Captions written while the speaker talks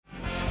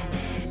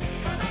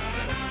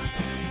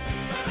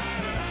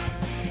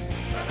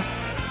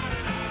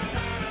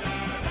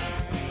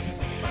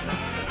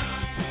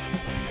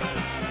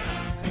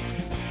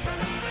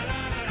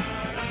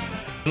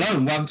Hello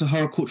and welcome to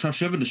Horror Cult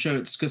Trash Over, the show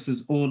that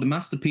discusses all the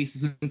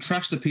masterpieces and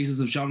trash pieces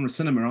of genre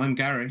cinema. I'm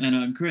Gary. And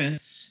I'm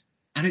Chris.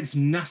 And it's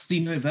Nasty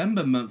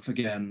November month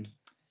again.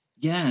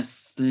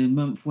 Yes, the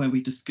month where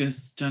we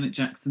discuss Janet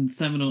Jackson's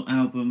seminal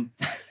album.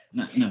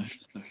 No.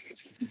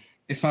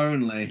 If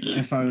only.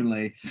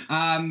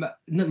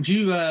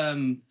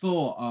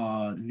 For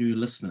our new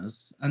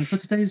listeners, and for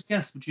today's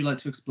guest, would you like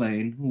to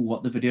explain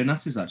what the video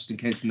nasties are, just in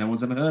case no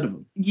one's ever heard of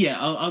them? Yeah,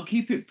 I'll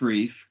keep it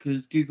brief,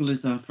 because Google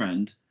is our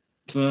friend.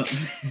 But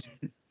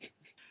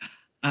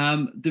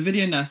the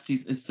video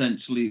nasties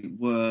essentially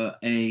were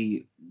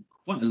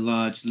quite a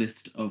large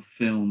list of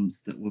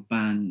films that were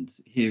banned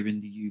here in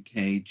the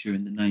UK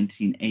during the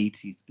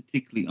 1980s,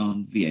 particularly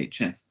on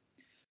VHS,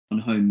 on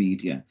home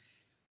media.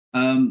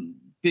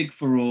 Big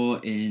furore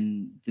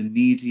in the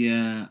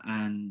media,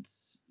 and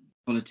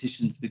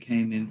politicians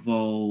became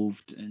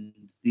involved, and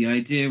the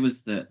idea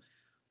was that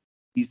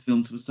these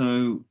films were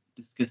so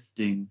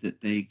disgusting that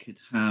they could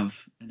have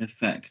an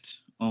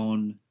effect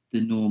on the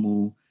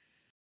normal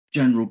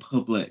general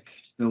public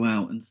to go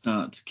out and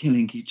start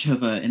killing each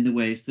other in the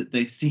ways that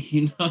they've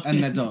seen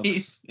and their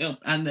dogs.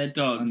 And their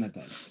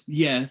dogs.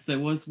 Yes, there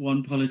was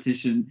one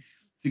politician,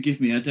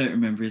 forgive me, I don't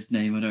remember his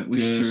name, I don't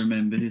wish to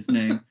remember his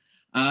name.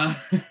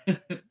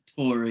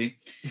 Tory.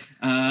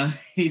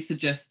 He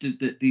suggested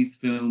that these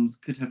films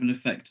could have an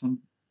effect on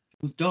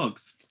people's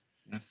dogs.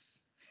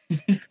 Yes.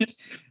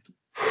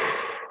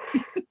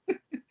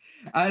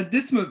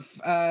 This month,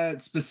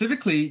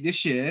 specifically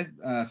this year,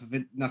 for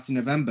Nasty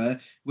November,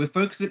 we're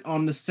focusing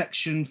on the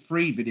Section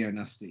 3 video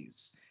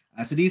nasties.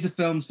 So these are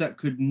films that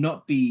could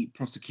not be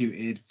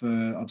prosecuted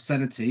for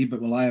obscenity,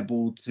 but were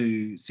liable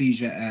to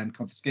seizure and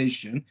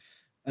confiscation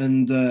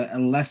under a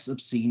less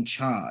obscene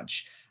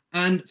charge.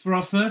 And for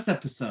our first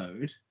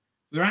episode,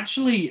 we're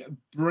actually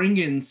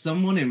bringing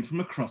someone in from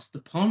across the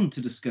pond to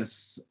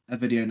discuss a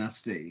video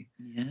nasty.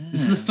 Yeah.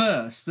 This is the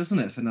first, isn't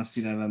it, for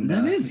Nasty November?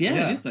 That is,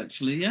 yeah. It is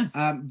actually, yes.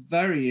 I'm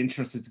very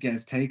interested to get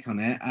his take on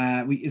it.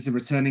 Is a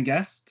returning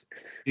guest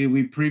who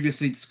we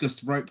previously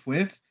discussed Rope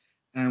with,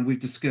 and we've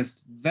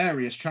discussed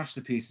various trash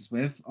to pieces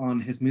with on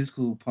his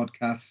musical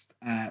podcast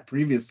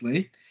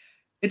previously.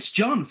 It's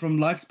John from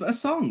Life's But a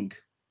Song.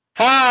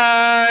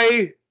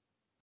 Hi!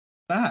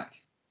 Back.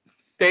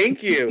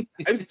 Thank you.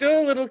 I'm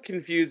still a little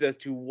confused as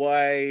to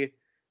why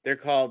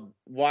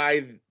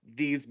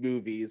these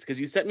movies, because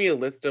you sent me a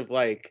list of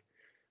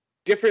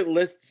different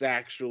lists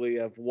actually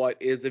of what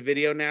is a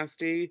video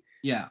nasty.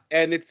 Yeah.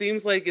 And it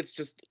seems like it's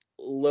just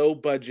low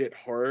budget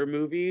horror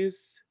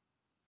movies.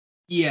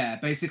 Yeah,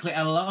 basically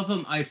a lot of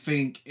them, I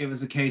think it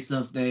was a case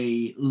of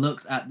they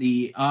looked at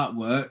the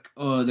artwork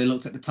or they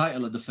looked at the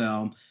title of the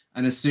film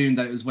and assumed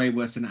that it was way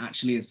worse than it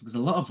actually is, because a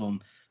lot of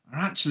them are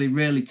actually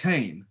really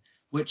tame.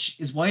 Which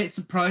is why it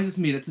surprises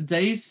me that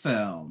today's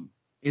film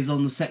is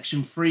on the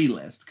Section 3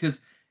 list, because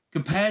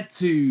compared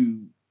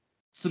to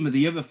some of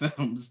the other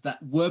films that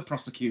were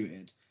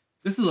prosecuted,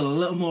 this is a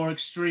little more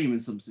extreme in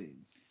some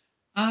scenes.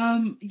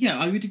 Yeah,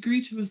 I would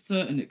agree to a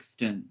certain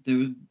extent. There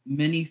were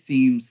many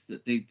themes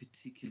that they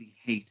particularly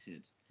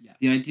hated. Yeah.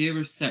 The idea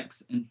of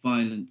sex and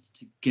violence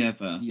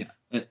together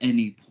at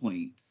any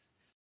point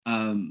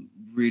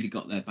really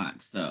got their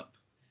backs up.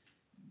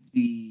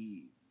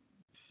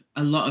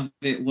 A lot of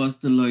it was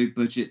the low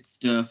budget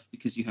stuff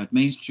because you had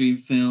mainstream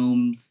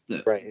films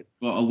that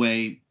got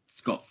away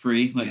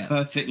scot-free,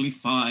 perfectly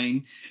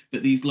fine.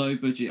 But these low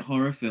budget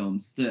horror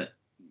films that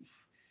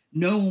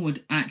no one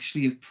would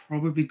actually have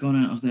probably gone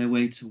out of their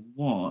way to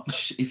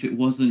watch if it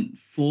wasn't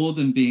for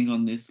them being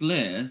on this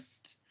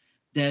list,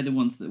 they're the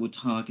ones that were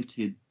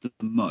targeted the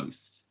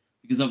most.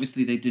 Because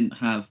obviously they didn't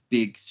have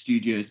big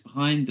studios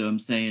behind them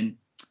saying,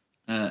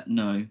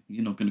 no,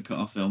 you're not going to cut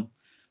our film.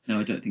 No,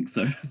 I don't think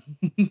so.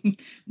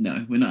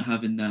 No, we're not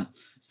having that.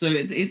 So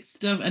it's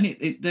stuff, and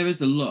there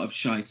is a lot of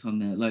shite on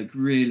there,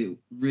 really,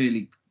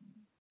 really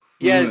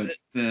crude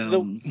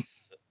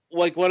films.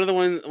 One of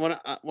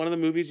the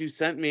movies you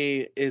sent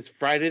me is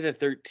Friday the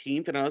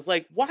 13th, and I was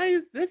like, why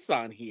is this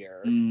on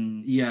here?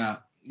 Yeah.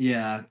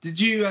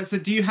 Did you? So,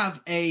 do you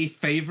have a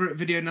favorite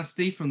video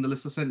nasty from the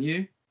list I sent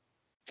you?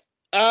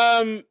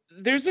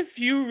 There's a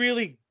few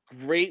really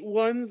great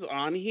ones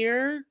on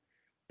here,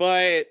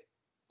 but.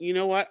 You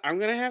know what? I'm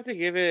gonna have to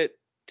give it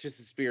to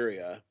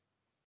Suspiria.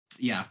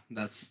 Yeah,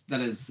 that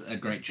is a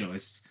great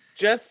choice.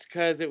 Just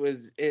because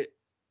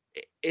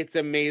it's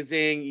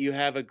amazing. You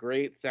have a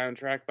great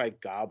soundtrack by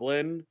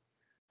Goblin.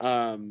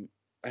 I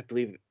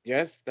believe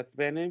that's the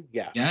band name.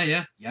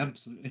 Yeah,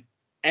 absolutely.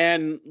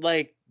 And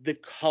the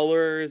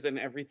colors and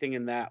everything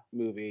in that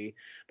movie,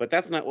 but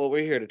that's not what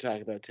we're here to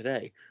talk about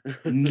today.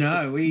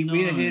 No, we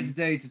are here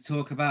today to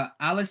talk about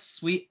Alice,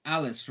 Sweet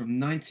Alice from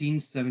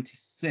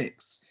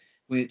 1976.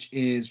 Which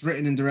is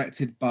written and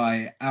directed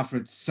by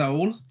Alfred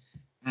Soule,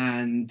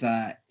 and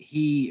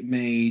he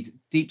made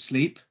Deep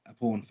Sleep, a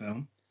porn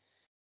film,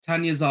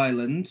 Tanya's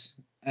Island,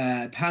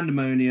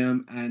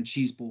 Pandemonium, and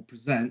Cheeseball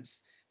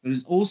Presents, but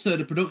is also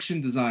the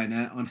production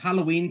designer on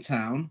Halloween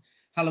Town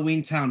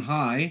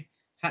High,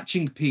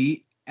 Hatching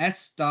Pete,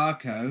 S.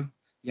 Darko,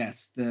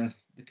 yes, the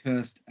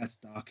cursed S.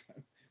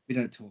 Darko, we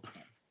don't talk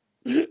about.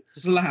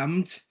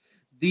 Slammed,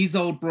 These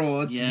Old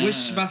Broads,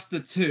 Yes.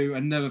 Wishmaster 2,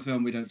 another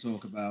film we don't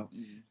talk about,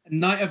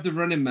 Night of the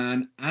Running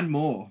Man, and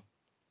more.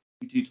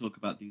 We do talk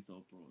about These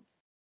Old Broads.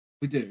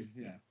 We do,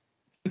 yeah.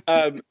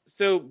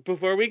 So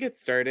before we get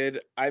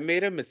started, I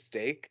made a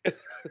mistake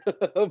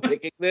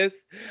picking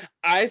this.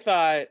 I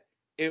thought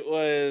it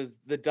was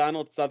the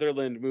Donald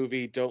Sutherland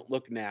movie Don't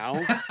Look Now.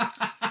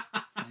 I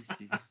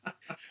see.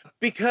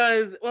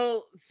 Because,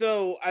 well,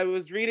 so I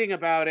was reading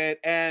about it,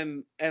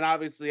 and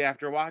obviously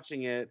after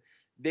watching it,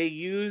 they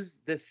use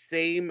the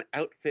same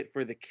outfit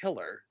for the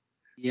killer.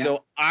 Yeah.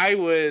 So I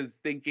was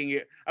thinking,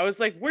 I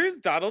was like, where's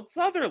Donald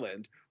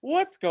Sutherland?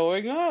 What's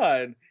going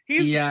on?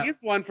 He's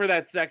one for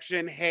that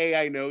section. Hey,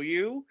 I know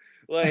you.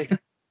 Like,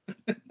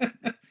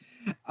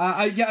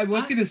 I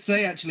was going to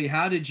say, actually,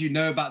 how did you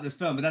know about this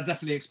film? But that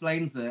definitely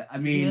explains it. I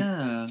mean,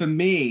 for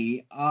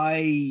me,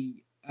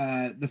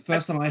 the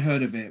first time I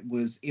heard of it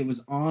was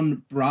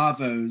on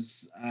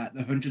Bravo's The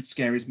 100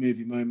 Scariest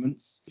Movie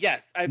Moments.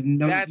 Yes, I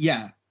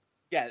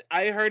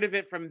heard of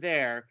it from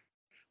there.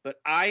 But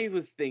I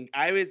was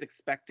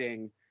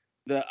expecting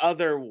the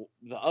other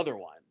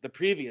one, the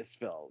previous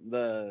film.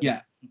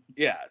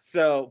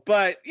 So,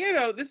 but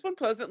this one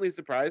pleasantly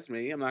surprised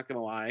me. I'm not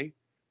gonna lie.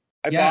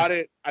 I bought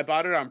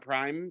it on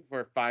Prime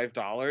for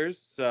 $5.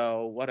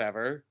 So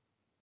whatever.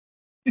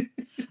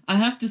 I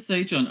have to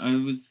say, John, I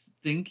was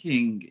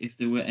thinking if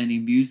there were any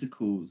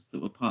musicals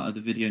that were part of the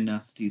Video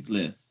Nasties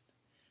list,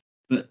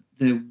 but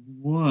there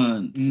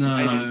weren't.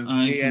 No,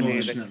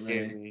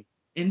 unfortunately.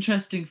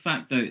 Interesting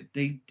fact, though,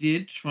 they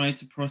did try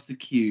to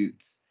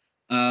prosecute.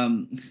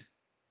 What's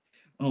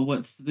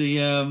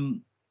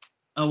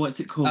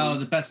it called? Oh,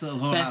 the Best Little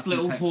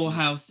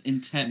Whorehouse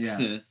in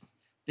Texas.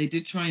 Yeah. They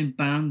did try and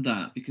ban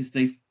that because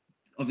they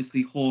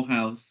obviously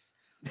whorehouse.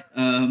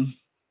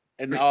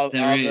 And all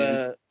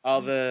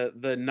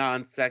the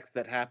non-sex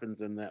that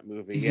happens in that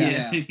movie.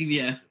 Yeah.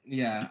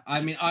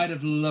 I mean, I'd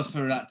have loved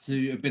for that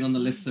to have been on the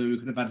list so we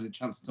could have had a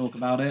chance to talk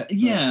about it. But...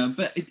 Yeah,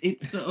 but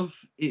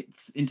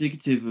it's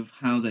indicative of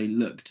how they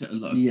looked at a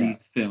lot of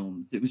these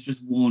films. It was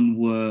just one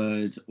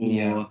word or.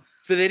 Yeah.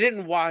 So they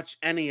didn't watch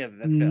any of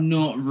the films.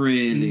 Not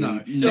really.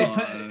 No.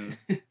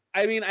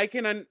 I mean,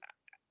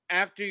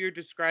 after you're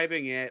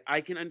describing it,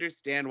 I can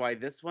understand why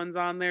this one's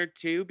on there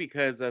too,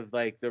 because of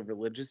like the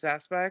religious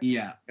aspect.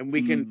 Yeah. And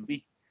we can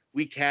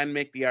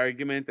make the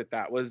argument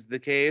that was the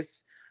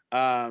case,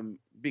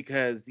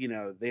 because they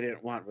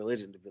didn't want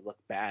religion to look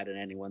bad in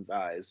anyone's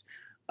eyes.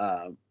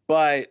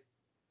 But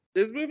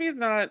this movie is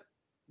not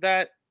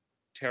that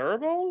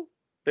terrible.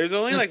 There's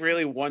only like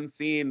really one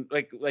scene,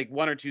 like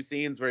one or two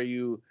scenes where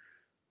you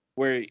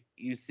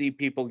see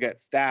people get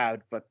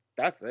stabbed, but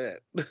that's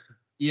it.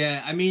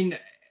 Yeah, I mean,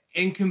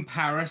 in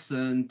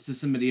comparison to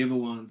some of the other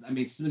ones,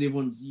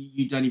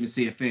 you don't even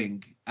see a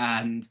thing.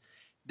 And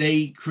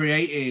they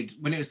created,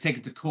 when it was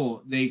taken to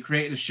court, they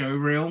created a show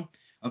reel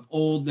of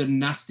all the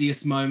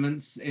nastiest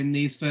moments in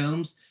these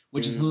films,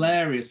 which is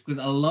hilarious because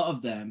a lot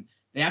of them,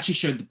 they actually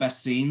showed the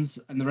best scenes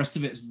and the rest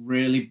of the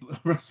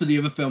rest of the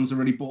other films are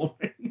really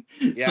boring.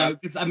 Yeah. So,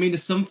 because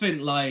there's something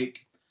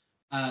like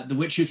The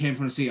Witch Who Came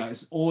from the Sea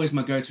is always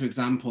my go-to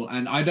example,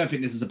 and I don't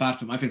think this is a bad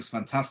film. I think it's a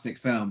fantastic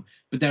film,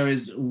 but there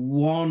is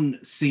one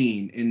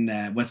scene in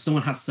there where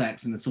someone has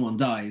sex and then someone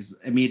dies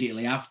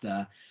immediately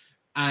after,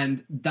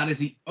 and that is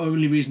the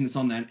only reason it's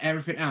on there, and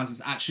everything else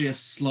is actually a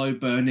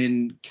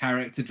slow-burning,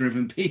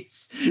 character-driven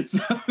piece.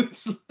 So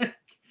it's like,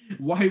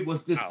 why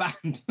was this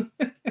banned?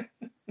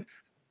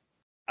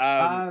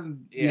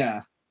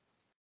 Yeah.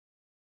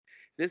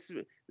 This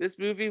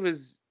movie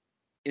was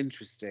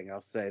interesting, I'll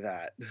say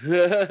that.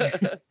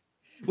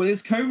 Well,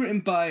 it's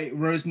co-written by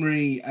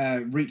Rosemary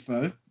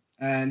Rietvo,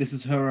 and this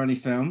is her only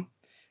film.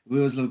 We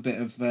always love a bit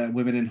of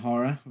women in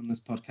horror on this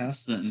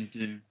podcast. Certainly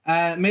do.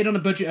 Made on a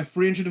budget of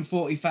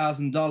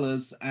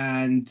 $340,000,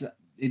 and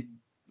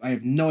I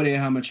have no idea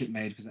how much it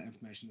made because that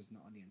information is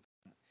not on the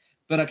internet.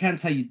 But I can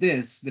tell you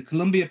this: the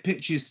Columbia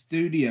Pictures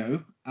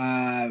Studio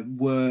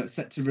were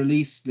set to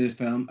release the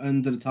film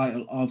under the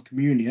title of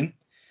Communion,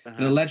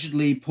 but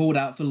allegedly pulled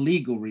out for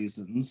legal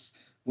reasons.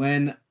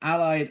 When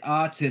Allied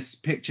Artists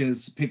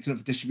Pictures picked it up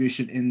for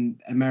distribution in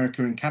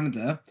America and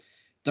Canada,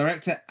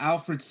 director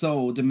Alfred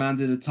Soule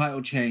demanded a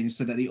title change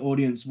so that the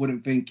audience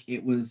wouldn't think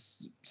it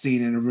was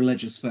seen in a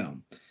religious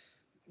film.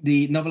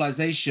 The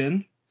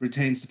novelization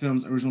retains the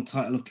film's original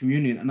title of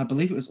Communion, and I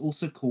believe it was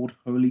also called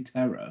Holy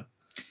Terror.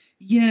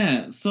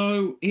 Yeah,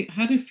 so it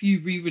had a few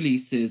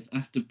re-releases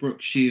after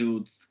Brooke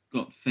Shields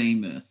got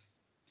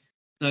famous.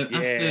 So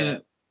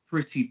after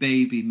Pretty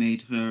Baby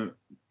made her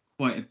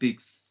quite a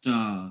big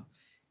star,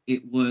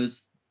 it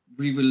was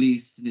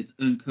re-released in its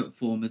uncut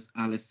form as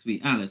Alice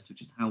Sweet Alice,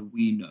 which is how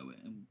we know it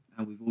and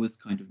how we've always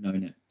kind of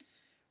known it.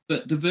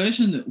 But the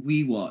version that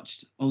we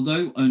watched,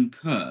 although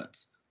uncut,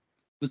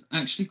 was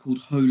actually called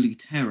Holy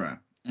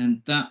Terror,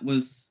 and that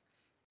was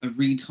a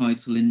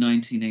retitle in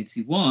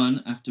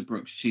 1981 after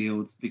Brooke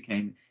Shields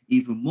became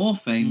even more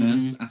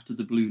famous after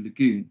The Blue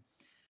Lagoon.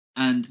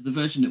 And the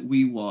version that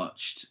we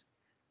watched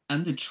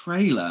and the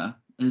trailer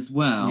as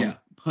well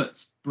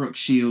puts Brooke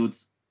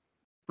Shields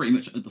pretty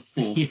much at the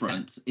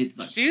forefront. Yeah. It's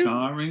like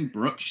starring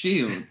Brooke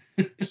Shields.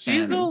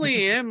 She's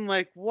only in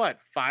like what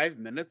 5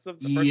 minutes of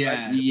the first 5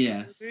 minutes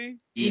yes. of the movie?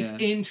 It's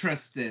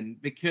interesting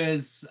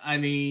because I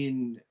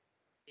mean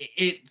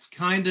it's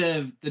kind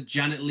of the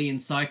Janet Leigh in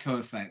Psycho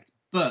effect,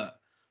 but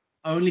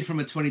only from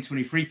a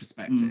 2023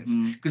 perspective,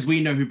 because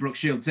we know who Brooke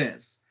Shields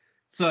is.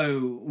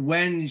 So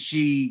when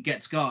she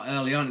gets got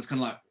early on, it's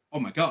kind of like, oh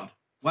my god,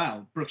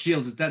 wow, Brooke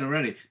Shields is dead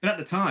already. But at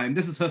the time,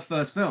 this is her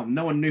first film.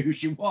 No one knew who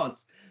she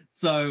was.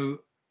 So,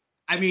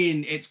 I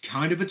mean, it's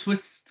kind of a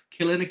twist,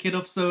 killing a kid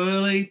off so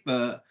early,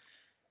 but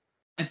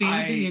I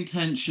think the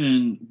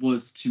intention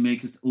was to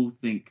make us all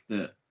think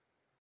that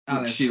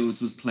Brooke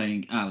Shields was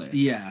playing Alice.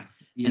 Yeah.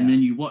 And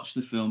then you watch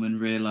the film and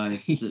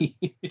realize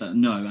that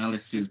no,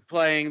 Alice is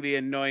playing the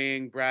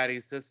annoying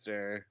bratty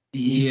sister.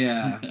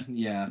 Yeah.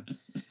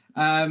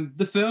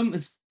 The film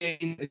is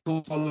gained a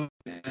cult following,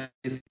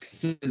 is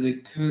considered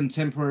a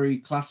contemporary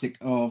classic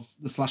of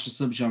the slasher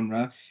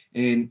subgenre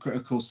in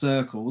critical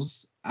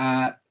circles.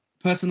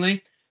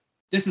 Personally,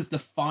 this is the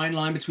fine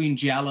line between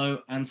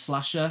giallo and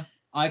slasher.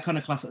 I kind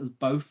of class it as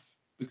both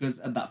because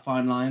of that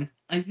fine line.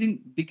 I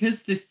think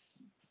because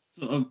this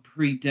sort of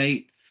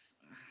predates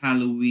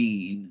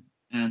Halloween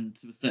and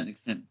to a certain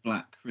extent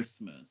Black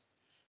Christmas,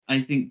 I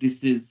think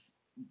this is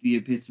the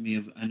epitome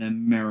of an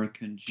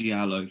American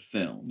giallo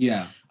film.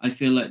 Yeah. I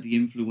feel like the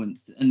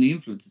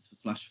influences for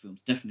slasher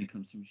films definitely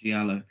comes from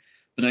giallo,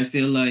 but I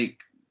feel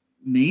like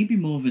maybe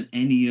more than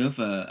any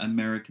other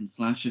American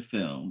slasher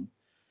film,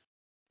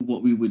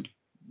 what we would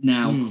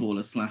now call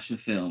a slasher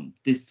film,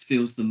 this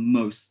feels the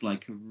most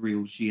like a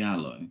real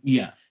giallo.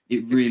 Yeah.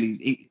 It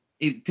really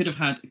it could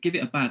have give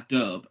it a bad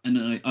dub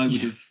and I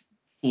would have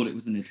thought it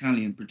was an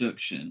Italian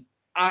production.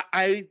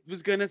 I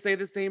was gonna say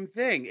the same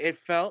thing. It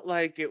felt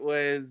like it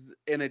was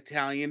an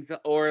Italian film,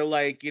 or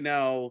like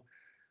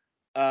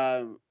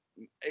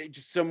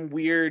just some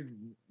weird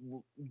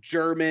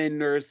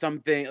German or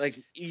something, like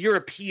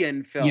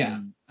European film. Yeah,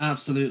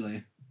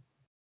 absolutely.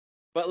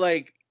 But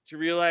like to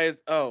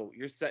realize, oh,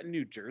 you're set in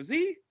New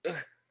Jersey.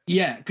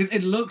 Yeah, because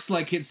it looks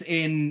like it's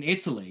in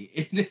Italy.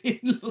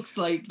 It looks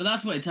like... But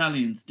that's what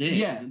Italians did.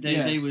 Yeah,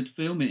 they would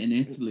film it in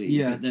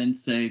Italy, but then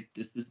say,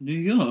 this is New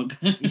York.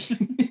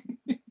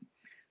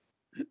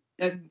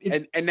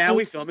 and now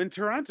we film in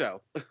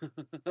Toronto.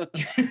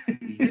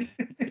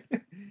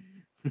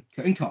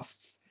 Cutting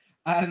costs.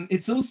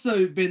 It's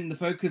also been the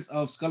focus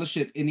of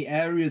scholarship in the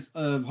areas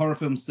of horror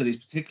film studies,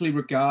 particularly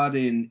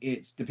regarding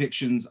its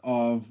depictions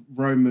of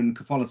Roman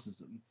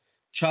Catholicism,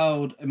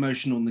 child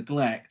emotional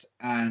neglect,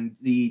 and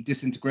the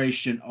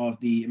disintegration of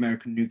the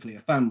American nuclear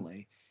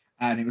family.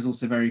 And it was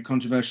also very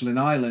controversial in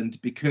Ireland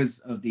because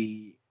of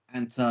the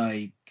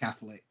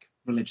anti-Catholic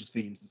religious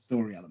themes and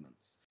story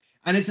elements.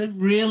 And it's a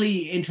really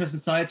interesting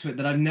side to it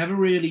that I've never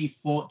really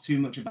thought too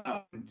much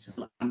about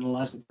until I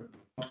analysed it for a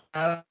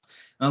podcast.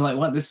 And I'm like,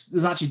 well,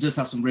 this actually does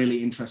have some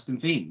really interesting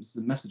themes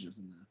and messages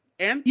in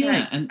there.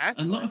 And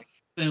a lot of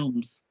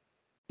films.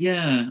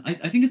 Yeah, I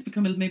think it's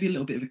become maybe a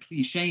little bit of a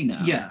cliche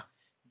now. Yeah.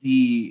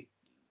 The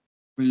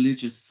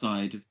religious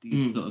side of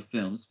these sort of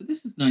films, but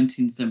this is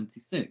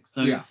 1976,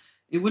 so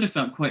it would have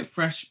felt quite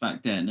fresh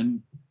back then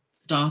and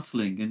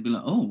startling, and be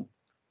like, oh,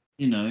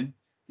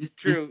 this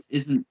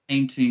isn't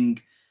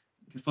painting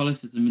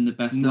Catholicism in the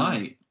best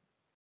light.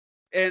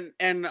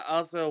 And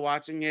also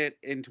watching it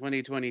in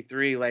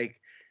 2023,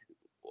 like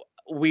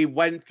we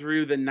went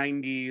through the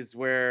 90s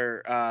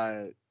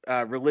where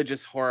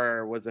religious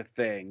horror was a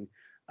thing,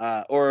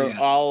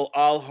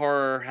 all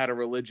horror had a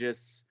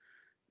religious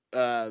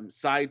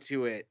side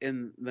to it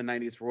in the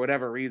 90s for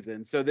whatever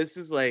reason. So this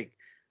is like,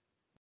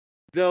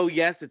 though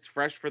yes, it's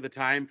fresh for the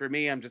time, for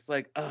me I'm just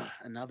like,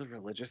 another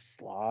religious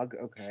slog.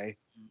 Okay.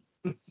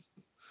 I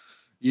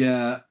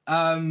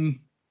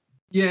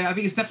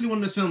think it's definitely one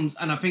of those films,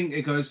 and I think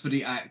it goes for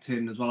the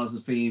acting as well as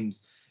the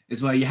themes,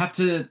 is where you have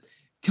to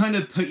kind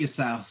of put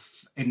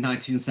yourself in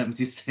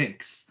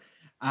 1976,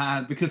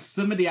 because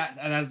some of the act,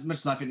 and as much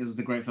as I think this is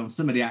a great film,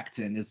 some of the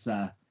acting is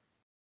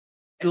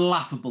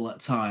laughable at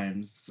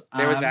times.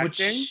 There was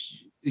acting?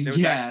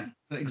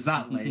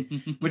 Exactly.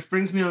 Which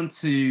brings me on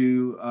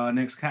to our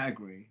next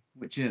category,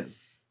 which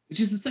is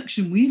the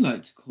section we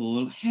like to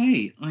call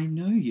 "Hey, I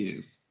Know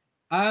You."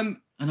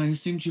 And I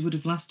assumed you would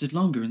have lasted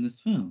longer in this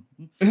film.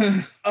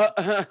 Well,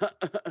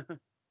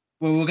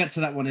 we'll get to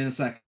that one in a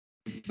second.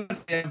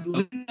 First, we have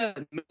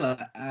Linda Miller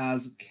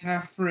as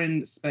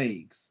Catherine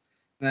Spags.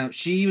 Now,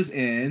 she was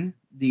in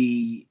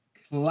the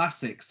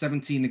classic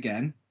 17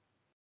 Again,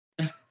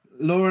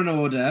 Law and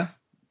Order,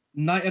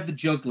 Night of the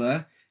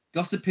Juggler,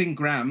 Gossiping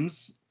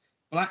Grams,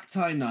 Black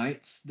Tie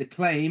Nights, The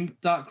Claim,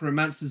 Dark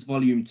Romances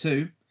Volume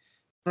 2,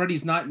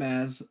 Freddy's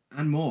Nightmares,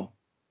 and more.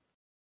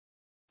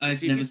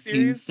 I've never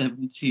seen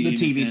 17. The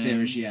TV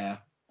series, yeah.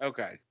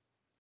 Okay.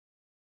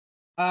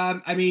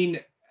 I mean,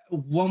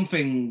 one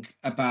thing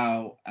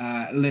about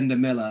Linda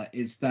Miller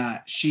is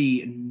that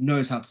she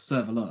knows how to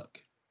serve a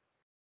look.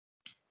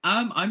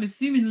 I'm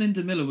assuming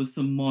Linda Miller was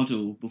some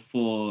model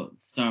before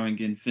starring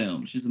in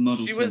film. She's a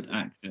model turned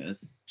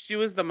actress. She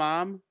was the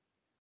mom.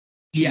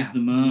 She was the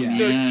mom.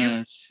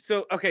 Yeah.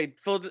 So okay,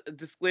 full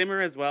disclaimer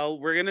as well.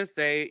 You're gonna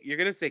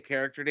say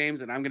character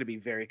names, and I'm gonna be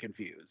very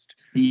confused.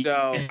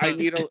 So I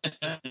need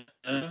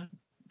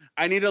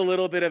a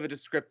little bit of a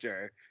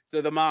descriptor.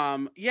 So the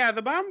mom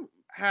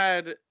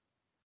had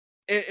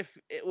it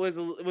was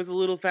a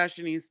little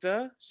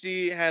fashionista.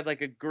 She had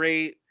like a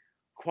great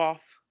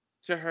coif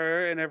to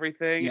her and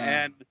everything,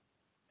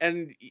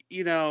 and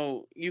you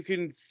know, you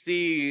can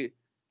see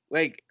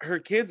like her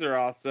kids are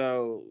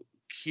also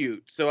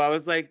cute. So I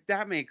was like,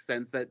 that makes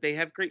sense that they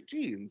have great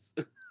genes.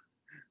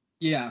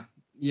 Yeah,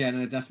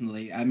 no,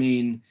 definitely. I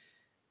mean,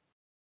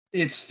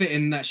 it's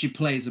fitting that she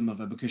plays a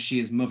mother because she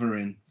is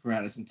mothering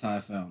throughout this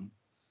entire film.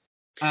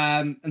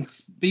 And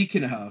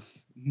speaking of,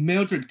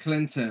 Mildred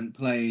Clinton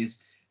plays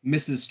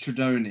Mrs.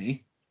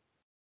 Tredoni,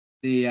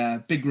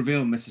 the big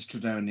reveal Mrs.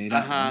 Tredoni.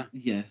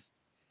 Yes.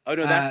 Oh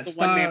no, that's the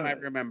one name I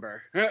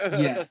remember.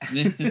 Yeah.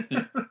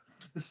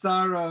 The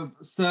star of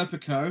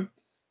Serpico,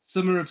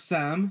 Summer of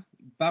Sam,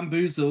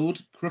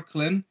 Bamboozled,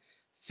 Crooklyn,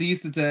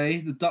 Seize the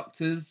Day, The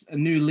Doctors, A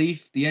New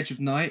Leaf, The Edge of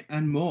Night,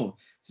 and more.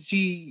 So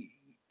she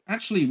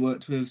actually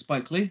worked with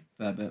Spike Lee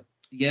a fair bit.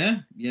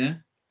 Yeah.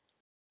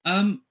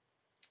 That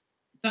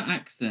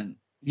accent.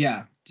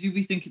 Yeah. Do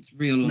we think it's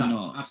real or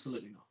not?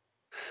 Absolutely not.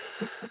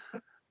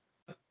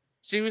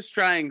 She was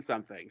trying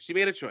something. She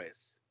made a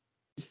choice.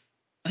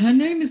 Her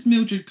name is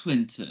Mildred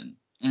Clinton,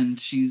 and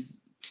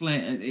she's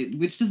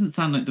which doesn't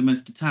sound like the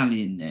most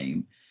Italian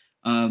name,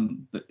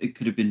 but it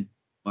could have been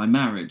by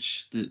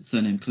marriage, the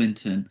surname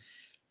Clinton.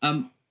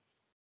 But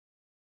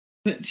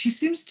she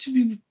seems to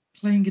be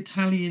playing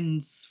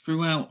Italians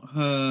throughout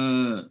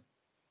her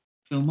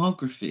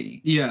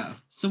filmography. Yeah.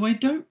 So I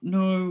don't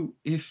know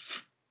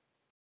if,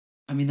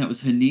 I mean, that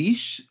was her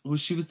niche, or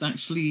she was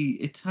actually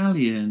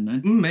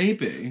Italian.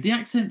 Maybe. The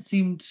accent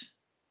seemed.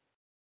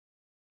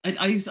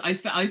 I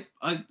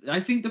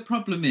think the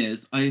problem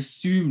is I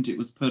assumed it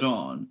was put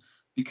on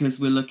because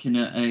we're looking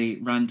at a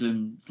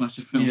random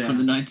slasher film from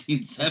the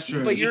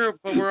 1970s.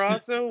 But we're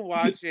also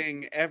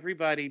watching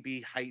everybody be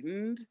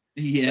heightened.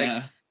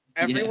 Yeah.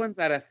 Like, everyone's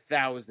at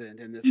 1,000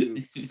 in this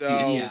movie.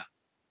 So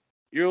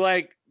you're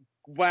like,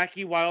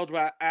 wacky wild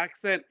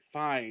accent,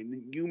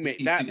 fine.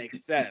 That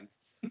makes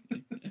sense.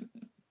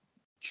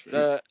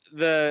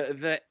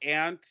 The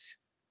aunt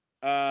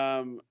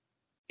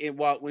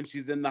when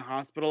she's in the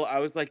hospital, I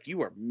was like,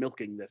 you are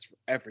milking this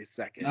every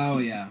second. Oh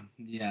yeah,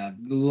 a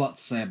lot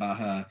to say about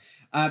her.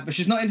 But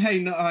she's not in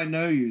Hey I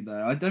Know You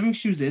though. I don't think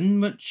she was in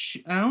much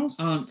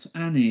else. Aunt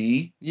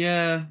Annie.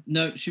 Yeah.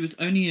 No, she was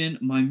only in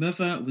My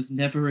Mother Was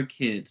Never a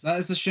Kid. That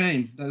is a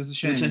shame.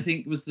 Which I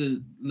think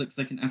looks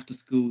like an after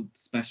school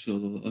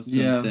special or something.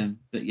 Yeah.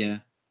 But yeah.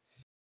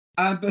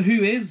 But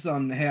who is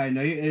on Hey I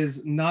Know You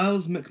is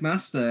Niles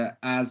McMaster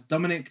as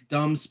Dominic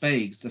Dom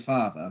Spags, the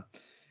father.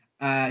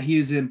 He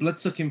was in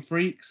Bloodsucking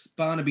Freaks,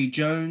 Barnaby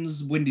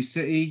Jones, Windy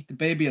City, The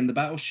Baby on the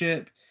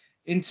Battleship,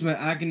 Intimate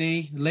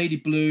Agony, Lady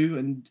Blue,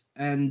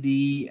 and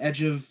The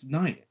Edge of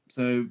Night.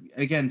 So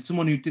again,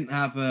 someone who didn't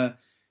have a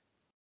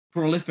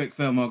prolific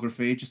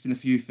filmography, just in a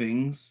few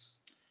things.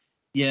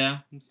 Yeah,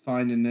 it's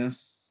fine in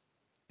this.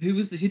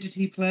 Who did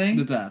he play?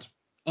 The dad.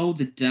 Oh,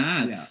 the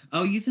dad. Yeah.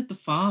 Oh, you said the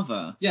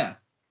father. Yeah.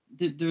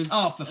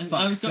 For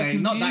fuck's sake!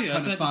 Not that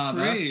kind of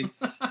father. You're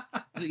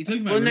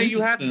talking about no, you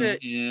have to.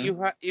 Yeah.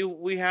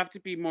 We have to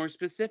be more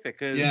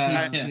specific.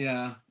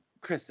 Yeah.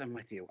 Chris, I'm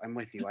with you. I'm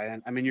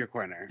in your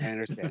corner. I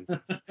understand.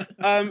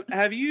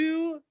 Have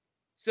you?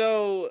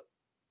 So,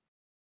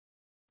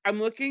 I'm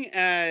looking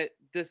at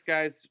this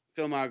guy's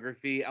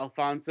filmography.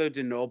 Alfonso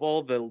de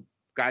Noble, the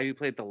guy who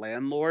played the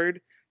landlord.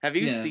 Have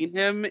you seen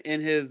him in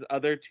his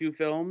other two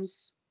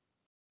films?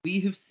 We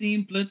have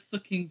seen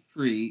Bloodsucking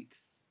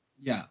Freaks.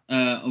 Yeah.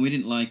 And we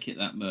didn't like it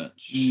that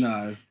much.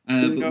 No.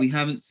 But we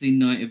haven't seen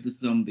Night of the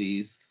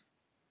Zombies.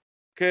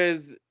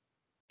 Because,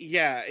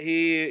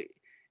 I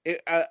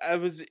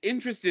was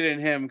interested in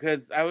him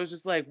because I was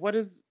just like,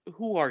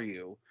 who are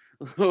you?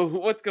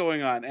 What's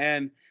going on?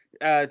 And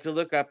to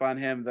look up on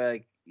him,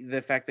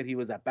 the fact that he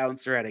was a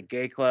bouncer at a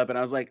gay club, and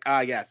I was like,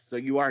 yes, so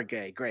you are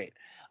gay. Great.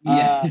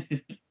 Yeah.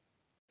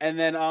 And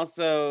then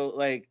also,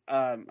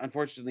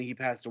 unfortunately, he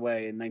passed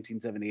away in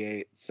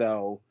 1978,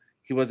 so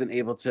he wasn't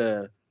able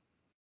to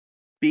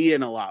be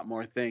in a lot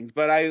more things.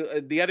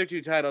 But the other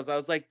two titles, I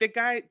was like,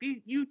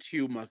 you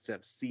two must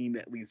have seen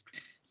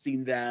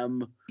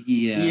them.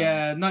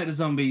 Yeah. Night of the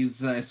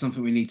Zombies is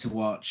something we need to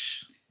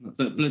watch. But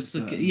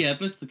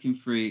Bloodsucking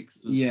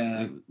Freaks was,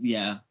 it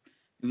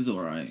was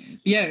all right.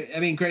 Yeah, I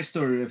mean, great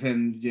story of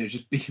him,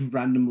 just being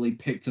randomly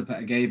picked up at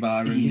a gay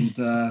bar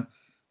and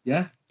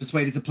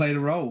persuaded to play the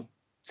role.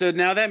 So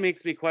now that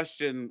makes me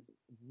question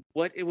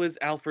what it was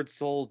Alfred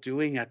Soul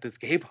doing at this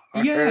gay bar.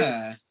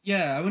 Yeah.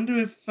 I wonder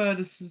if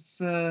this is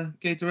a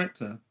gay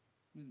director.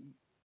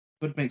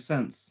 Would make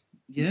sense.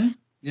 Yeah.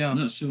 Yeah. I'm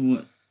not sure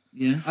what.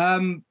 Yeah.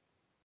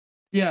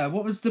 Yeah.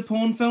 What was the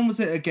porn film? Was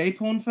it a gay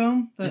porn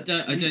film? I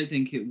don't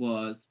think it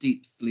was.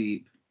 Deep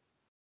Sleep.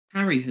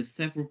 Harry has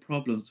several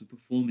problems with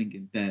performing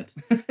in bed.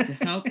 To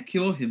help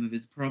cure him of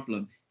his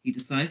problem, he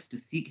decides to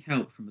seek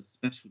help from a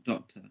special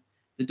doctor.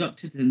 The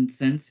doctor then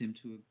sends him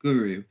to a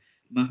guru,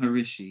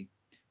 Maharishi.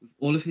 With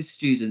all of his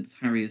students,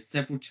 Harry has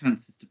several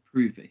chances to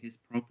prove that his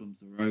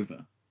problems are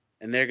over.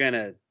 And they're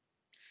gonna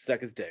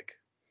suck his dick.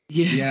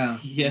 Yeah.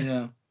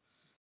 Yeah.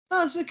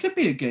 Oh, so it could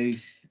be a gay.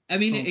 I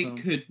mean, Cool it film.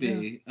 could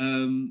be.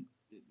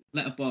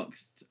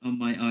 Letterboxd on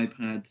my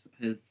iPad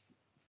has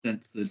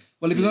censored.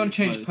 Well, if you the go and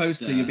change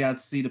poster, you'll be able to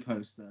see the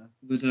poster.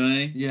 Would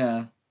I?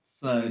 Yeah.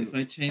 So if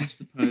I change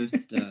the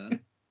poster,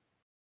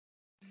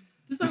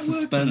 does that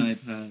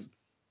suspense.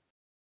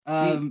 work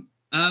on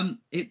iPads?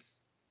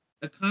 It's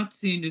a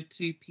cartoon of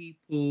two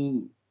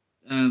people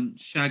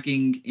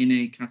shagging in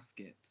a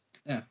casket.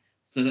 Yeah.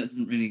 So that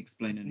doesn't really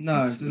explain anything.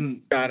 No, it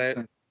doesn't. Got it.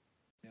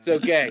 Yeah. So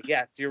gay.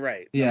 Yes, you're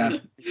right. Yeah.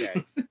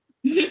 Okay.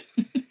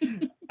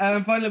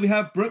 And finally, we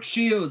have Brooke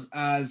Shields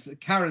as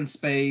Karen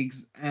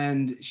Spags,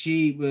 and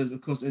she was,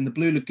 of course, in The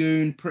Blue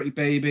Lagoon, Pretty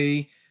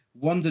Baby,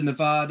 Wanda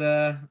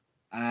Nevada,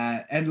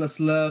 Endless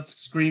Love,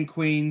 Scream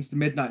Queens, The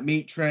Midnight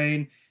Meat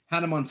Train,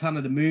 Hannah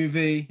Montana the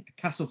Movie, A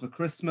Castle for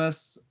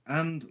Christmas,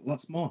 and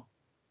lots more.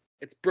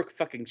 It's Brooke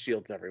fucking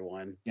Shields,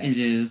 everyone. Yes. It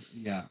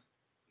is. Yeah.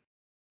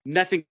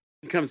 Nothing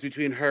comes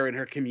between her and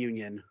her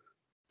communion.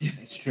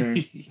 It's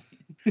true.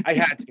 I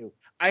had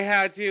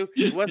to.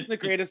 It wasn't the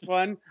greatest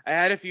one. I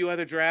had a few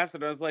other drafts,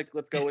 and I was like,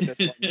 let's go with this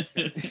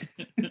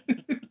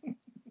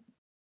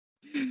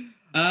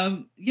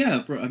one.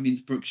 Yeah, I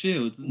mean, Brooke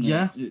Shields, isn't it?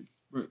 Yeah.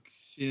 It's Brooke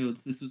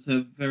Shields. This was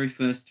her very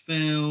first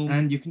film.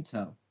 And you can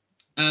tell.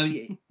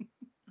 Yeah.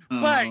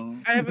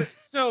 But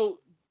so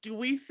do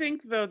we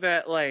think, though,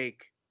 that,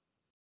 like,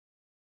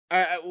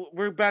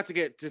 we're about to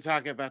get to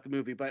talking about the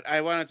movie, but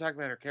I want to talk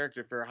about her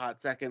character for a hot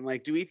second.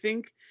 Like, do we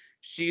think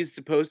she's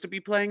supposed to be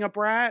playing a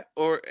brat,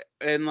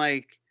 and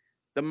like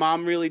the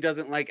mom really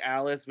doesn't like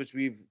Alice, which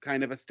we've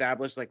kind of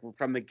established like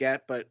from the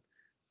get, but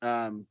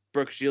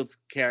Brooke Shields'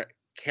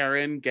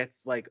 Karen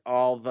gets like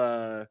all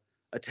the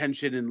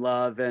attention and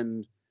love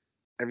and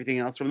everything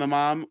else from the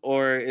mom,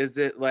 or is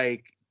it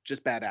like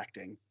just bad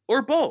acting,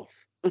 or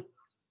both?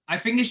 I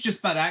think it's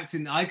just bad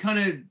acting. I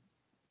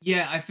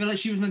feel like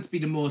she was meant to be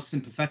the more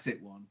sympathetic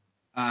one,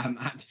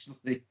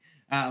 actually,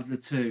 out of the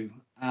two.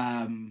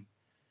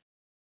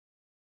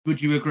 Would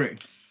you agree?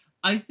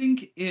 I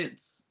think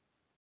it's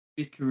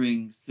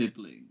bickering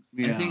siblings.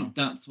 Yeah. I think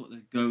that's what they're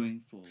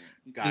going for.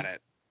 Got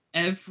it.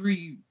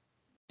 Every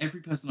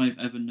person I've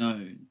ever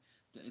known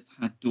that has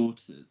had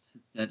daughters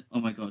has said,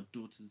 "Oh my God,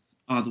 daughters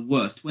are the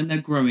worst." When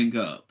they're growing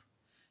up,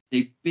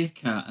 they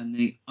bicker and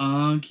they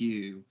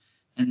argue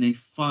and they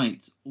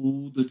fight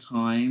all the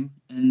time.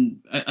 And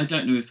I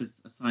don't know if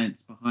there's a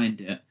science behind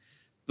it,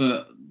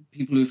 but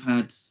people who've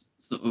had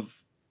sort of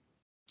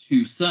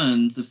two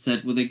sons have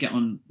said, well, they get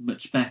on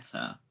much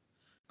better.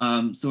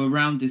 So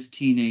around this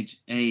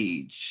teenage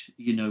age,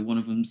 one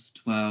of them's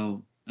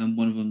 12 and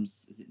one of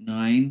them's, is it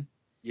 9?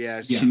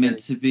 Yeah, she meant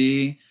to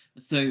be.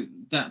 So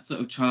that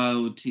sort of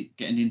child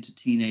getting into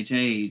teenage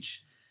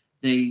age,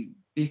 they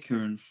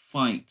bicker and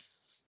fight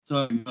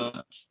so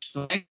much.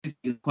 So I think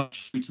it's quite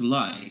true to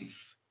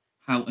life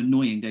how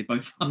annoying they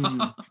both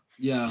are.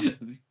 Yeah.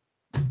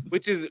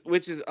 Which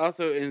is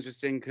also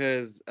interesting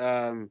because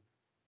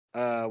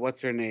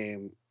what's her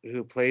name,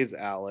 who plays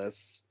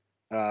Alice,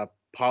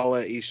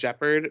 Paula E.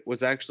 Shepherd,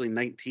 was actually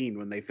 19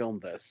 when they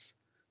filmed this.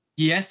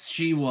 Yes,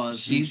 she was.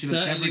 She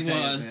certainly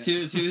was.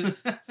 She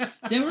was.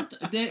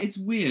 It's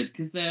weird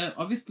because they're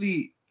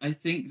obviously, I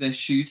think they're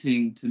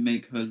shooting to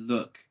make her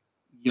look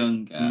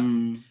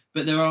younger,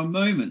 but there are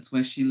moments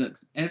where she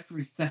looks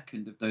every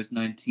second of those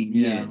 19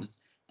 years,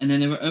 and then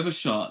there are other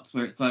shots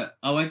where it's like,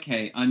 oh,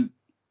 okay, I'm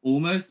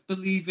almost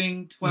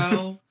believing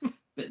 12,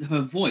 but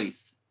her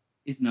voice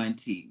is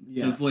 19.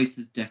 Yeah. Her voice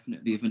is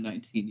definitely of a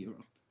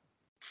 19-year-old.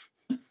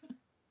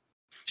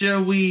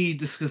 Shall we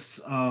discuss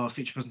our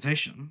feature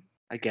presentation?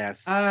 I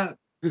guess.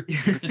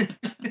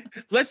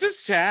 Let's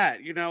just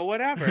chat,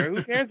 whatever.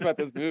 Who cares about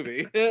this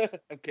movie?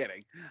 I'm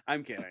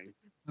kidding.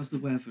 How's the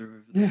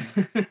weather over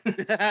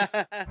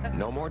there?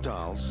 No more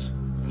dolls,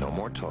 no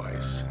more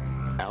toys.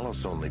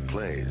 Alice only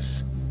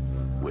plays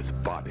with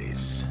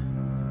bodies.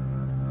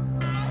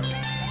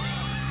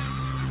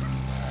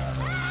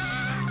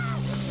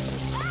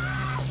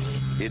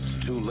 It's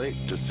too late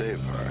to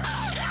save her.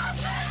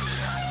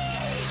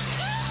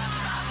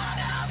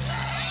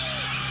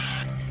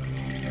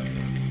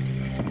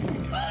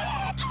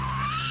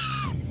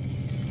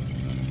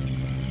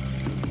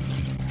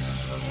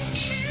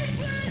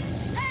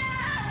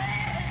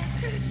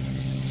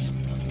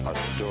 A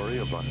story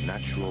of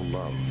unnatural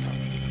love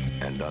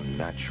and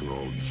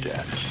unnatural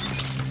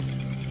death.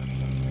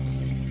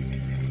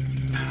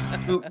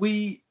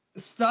 We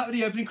start with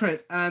the opening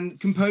credits, and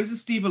composer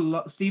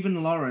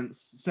Stephen Lawrence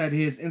said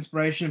his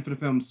inspiration for the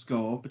film's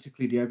score,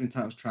 particularly the opening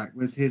titles track,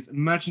 was his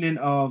imagining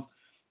of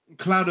a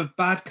cloud of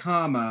bad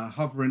karma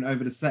hovering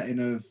over the setting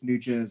of New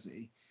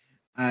Jersey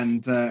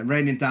and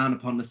raining down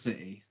upon the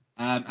city.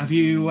 Have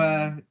you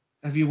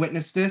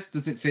witnessed this?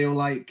 Does it feel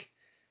like?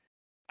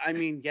 I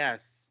mean,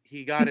 yes,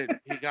 he got it.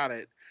 He got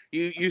it.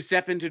 You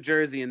step into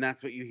Jersey and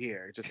that's what you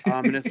hear. Just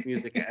ominous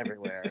music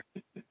everywhere.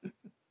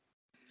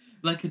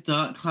 like a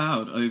dark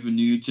cloud over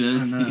New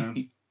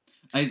Jersey.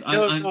 I'm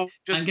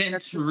getting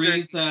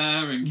Teresa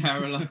and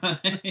Caroline.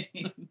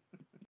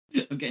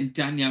 I'm getting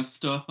Danielle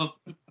Starr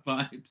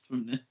vibes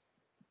from this.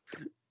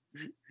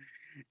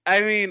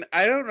 I mean,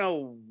 I don't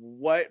know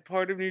what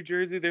part of New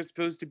Jersey they're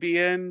supposed to be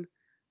in.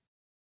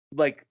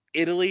 Like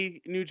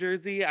Italy, New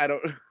Jersey? I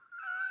don't...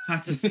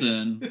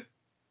 Patterson.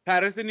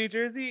 Patterson, New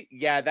Jersey?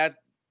 Yeah,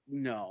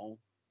 no.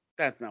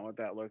 That's not what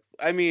that looks...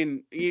 I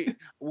mean,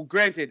 well,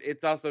 granted,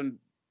 it's also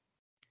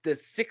the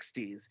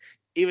 60s.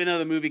 Even though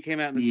the movie came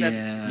out in the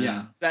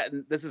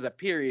 70s, this is a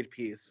period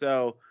piece.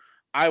 So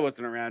I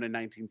wasn't around in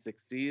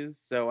 1960s,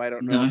 so I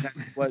don't know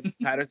what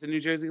Patterson, New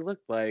Jersey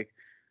looked like.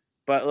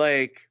 But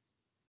like,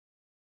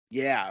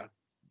 yeah,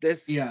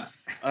 this... Yeah.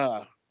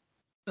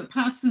 But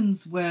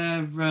Patterson's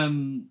where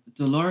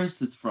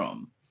Dolores is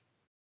from.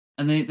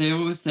 And they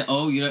always say,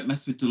 oh, you don't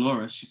mess with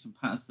Dolores, she's from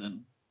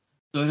Patterson.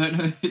 So I don't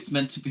know if it's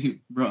meant to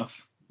be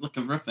rough, like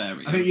a rough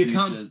area. I mean, you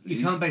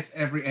can't base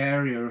every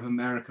area of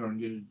America on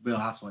your Real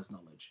Housewives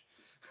knowledge.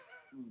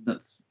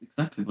 That's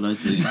exactly what I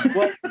do.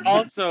 Well,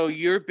 also,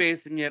 you're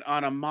basing it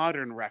on a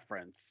modern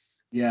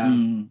reference.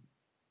 Yeah.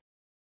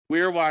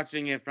 We're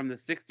watching it from the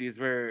 60s,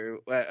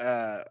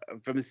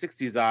 from the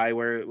 60s eye,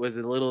 where it was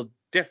a little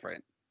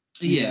different.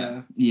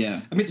 Yeah.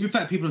 I mean, to be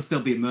fair, people are still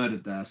being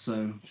murdered there,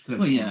 so...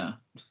 Well, yeah.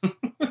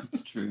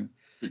 It's true.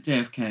 But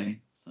JFK,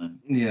 so...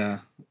 Yeah.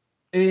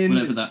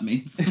 Whatever that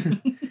means.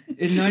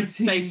 His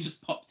face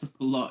just pops up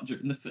a lot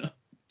during the film.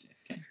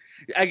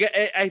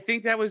 JFK. I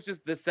think that was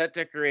just the set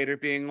decorator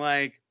being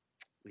like,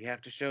 we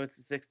have to show it's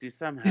the 60s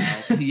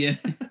somehow. Yeah.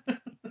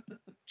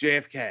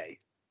 JFK.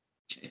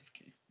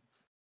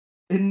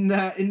 In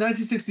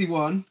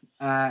 1961,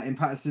 in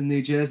Patterson,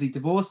 New Jersey,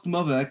 divorced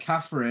mother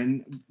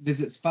Catherine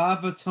visits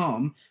father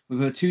Tom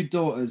with her two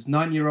daughters,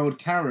 9-year-old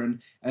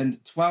Karen and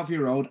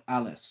 12-year-old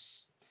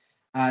Alice,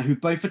 who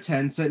both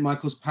attend St.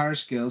 Michael's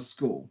Parish Girls'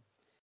 School.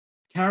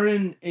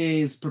 Karen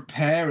is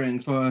preparing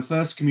for her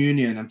first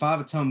communion, and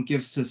Father Tom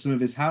gives her some of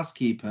his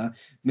housekeeper,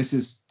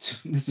 Mrs.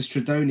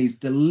 Tredoni's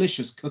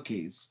delicious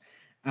cookies,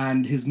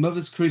 and his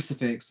mother's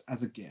crucifix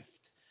as a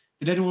gift.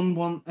 Did anyone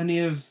want any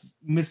of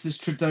Mrs.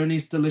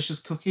 Tredoni's delicious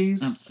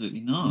cookies?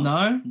 Absolutely not.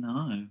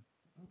 No?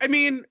 I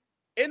mean,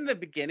 in the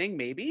beginning,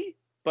 maybe,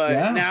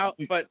 but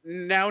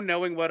now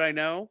knowing what I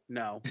know,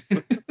 no.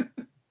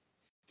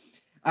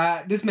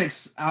 This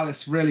makes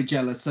Alice really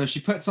jealous, so she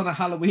puts on a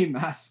Halloween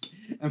mask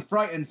and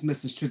frightens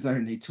Mrs.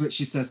 Tredoni, to which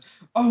she says,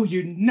 "Oh,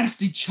 you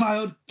nasty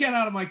child, get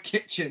out of my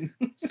kitchen."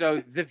 So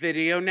the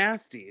video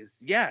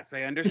nasties. Yes,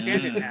 I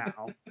understand it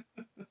now.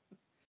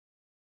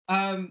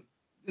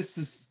 This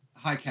is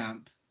high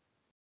camp.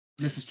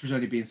 Mrs.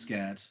 Tredoni being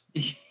scared.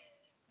 It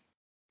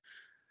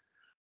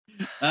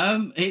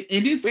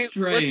is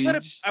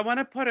strange. I want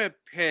to put a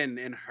pin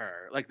in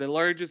her, like the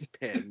largest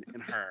pin in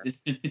her.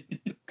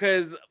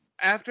 Because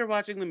after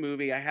watching the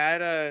movie, I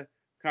had a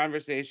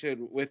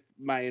conversation with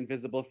my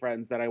invisible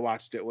friends that I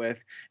watched it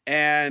with,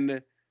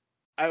 and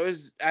I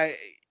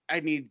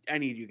need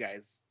you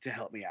guys to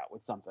help me out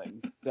with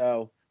something.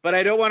 So, but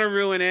I don't want to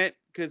ruin it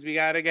because we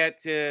got to get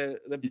to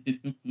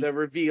the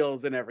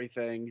reveals and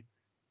everything.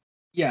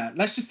 Yeah,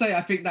 let's just say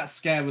I think that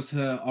scare was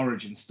her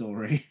origin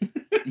story.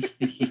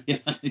 Yeah,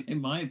 it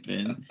might have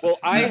been. Well,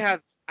 I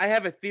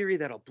have a theory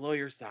that'll blow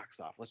your socks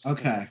off. Let's just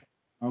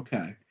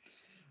Okay.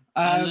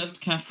 I loved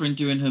Catherine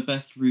doing her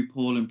best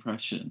RuPaul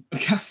impression.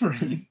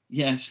 Catherine?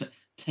 Yes,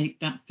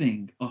 take that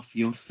thing off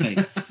your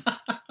face.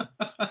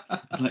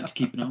 I'd like to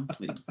keep it on,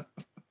 please.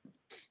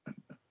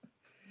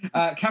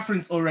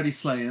 Catherine's already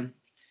slaying.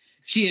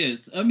 She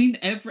is. I mean,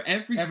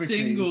 every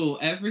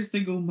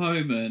single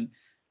moment.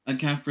 And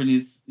Catherine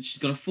she's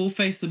got a full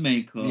face of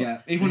makeup.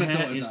 Yeah, even when her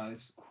daughter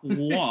dies.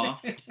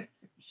 Coiffed.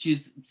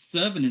 She's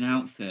serving an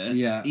outfit.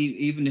 Yeah.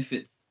 Even if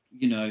it's,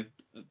 a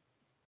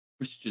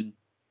Christian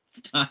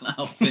style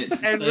outfit.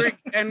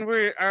 and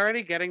we're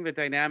already getting the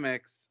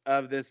dynamics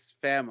of this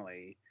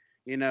family.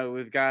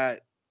 We've got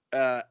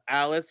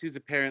Alice, who's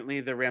apparently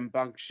the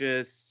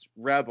rambunctious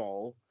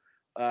rebel,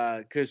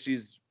 because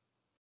she's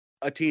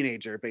a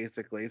teenager,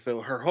 basically.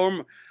 So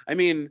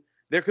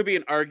there could be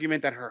an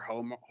argument that her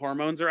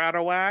hormones are out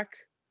of whack,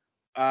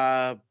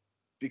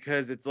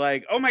 because it's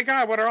like, oh my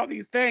God, what are all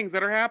these things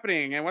that are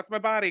happening? And what's my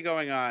body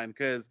going on?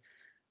 Because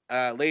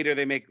later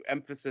they make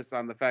emphasis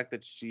on the fact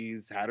that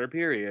she's had her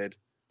period.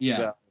 Yeah.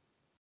 So,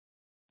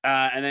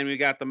 and then we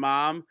got the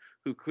mom,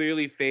 who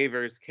clearly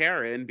favors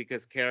Karen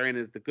because Karen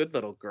is the good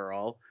little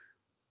girl,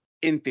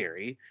 in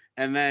theory.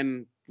 And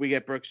then we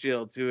get Brooke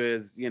Shields, who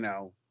is,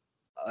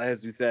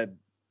 as we said,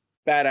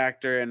 bad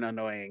actor and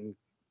annoying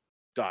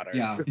daughter.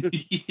 Yeah.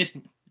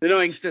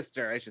 Annoying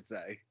sister, I should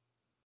say.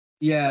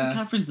 Yeah.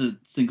 Well, Catherine's a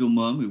single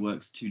mom who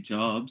works 2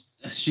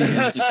 jobs. She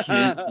has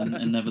kids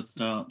and never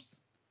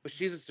stops. But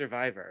she's a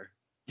survivor.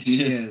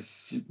 She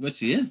is. Well,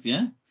 she is,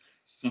 yeah.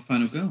 She's my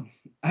final girl.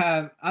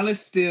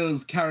 Alice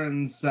steals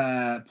Karen's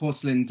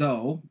porcelain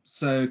doll,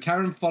 so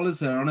Karen follows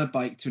her on her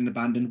bike to an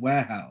abandoned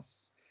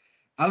warehouse.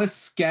 Alice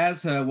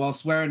scares her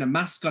whilst wearing a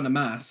mask on a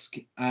mask,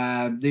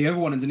 the other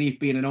one underneath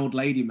being an old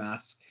lady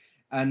mask,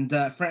 and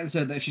threatens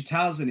her that if she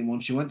tells anyone,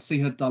 she won't see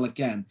her doll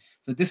again.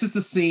 So this is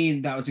the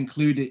scene that was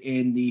included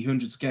in the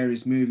 100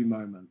 Scariest Movie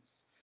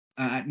Moments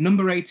at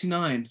number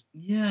 89.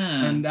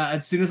 Yeah. And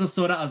as soon as I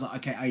saw that, I was like,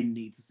 okay, I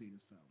need to see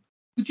this film.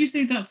 Would you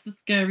say that's the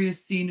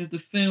scariest scene of the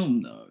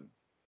film, though?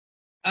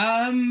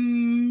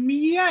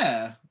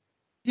 Yeah.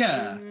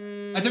 Yeah.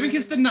 I don't think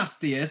it's the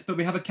nastiest, but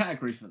we have a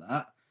category for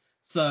that.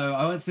 So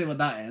I won't say what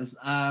that is.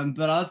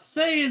 But I'd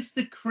say it's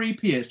the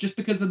creepiest, just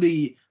because of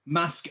the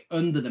mask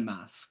under the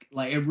mask.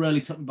 Like, it really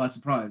took me by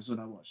surprise when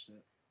I watched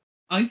it.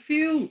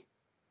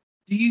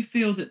 Do you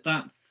feel that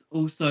that's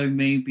also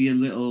maybe a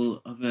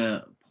little of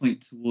a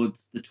point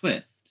towards the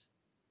twist?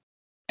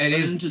 It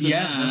is, Under the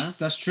mask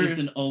that's true. It's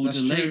an older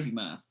lady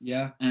mask.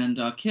 Yeah. And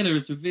our killer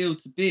is revealed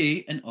to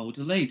be an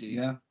older lady.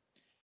 Yeah.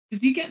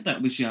 Because you get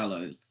that with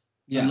Giallos.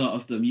 Yeah. A lot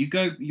of them. You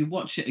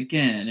watch it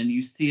again and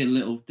you see a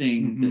little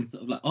thing that's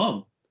sort of like,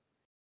 oh,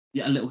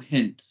 yeah, a little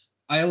hint.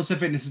 I also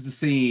think this is the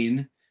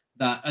scene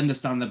that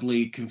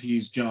understandably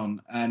confused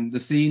John, and the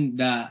scene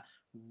that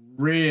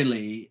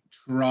really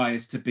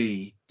tries to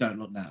be Don't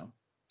Look Now.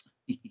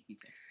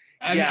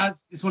 And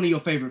as it's one of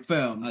your favorite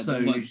films,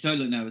 so Don't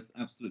Look Now is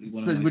absolutely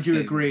one of my So would you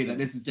agree films, that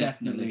this is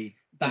definitely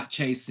that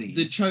chase scene?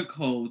 The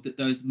chokehold that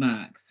those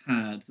Macs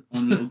had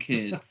on little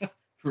kids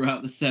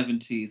throughout the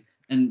 70s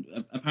and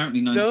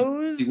apparently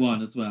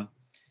 1961 as well.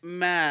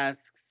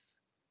 Masks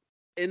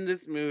in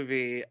this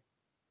movie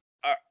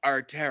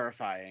are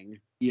terrifying.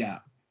 Yeah.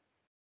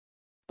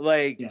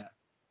 You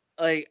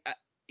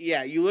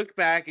look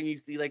back and you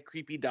see like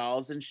creepy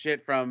dolls and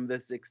shit from the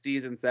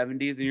 60s and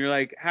 70s, and you're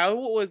like, how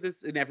was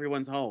this in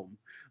everyone's home?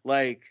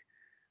 How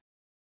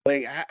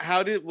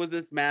was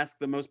this mask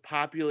the most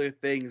popular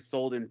thing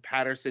sold in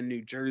Paterson,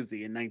 New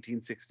Jersey in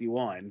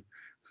 1961?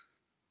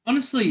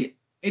 Honestly,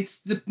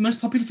 it's the most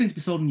popular thing to be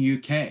sold in the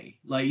UK.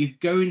 Like, you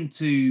go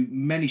into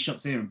many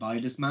shops here and buy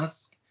this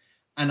mask,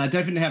 and I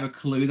don't think they have a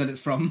clue that it's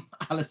from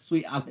Alice,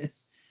 Sweet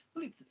Alice.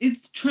 Well,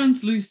 it's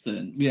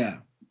translucent. Yeah.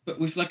 But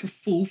with like a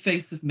full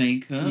face of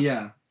makeup.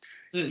 Yeah.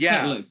 So it's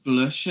like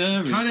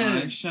blusher and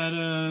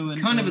eyeshadow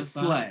and kind of a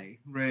sleigh,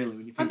 really,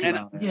 when you think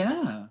about it.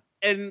 Yeah.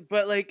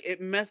 But like it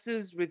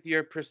messes with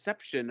your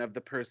perception of the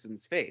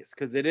person's face,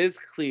 because it is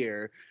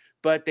clear,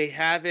 but they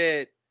have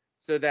it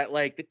so that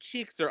like the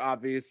cheeks are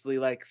obviously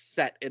like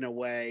set in a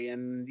way,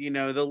 and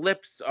the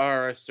lips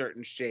are a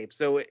certain shape.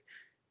 So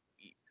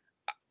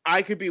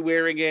I could be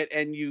wearing it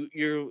and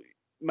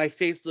my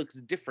face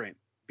looks different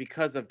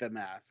because of the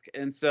mask.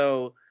 And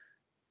so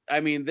I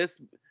mean,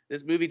 this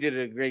movie did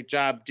a great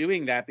job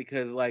doing that,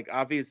 because like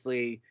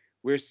obviously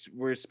we're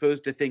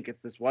supposed to think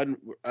it's this one,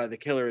 the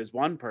killer is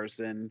one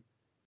person,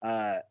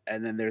 and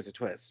then there's a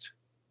twist.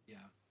 Yeah.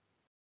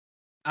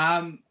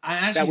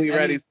 As that we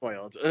already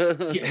spoiled.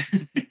 Yeah.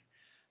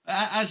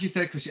 As you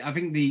said, Christian, I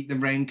think the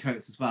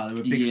raincoats as well. They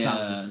were big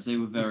sellers. They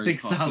were very big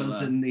popular.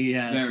 sellers in the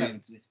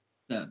 70s.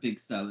 Big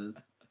sellers.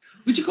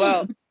 Would you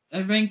call it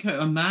a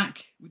raincoat a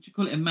Mac? Would you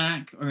call it a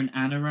Mac or an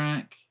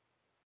anorak?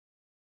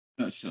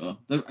 Not sure.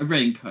 A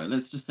raincoat.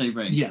 Let's just say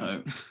raincoat. Yeah.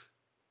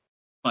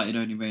 But it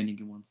only raining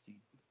in one scene.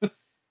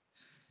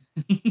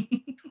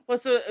 Well,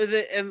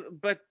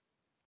 but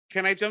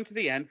can I jump to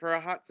the end for a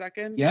hot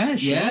second? Yeah,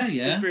 sure.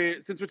 Yeah.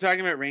 Since we're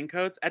talking about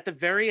raincoats, at the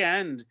very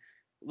end,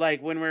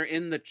 like when we're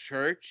in the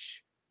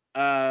church,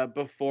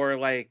 before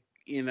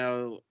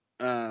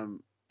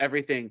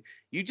everything,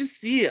 you just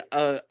see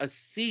a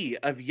sea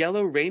of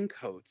yellow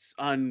raincoats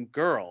on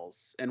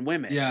girls and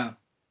women. Yeah.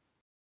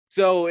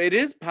 So it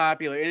is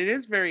popular, and it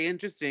is very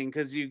interesting,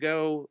 because you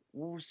go,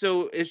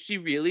 so is she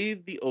really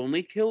the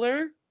only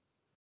killer?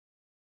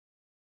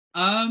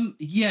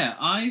 Yeah,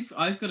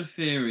 I've got a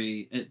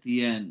theory at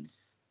the end,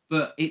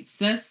 but it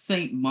says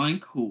St.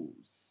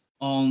 Michael's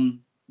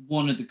on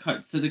one of the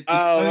coats. So the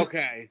coat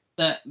okay.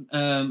 That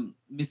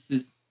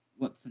Mrs.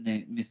 what's her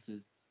name?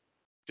 Mrs.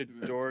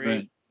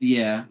 Dory.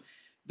 Yeah.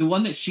 The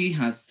one that she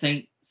has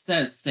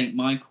says St.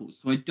 Michael's.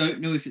 So I don't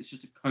know if it's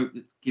just a coat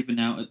that's given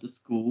out at the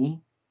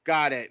school.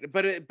 Got it.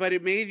 But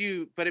it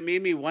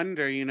made me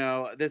wonder,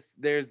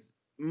 there's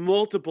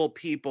multiple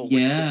people with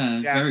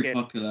this jacket, very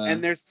popular.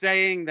 and they're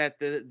saying that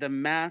the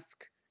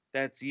mask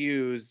that's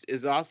used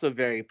is also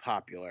very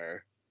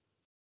popular.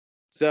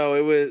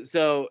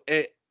 So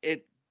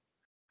it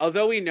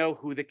although we know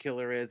who the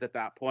killer is at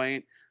that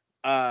point,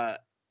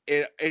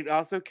 it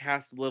also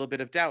casts a little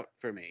bit of doubt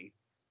for me.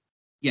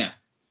 Yeah,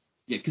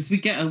 because we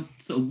get a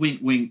sort of wink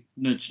wink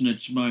nudge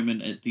nudge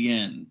moment at the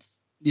end.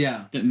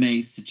 Yeah. That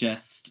may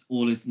suggest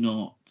all is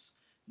not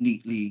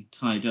neatly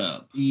tied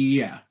up.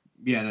 Yeah.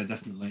 Yeah, no,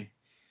 definitely.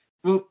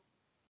 Well,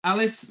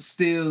 Alice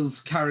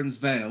steals Karen's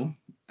veil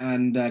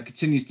and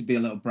continues to be a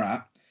little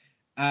brat.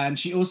 And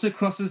she also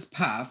crosses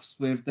paths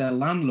with their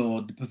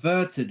landlord, the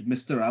perverted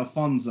Mr.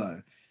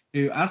 Alfonso,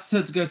 who asks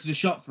her to go to the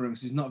shop for him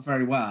because he's not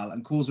very well,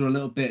 and calls her a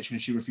little bitch when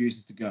she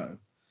refuses to go.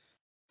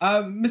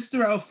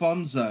 Mr.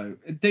 Alfonso,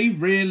 they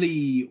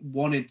really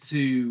wanted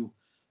to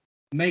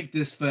make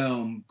this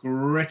film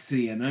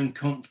gritty and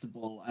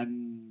uncomfortable,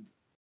 and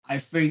I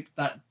think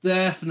that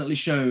definitely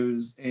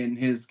shows in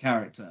his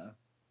character.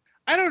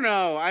 I don't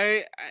know.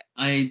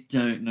 I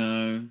don't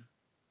know.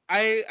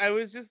 I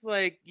was just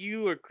like,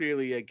 you are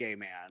clearly a gay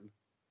man.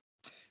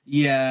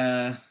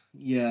 Yeah.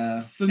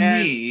 For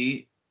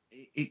me,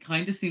 it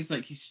kind of seems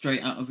like he's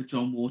straight out of a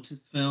John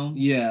Waters film.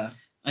 Yeah.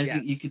 I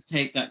think you could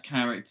take that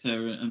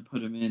character and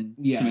put him in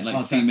something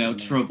like Female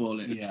definitely. Trouble.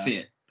 It would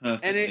fit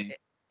perfectly. And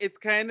it's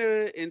kind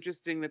of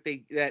interesting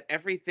that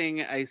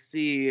everything I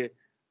see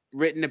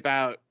written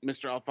about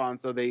Mr.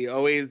 Alfonso, they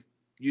always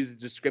use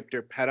the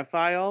descriptor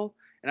pedophile.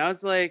 And I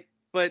was like,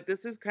 but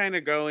this is kind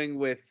of going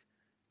with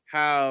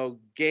how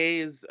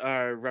gays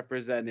are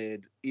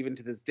represented even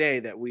to this day,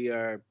 that we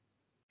are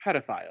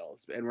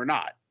pedophiles, and we're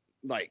not.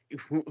 Like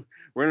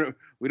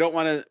we don't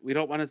want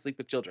to sleep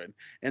with children.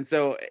 And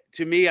so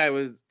to me, I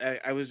was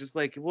just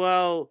like,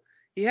 well,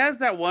 he has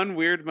that one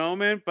weird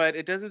moment, but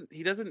he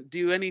doesn't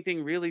do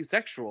anything really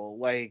sexual.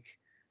 Like,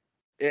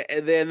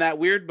 and then that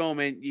weird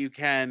moment, you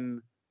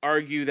can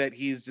argue that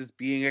he's just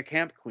being a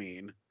camp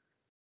queen.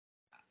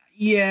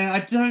 Yeah, I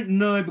don't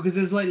know, because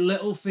there's like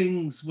little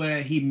things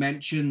where he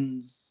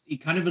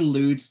kind of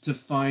alludes to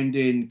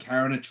finding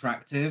Karen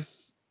attractive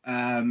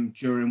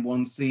during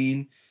one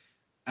scene,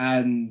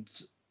 and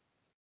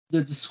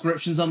the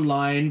descriptions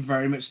online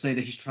very much say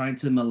that he's trying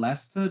to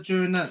molest her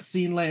during that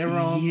scene later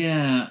on.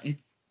 Yeah,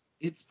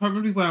 it's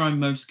probably where I'm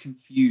most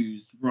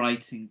confused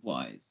writing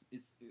wise.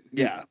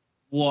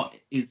 What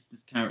is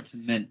this character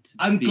meant to be?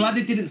 I'm glad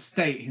it didn't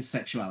state his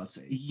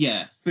sexuality.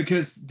 Yes.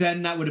 Because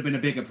then that would have been a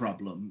bigger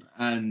problem.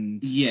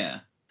 And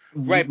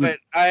right, but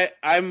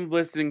I'm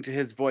listening to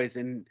his voice,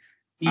 and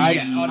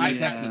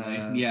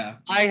definitely. Yeah.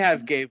 I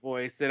have gay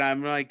voice, and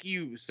I'm like,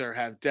 you,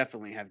 sir,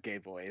 definitely have gay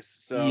voice.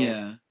 So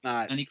it's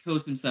not. And he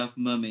calls himself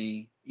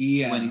Mummy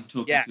when he's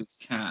talking to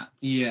his cats.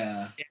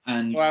 Yeah.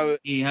 And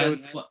he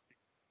has what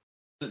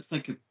looks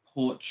like a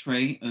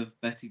portrait of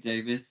Betty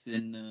Davis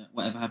in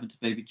Whatever Happened to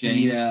Baby Jane.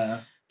 Yeah.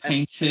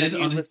 Painted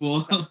on his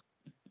wall.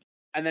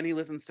 And then he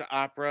listens to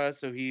opera,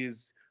 so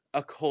he's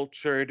a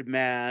cultured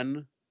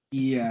man.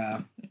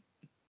 Yeah.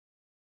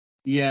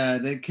 Yeah,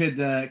 that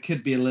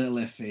could be a little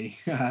iffy,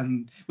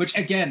 which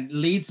again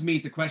leads me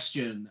to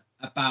question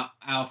about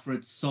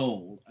Alfred's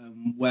soul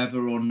and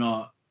whether or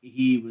not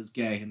he was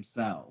gay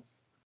himself.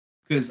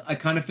 Because I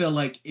kind of feel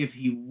like if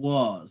he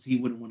was, he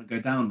wouldn't want to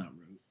go down that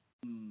route.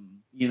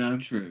 You know?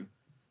 True.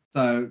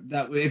 So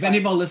that if any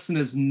of our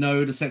listeners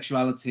know the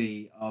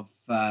sexuality of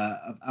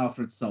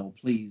Alfred's soul,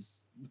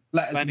 please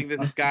let us know. Finding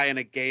this guy in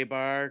a gay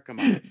bar, come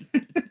on.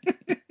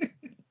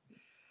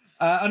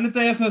 On the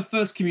day of her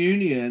first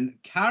communion,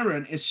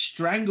 Karen is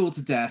strangled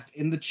to death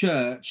in the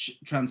church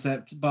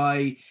transept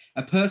by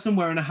a person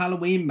wearing a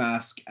Halloween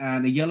mask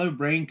and a yellow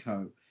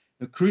raincoat.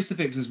 The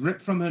crucifix is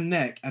ripped from her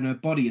neck and her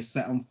body is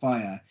set on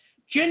fire.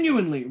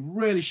 Genuinely,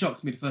 really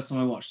shocked me the first time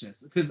I watched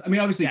this. Because, I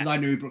mean, obviously, because I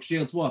knew who Brooke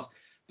Shields was.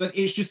 But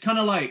it's just kind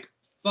of like,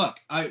 fuck,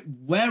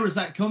 where has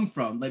that come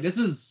from? Like, this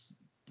is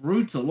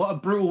brutal. What a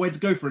brutal way to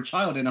go for a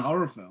child in a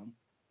horror film.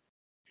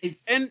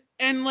 It's and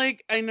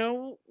like, I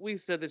know we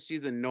said that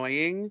she's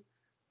annoying,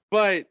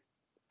 but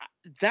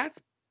that's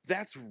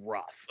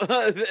rough.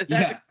 That's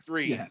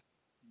extreme. Yeah.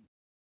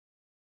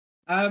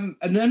 And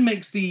then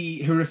makes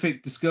the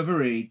horrific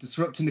discovery,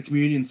 disrupting the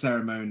communion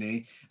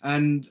ceremony,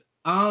 and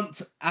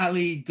Aunt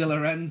Ali De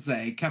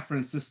Lorenzo,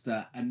 Catherine's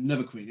sister,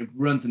 another queen,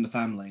 runs in the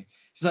family.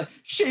 She's like,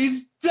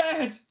 she's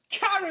dead!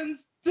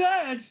 Karen's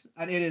dead!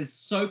 And it is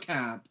so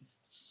camp,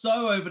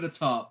 so over the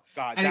top.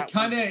 God, and it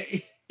kind of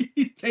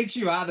it takes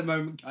you out of the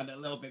moment kind of a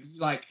little bit. Because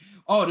you're like,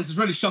 oh, this is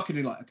really shocking.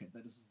 And you're like, okay,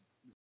 this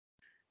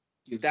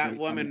is that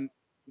woman.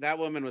 That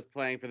woman was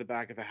playing for the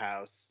back of the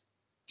house.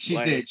 She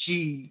did.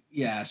 She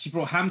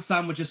brought ham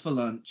sandwiches for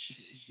lunch.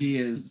 She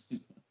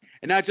is.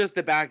 And not just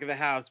the back of the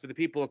house, for the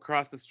people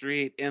across the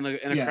street in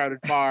a crowded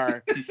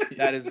bar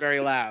that is very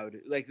loud.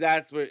 Like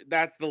that's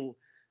the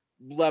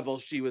level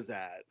she was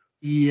at.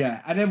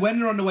 Yeah, and then when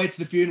they're on the way to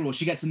the funeral,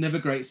 she gets another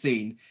great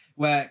scene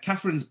where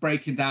Catherine's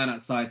breaking down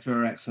outside to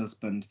her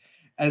ex-husband,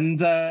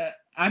 and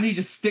Annie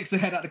just sticks her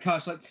head out the car.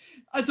 She's like,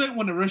 "I don't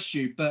want to rush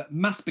you, but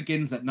mass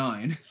begins at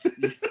 9."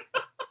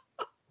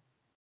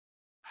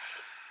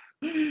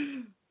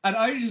 And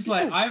I was just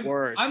like, I'm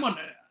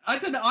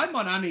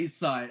on Annie's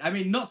side. I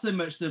mean, not so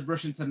much the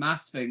rush into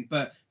mass thing,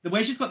 but the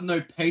way she's got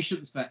no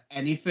patience for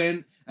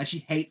anything, and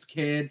she hates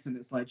kids, and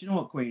it's like, do you know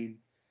what, Queen?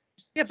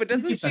 Yeah, but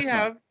doesn't she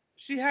have?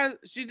 She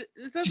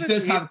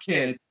does have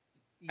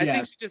kids. I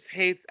think she just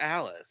hates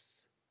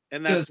Alice,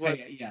 and that's what.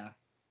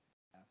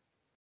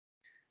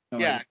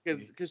 Yeah,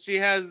 because she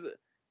has.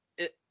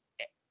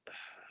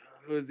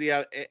 Who's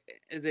the?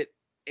 Is it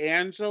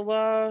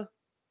Angela?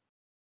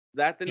 Is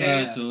that the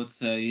name? Yeah,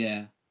 daughter.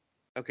 Yeah.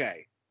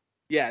 Okay.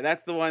 Yeah,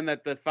 that's the one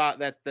that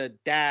the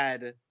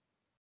dad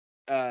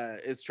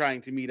is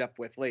trying to meet up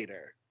with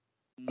later.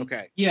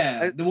 Okay.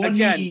 Yeah, the one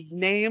again,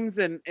 names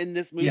in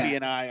this movie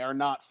and I are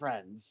not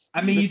friends.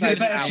 I mean, you did a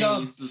better job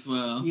as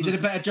well. You did a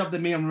better job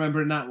than me on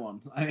remembering that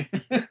one.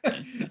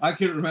 I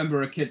couldn't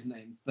remember a kid's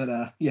names,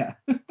 but yeah.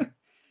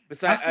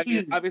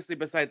 Obviously,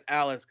 besides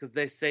Alice, because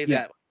they say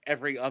that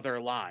every other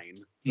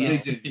line. So. They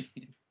do.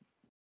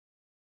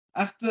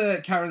 After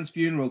Karen's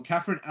funeral,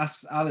 Catherine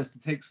asks Alice to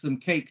take some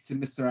cake to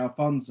Mr.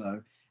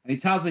 Alfonso, and he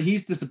tells her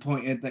he's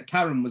disappointed that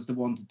Karen was the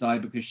one to die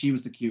because she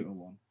was the cuter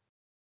one.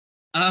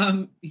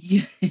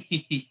 Yeah,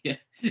 yeah.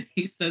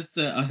 He says,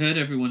 I heard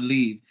everyone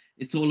leave.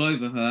 It's all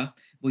over her.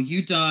 Well,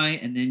 you die,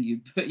 and then you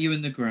put you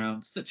in the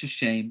ground. Such a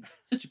shame.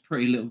 Such a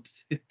pretty little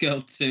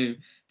girl, too.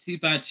 Too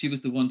bad she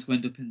was the one to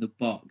end up in the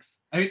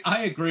box. I mean,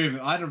 I agree with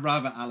it. I'd have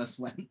rather Alice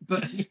went,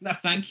 but you know.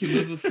 Thank you,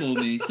 mother, for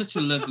me. Such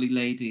a lovely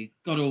lady.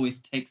 God always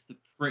takes the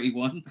pretty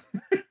ones.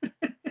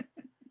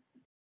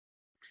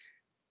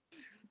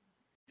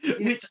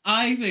 Which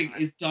I think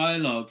is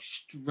dialogue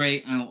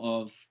straight out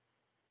of,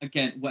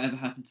 again, Whatever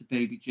Happened to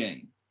Baby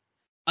Jane.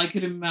 I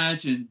could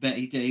imagine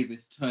Betty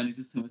Davis turning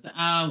to someone and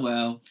saying,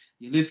 well,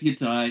 you live, you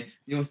die.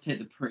 You always take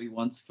the pretty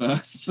ones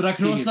first. But I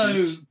can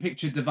also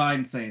picture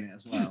Divine saying it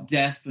as well.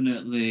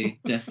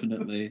 Definitely,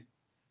 definitely.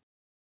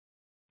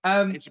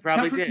 And she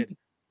probably Catherine...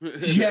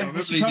 did.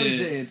 Yeah, she probably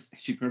did.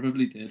 She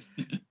probably did.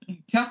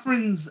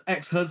 Catherine's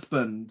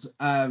ex-husband,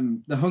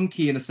 the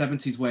hunky in a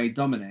 70s way,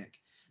 Dominic,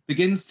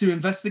 begins to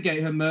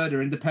investigate her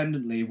murder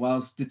independently,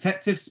 whilst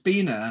Detective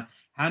Spina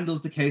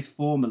handles the case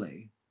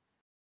formally.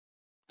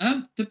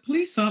 The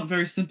police aren't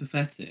very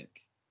sympathetic.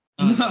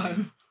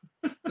 No.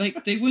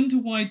 Like, they wonder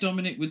why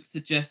Dominic would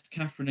suggest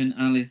Catherine and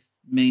Alice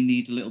may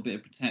need a little bit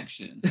of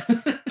protection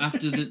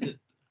after the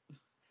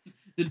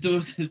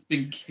daughter's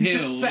been killed.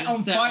 Just set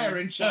on fire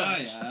in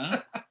church.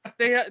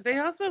 They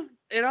also,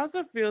 it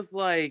also feels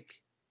like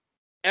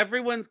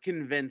everyone's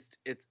convinced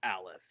it's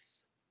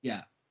Alice.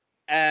 Yeah.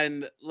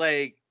 And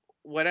like,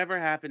 whatever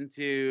happened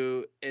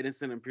to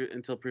innocent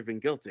until proven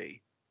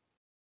guilty.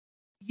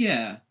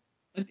 Yeah.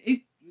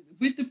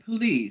 With the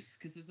police,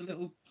 because there's a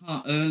little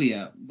part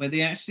earlier where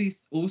they actually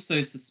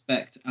also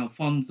suspect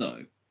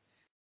Alfonso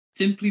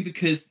simply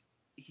because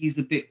he's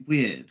a bit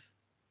weird.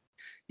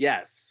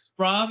 Yes.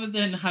 Rather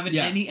than having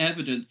any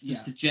evidence to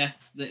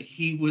suggest that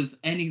he was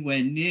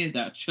anywhere near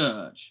that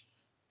church,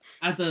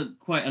 as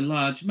quite a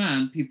large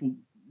man, people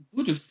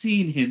would have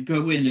seen him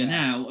go in and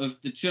out of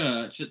the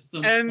church at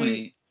some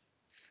point.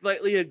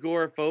 Slightly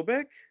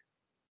agoraphobic?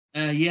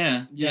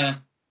 Yeah.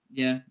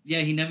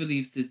 He never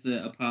leaves his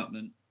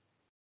apartment.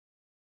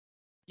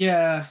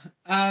 Yeah,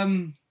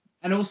 and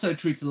also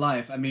true to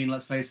life. I mean,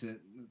 let's face it,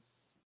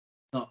 it's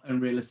not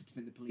unrealistic to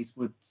think the police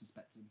would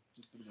suspect him.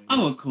 Just for the way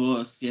of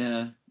course,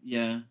 yeah.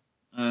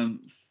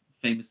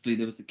 Famously,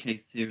 there was a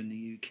case here in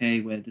the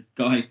UK where this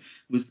guy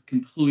was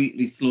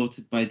completely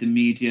slaughtered by the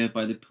media,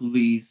 by the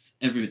police,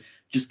 everything,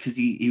 just because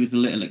he was a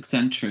little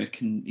eccentric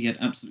and he had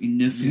absolutely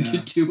nothing to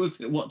do with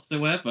it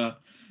whatsoever,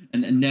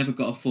 and never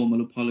got a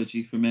formal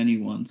apology from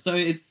anyone. So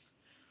it's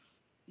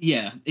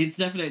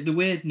definitely, the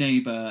weird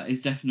neighbour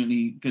is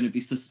definitely going to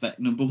be suspect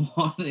number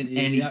one in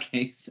any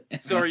case.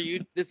 So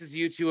this is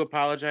you two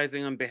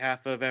apologizing on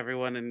behalf of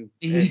everyone in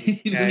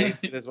UK?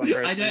 There's one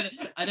person.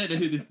 I don't know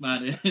who this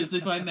man is.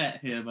 If I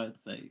met him, I'd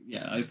say,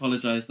 I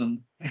apologise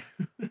on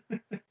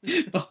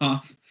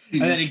behalf.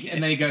 And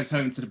then he goes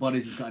home to the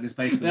bodies he's got in his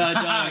basement.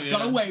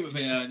 Got away with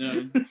it. Yeah, I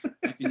know.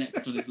 I'd be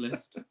next on his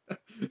list.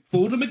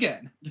 Fooled him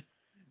again.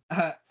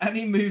 And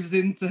he moves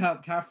in to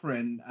help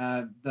Catherine,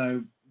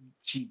 though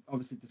she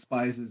obviously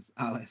despises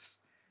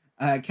Alice.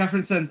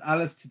 Catherine sends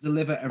Alice to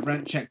deliver a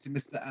rent check to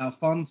Mr.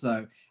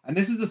 Alfonso. And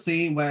this is a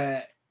scene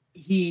where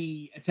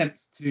he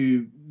attempts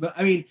to,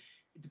 I mean,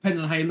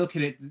 depending on how you look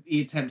at it,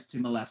 he attempts to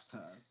molest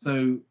her.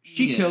 So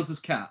she kills his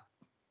cat.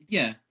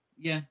 Yeah.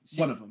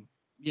 One of them.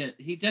 Yeah,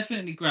 he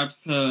definitely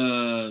grabs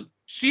her.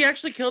 She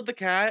actually killed the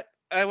cat?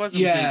 I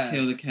wasn't. Yeah.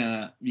 Kill the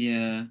cat,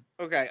 yeah.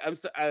 Okay,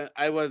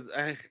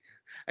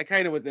 I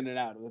kind of was in and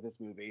out with this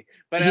movie.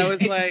 But I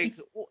was like...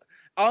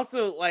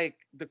 Also,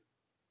 like,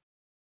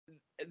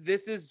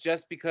 this is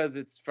just because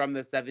it's from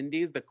the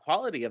 70s. The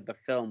quality of the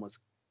film was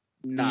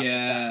not the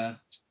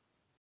best.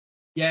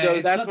 Yeah.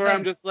 So that's where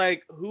I'm just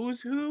like, who's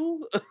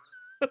who?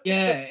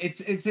 Yeah,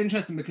 it's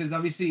interesting because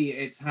obviously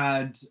it's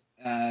had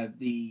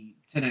the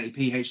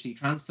 1080p HD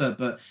transfer,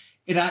 but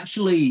it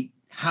actually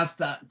has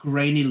that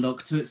grainy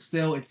look to it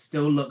still. It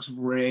still looks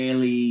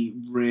really,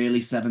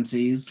 really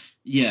 70s.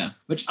 Yeah.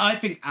 Which I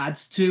think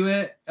adds to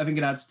it. I think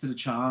it adds to the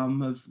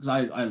charm of, because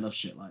I love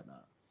shit like that.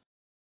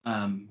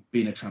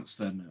 Being a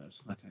transfer nerd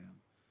like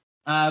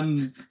I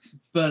am.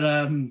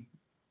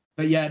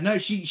 But yeah, no,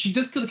 she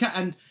does kill the cat,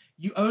 and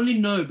you only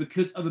know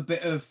because of a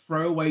bit of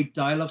throwaway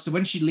dialogue. So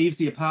when she leaves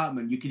the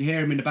apartment, you can hear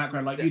him in the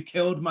background like, "You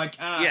killed my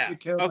cat. Yeah. You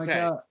killed my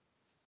cat."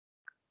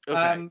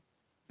 Okay.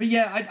 But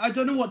yeah, I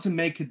don't know what to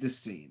make of this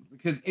scene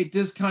because it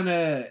does kind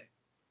of,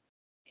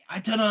 I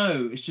don't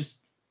know. It's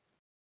just,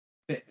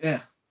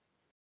 yeah.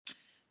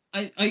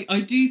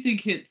 I do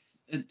think it's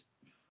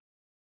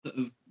sort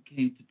of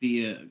came to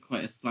be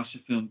quite a slasher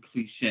film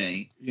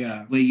cliche.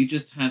 Yeah. Where you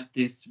just have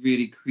this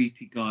really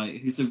creepy guy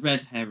who's a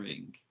red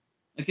herring.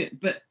 Okay,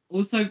 but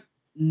also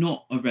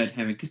not a red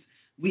herring because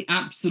we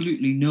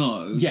absolutely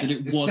know that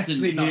it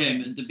wasn't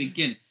him at the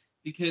beginning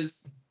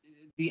because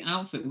the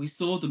outfit, we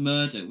saw the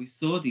murder, we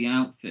saw the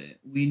outfit,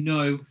 we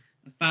know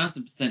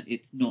 1,000%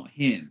 it's not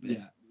him. But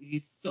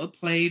he's sort of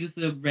played as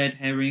a red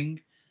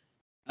herring.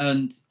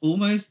 And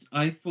almost,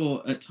 I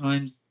thought at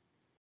times,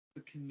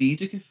 the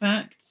comedic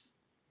effect.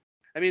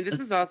 I mean, this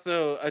is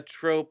also a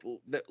trope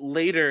that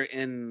later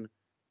in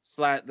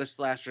the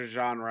slasher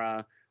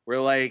genre, where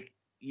like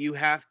you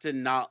have to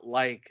not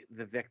like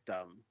the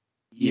victim.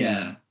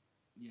 Yeah.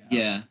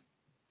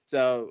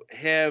 So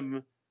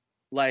him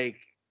like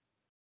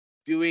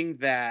doing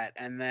that,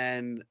 and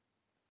then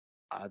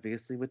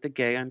obviously with the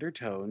gay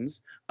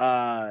undertones,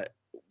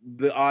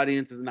 the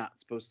audience is not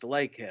supposed to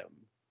like him.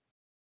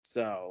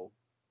 So,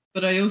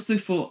 but I also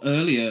thought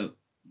earlier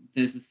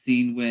there's a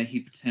scene where he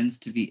pretends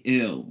to be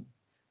ill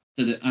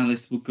so that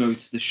Alice will go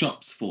to the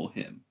shops for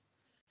him.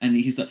 And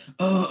he's like,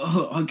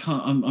 oh, I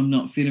can't, I'm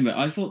not feeling it.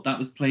 I thought that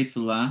was played for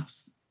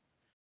laughs.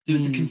 So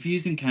it's a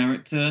confusing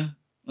character.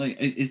 Like,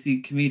 is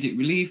he comedic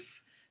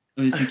relief?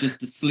 Or is he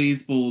just a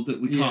sleazeball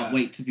that we can't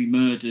wait to be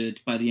murdered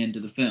by the end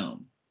of the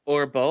film?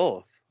 Or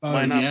both.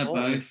 Why not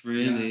both,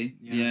 really.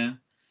 Yeah.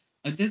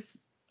 What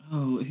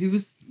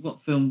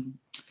film?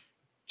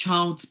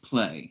 Child's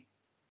Play.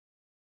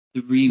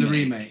 The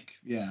remake.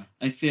 Yeah.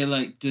 I feel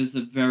like does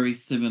a very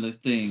similar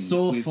thing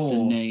with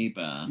The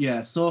Neighbor.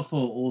 Yeah, Saw 4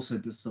 also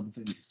does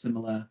something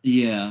similar.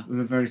 Yeah.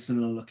 With a very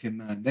similar looking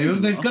man.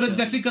 They've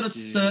definitely got a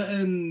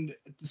certain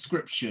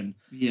description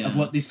of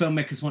what these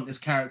filmmakers want this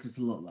character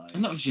to look like. A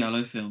lot of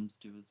giallo films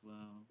do as well.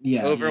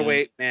 Yeah.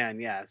 Overweight man,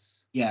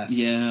 yes. Yes.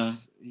 Yeah.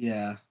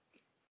 Yeah.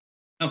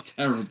 How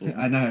terrible.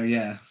 I know,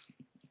 yeah.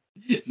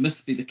 It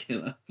must be the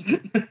killer.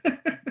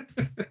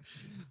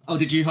 Oh,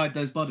 did you hide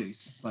those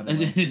bodies, by the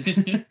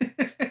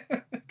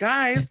way?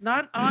 Guys,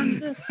 not on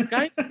the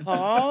Skype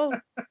call.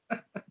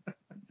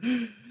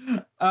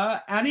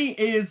 Annie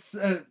is...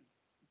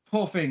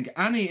 poor thing.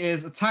 Annie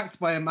is attacked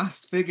by a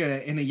masked figure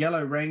in a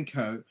yellow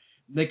raincoat.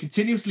 They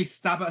continuously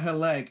stab at her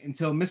leg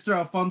until Mr.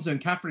 Alfonso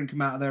and Catherine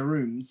come out of their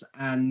rooms,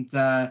 and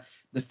the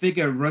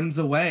figure runs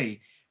away.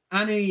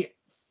 Annie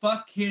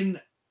fucking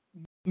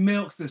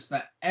milks this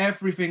for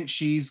everything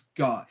she's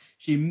got.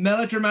 She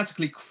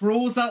melodramatically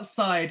crawls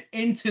outside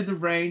into the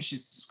rain.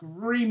 She's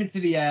screaming to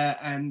the air,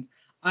 and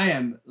I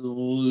am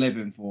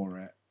living for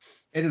it.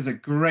 It is a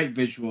great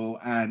visual,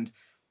 and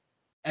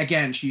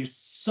again, she is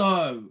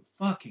so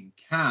fucking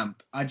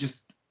camp. I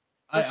just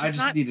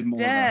needed more.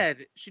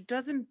 Dead. She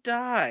doesn't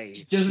die.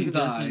 She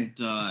doesn't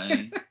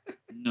die.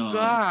 No.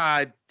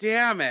 God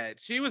damn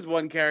it. She was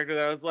one character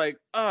that I was like,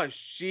 oh,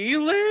 she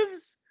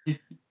lives?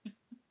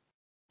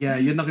 Yeah,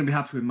 you're not going to be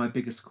happy with my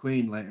biggest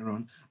queen later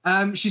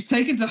on. She's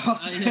taken to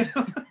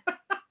hospital.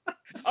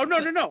 Oh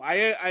no!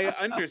 I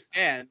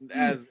understand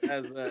as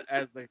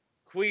the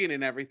queen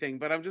and everything,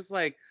 but I'm just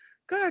like,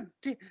 God,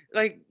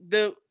 like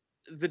the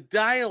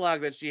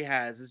dialogue that she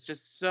has is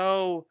just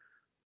so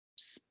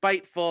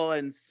spiteful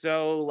and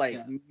so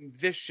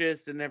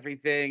vicious and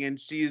everything, and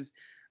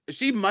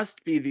she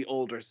must be the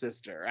older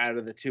sister out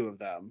of the two of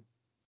them.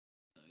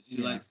 She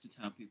likes to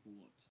tell people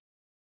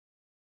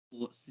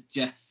what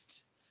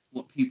suggest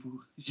what people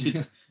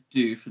should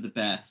do for the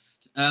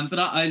best. But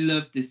I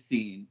love this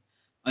scene.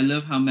 I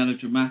love how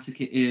melodramatic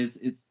it is.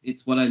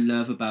 It's what I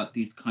love about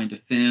these kind of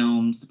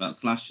films, about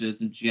slashers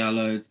and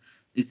giallos,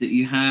 is that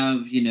you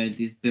have,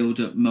 these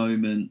build-up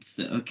moments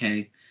that,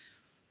 okay,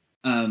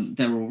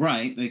 they're all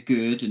right, they're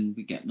good, and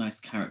we get nice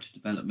character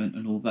development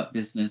and all that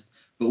business.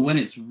 But when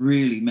it's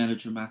really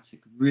melodramatic,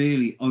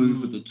 really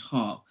over the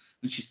top,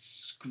 when she's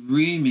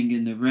screaming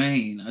in the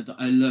rain,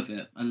 I love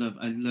it. I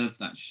love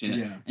that shit.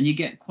 Yeah. And you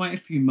get quite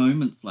a few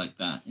moments like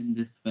that in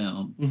this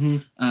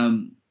film.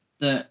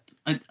 That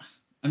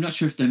I'm not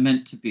sure if they're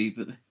meant to be,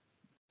 but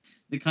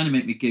they kind of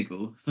make me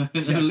giggle. So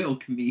they're a little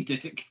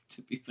comedic,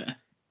 to be fair.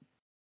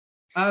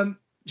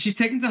 She's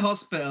taken to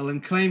hospital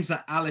and claims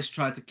that Alice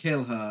tried to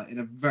kill her in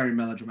a very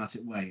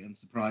melodramatic way,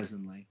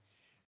 unsurprisingly.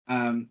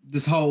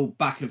 This whole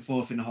back and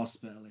forth in the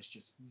hospital is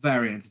just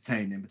very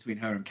entertaining between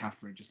her and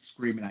Catherine, just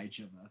screaming at each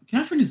other.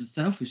 Catherine is a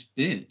selfish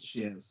bitch. She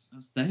is.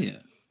 I'll say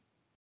it.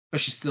 But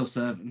she's still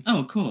serving. Oh,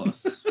 of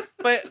course.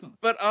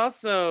 but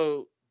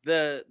also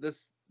the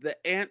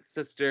aunt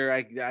sister,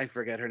 I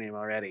forget her name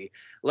already.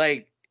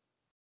 Like,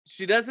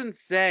 she doesn't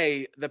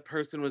say the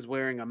person was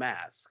wearing a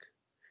mask.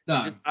 No.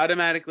 She just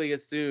automatically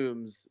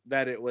assumes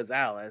that it was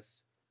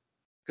Alice.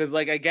 Because,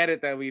 I get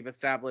it that we've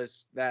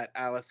established that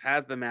Alice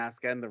has the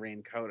mask and the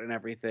raincoat and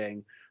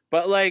everything.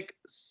 But,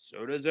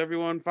 so does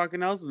everyone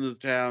fucking else in this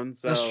town.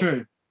 So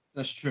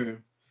That's true.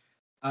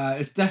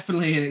 It's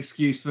definitely an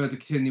excuse for her to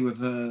continue with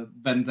her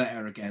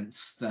vendetta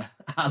against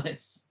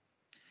Alice.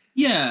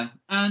 Yeah,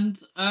 and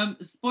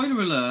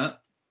spoiler alert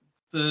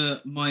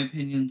for my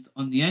opinions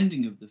on the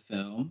ending of the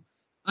film,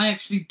 I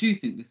actually do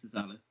think this is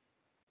Alice.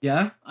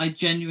 Yeah? I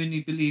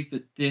genuinely believe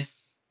that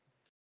this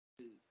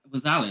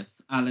was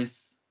Alice.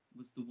 Alice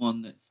was the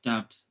one that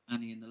stabbed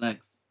Annie in the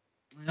legs.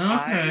 Okay.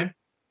 I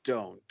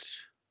don't.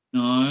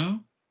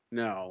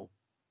 No?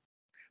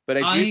 But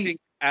I do think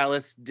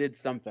Alice did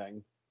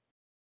something.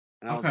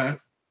 Okay.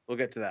 We'll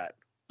get to that.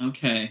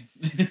 Okay.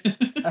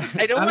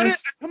 I don't want to.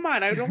 Come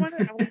on. I don't want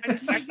to.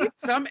 I need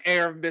some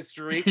air of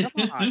mystery. Come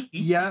on.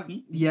 Yeah.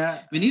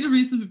 We need a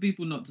reason for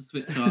people not to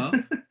switch off.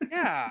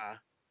 Yeah.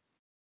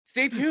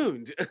 Stay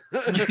tuned.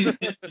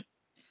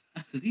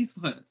 After these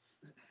words.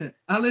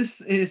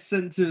 Alice is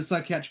sent to a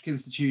psychiatric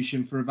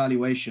institution for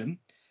evaluation.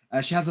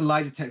 She has a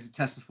lie detector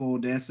test before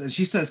this, and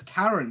she says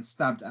Karen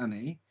stabbed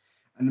Annie,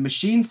 and the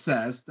machine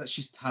says that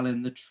she's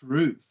telling the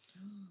truth.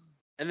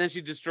 And then she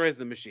destroys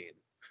the machine.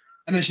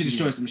 And then she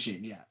destroys the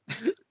machine, yeah.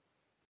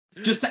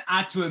 Just to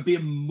add to her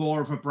being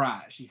more of a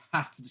brat, she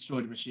has to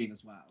destroy the machine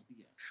as well.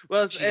 Yeah.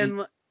 Well,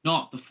 and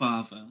not the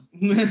father.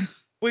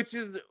 which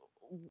is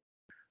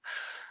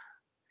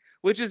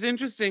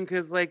interesting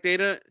because like they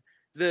don't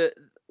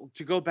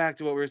to go back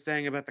to what we were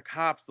saying about the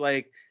cops,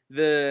 like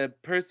the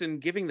person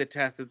giving the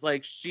test is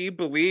like she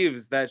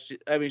believes that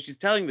she's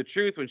telling the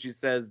truth when she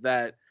says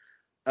that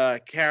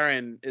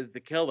Karen is the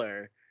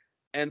killer.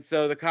 And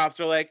so the cops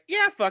are like,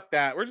 yeah, fuck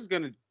that. We're just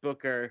going to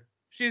book her.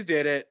 She's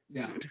did it.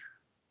 Yeah.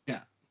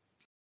 Yeah.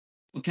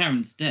 Well,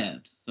 Karen's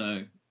dead,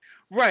 so.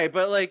 Right,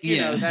 but like, you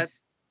know,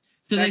 that's.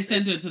 So they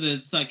send her to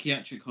the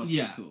psychiatric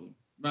hospital.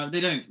 Yeah. Right,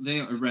 they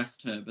don't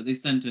arrest her, but they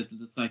send her to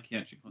the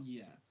psychiatric hospital.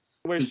 Yeah.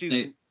 Where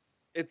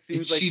it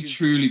seems like she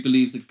truly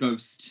believes a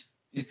ghost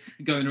is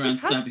going around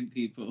stabbing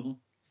people.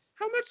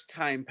 How much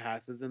time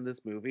passes in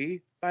this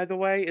movie, by the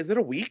way? Is it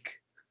a week?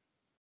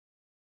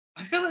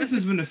 I feel like this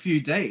has been a few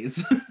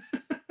days.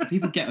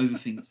 People get over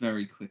things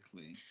very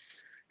quickly.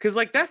 Because,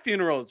 like, that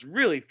funeral is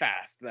really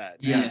fast,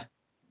 Yeah.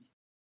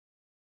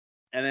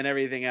 And then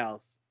everything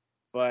else.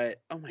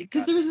 But, oh my God.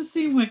 Because there is a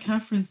scene where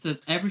Catherine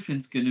says,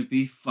 everything's going to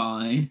be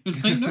fine.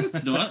 Like, no,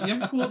 it's not. You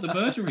haven't caught the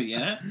murderer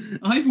yet.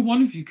 Either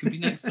one of you could be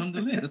next on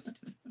the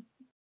list.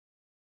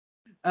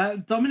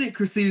 Dominic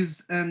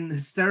receives an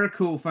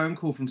hysterical phone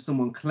call from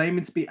someone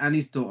claiming to be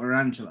Annie's daughter,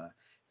 Angela,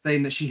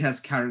 saying that she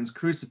has Karen's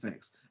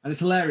crucifix. And it's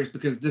hilarious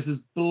because this is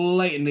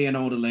blatantly an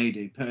older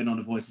lady putting on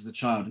a voice as a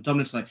child. And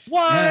Dominic's like,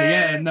 what?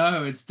 Yeah,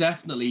 no, it's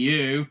definitely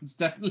you. It's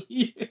definitely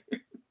you.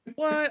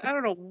 What? I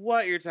don't know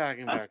what you're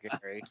talking about,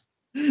 Gary.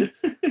 Could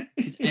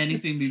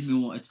anything be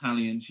more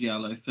Italian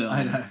giallo film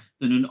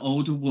than an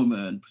older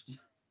woman?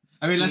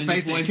 I mean, let's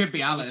face it, it could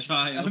be Alice.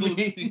 Child.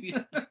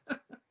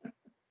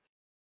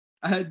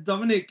 I mean,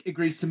 Dominic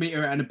agrees to meet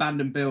her at an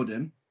abandoned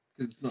building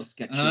because it's not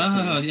sketchy.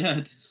 Oh,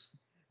 yeah.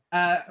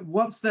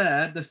 Once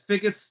there, the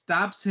figure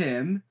stabs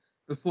him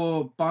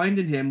before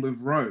binding him with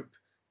rope.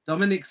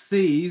 Dominic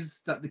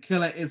sees that the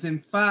killer is, in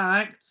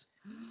fact,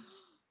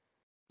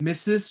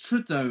 Mrs.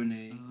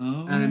 Tredoni.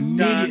 Oh. And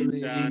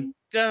immediately, dun,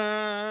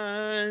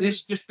 dun.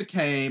 This just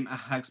became a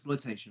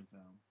hagsploitation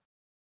film.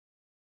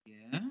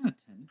 Yeah,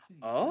 technically.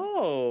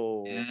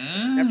 Oh. Yeah.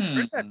 I've never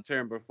heard that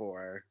term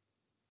before.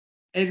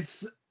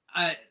 It's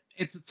a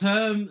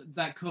term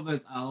that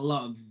covers a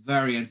lot of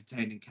very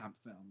entertaining camp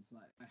films.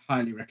 Like, I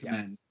highly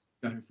recommend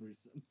going through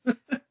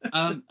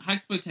some.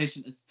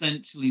 Hagsploitation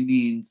essentially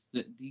means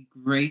that the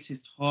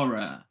greatest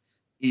horror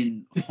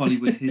in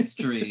Hollywood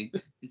history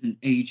is an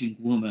aging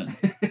woman.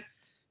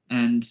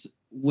 And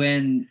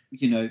when,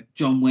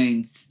 John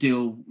Wayne's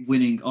still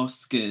winning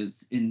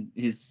Oscars in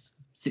his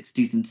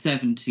 60s and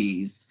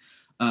 70s,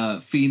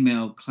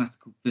 female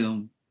classical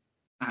film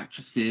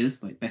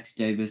actresses like Betty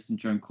Davis and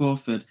Joan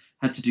Crawford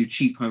had to do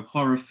cheapo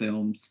horror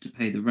films to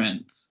pay the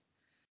rent.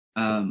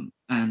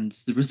 And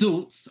the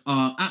results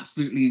are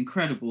absolutely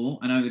incredible,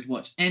 and I would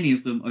watch any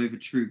of them over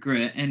True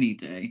Grit any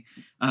day.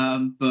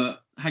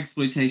 But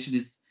hagsploitation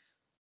is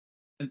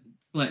a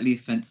slightly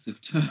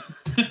offensive term.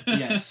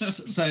 Yes.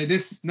 So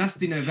this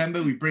nasty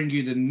November, we bring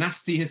you the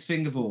nastiest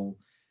thing of all: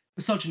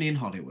 misogyny in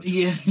Hollywood.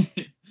 Yeah,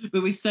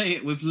 but we say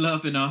it with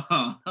love in our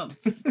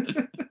hearts.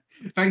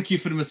 Thank you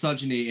for the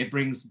misogyny. It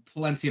brings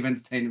plenty of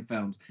entertaining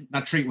films. Now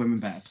treat women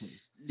better,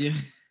 please. Yeah.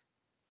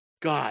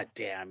 God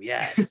damn,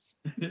 yes.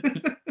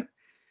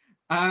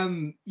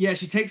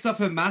 She takes off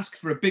her mask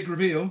for the big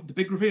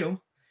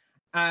reveal,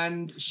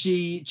 and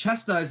she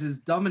chastises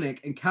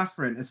Dominic and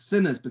Catherine as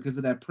sinners because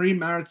of their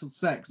premarital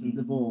sex and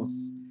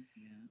divorce.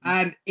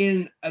 Yeah. And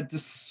in a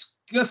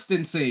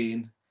disgusting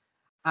scene,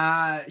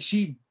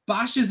 she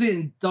bashes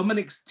in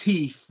Dominic's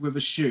teeth with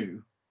a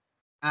shoe,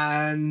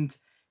 and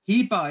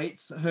he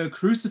bites her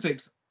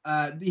crucifix.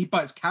 He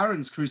bites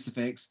Karen's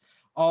crucifix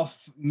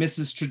off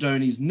Mrs.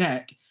 Tredoni's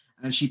neck,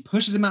 and she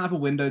pushes him out of a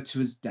window to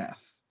his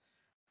death.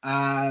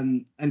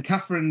 And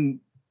Catherine,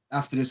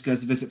 after this,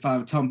 goes to visit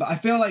Father Tom. But I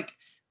feel like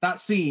that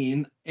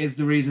scene is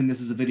the reason this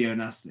is a video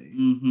nasty.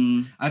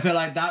 Mm-hmm. I feel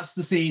like that's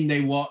the scene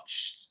they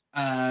watched.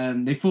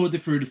 They followed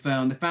it through the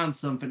film. They found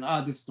something.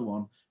 Oh, this is the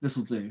one. This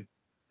will do.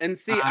 And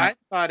see, I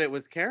thought it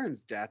was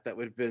Karen's death that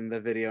would have been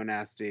the video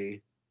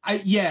nasty. I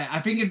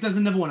think if there's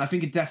another one, I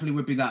think it definitely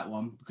would be that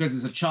one because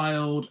it's a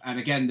child, and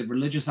again the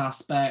religious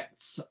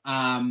aspects.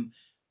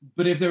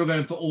 But if they were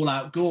going for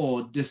all-out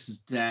gore, this is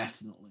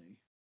definitely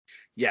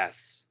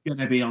going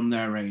to be on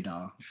their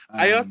radar.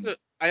 I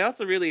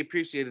also really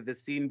appreciated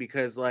this scene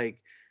because,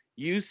 like,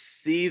 you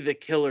see the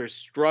killer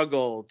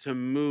struggle to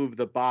move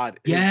the body.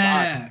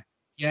 Yeah.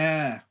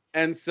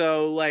 And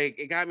so, like,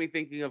 it got me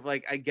thinking of,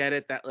 like, I get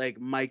it that, like,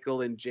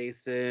 Michael and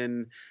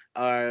Jason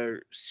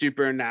are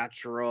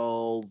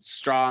supernatural,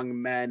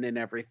 strong men and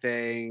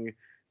everything,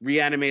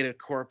 reanimated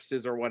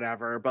corpses or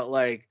whatever. But,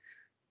 like,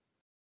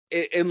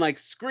 in like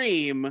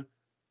Scream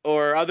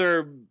or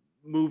other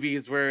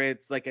movies where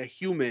it's like a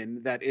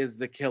human that is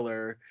the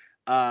killer,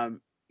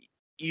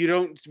 you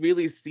don't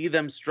really see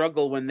them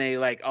struggle when they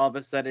like all of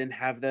a sudden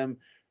have them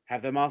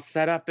all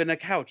set up in a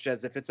couch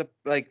as if it's a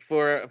like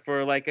for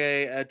like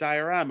a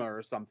diorama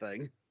or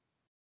something.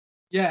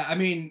 Yeah, I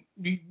mean,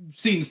 you've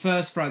seen the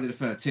first Friday the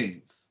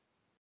 13th.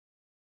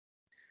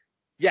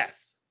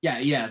 Yes.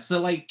 Yeah.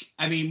 So, like,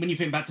 I mean, when you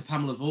think back to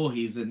Pamela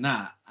Voorhees and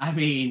that, I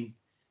mean,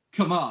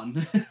 come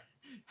on.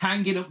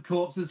 Hanging up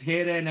corpses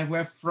here, there, and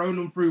everywhere, throwing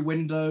them through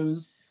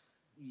windows.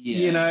 Yeah.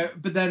 You know,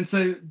 but then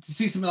so to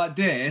see something like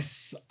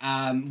this,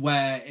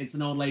 where it's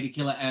an old lady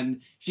killer and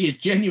she is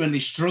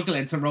genuinely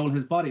struggling to roll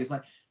his body, it's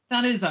like,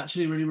 that is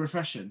actually really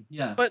refreshing.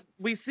 Yeah. But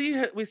we see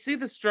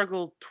the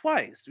struggle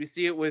twice. We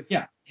see it with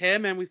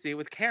him and we see it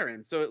with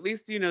Karen. So at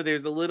least, you know,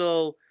 there's that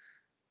little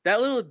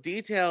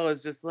detail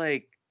is just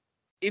like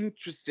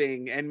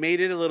interesting and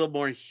made it a little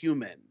more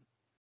human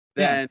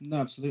than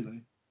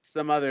absolutely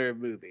some other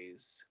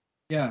movies.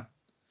 Yeah.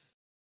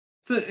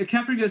 So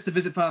Catherine goes to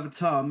visit Father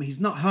Tom.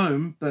 He's not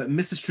home, but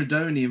Mrs.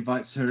 Tredoni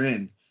invites her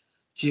in.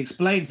 She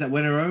explains that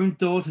when her own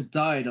daughter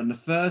died on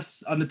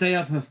the day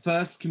of her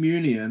first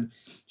communion,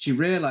 she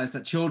realized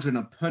that children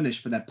are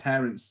punished for their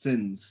parents'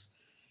 sins.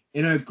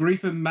 In her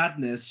grief and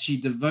madness, she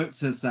devotes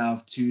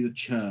herself to the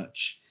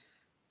church.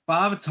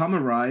 Father Tom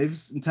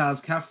arrives and tells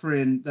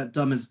Catherine that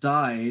Dom has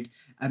died,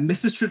 and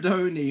Mrs.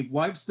 Tredoni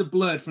wipes the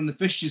blood from the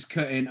fish she's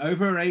cutting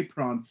over her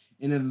apron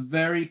in a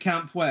very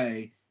camp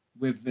way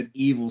with an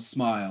evil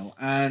smile.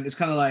 And it's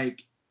kind of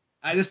like,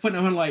 at this point,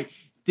 I'm like,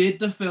 did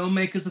the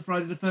filmmakers of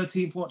Friday the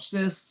 13th watch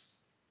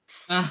this?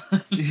 I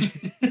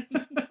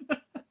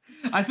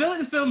feel like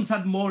this film's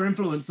had more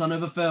influence on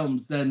other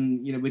films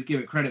than, you know, we'd give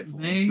it credit for.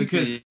 Maybe.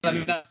 Because, I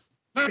mean, that's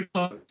very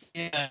close.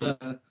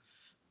 Yeah.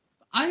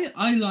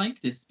 I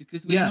like this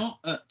because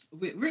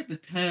we're at the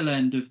tail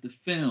end of the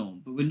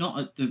film, but we're not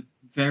at the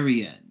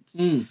very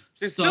end.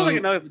 There's still like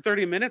another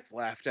 30 minutes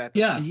left at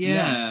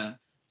yeah.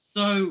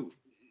 So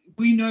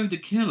we know the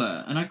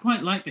killer, and I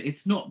quite like that.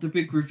 It's not the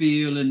big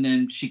reveal and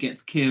then she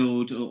gets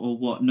killed or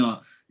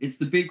whatnot. It's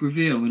the big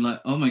reveal. We're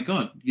like, oh my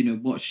God, you know,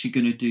 what's she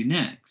going to do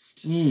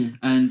next?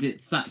 And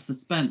it's that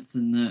suspense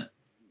and that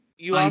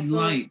you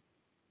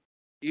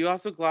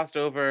also glossed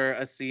over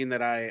a scene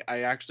that I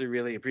actually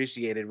really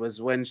appreciated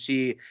was when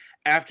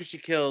after she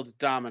killed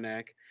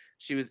Dominic,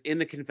 she was in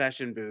the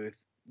confession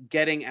booth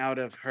getting out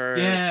of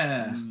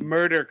her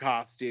murder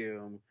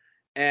costume,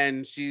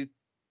 and she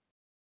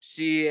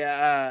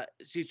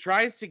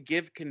tries to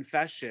give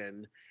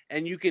confession,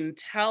 and you can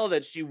tell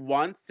that she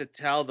wants to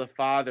tell the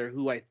father,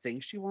 who I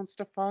think she wants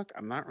to fuck.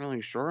 I'm not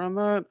really sure on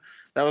that.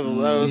 That was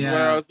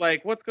where I was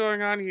like, what's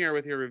going on here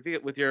with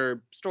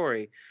your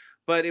story?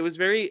 But it was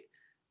very,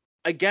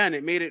 again,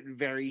 it made it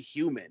very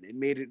human. It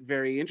made it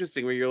very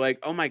interesting where you're like,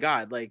 oh my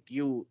God, like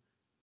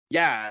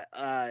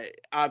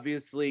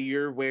obviously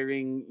you're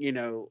wearing, you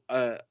know,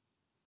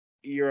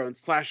 your own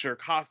slasher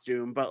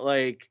costume, but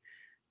like,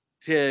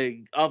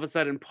 to all of a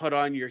sudden put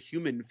on your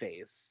human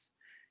face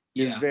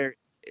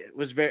it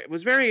was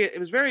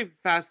very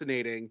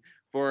fascinating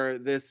for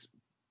this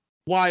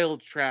wild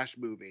trash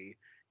movie.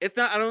 It's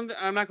not,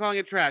 I'm not calling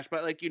it trash,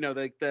 but like, you know,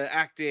 the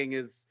acting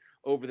is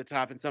over the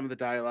top and some of the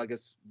dialogue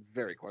is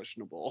very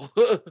questionable.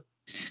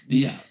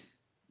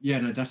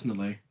 No,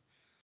 definitely.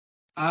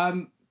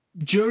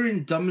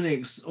 During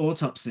Dominic's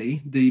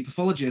autopsy, the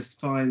pathologist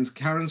finds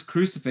Karen's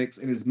crucifix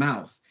in his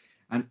mouth,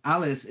 and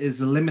Alice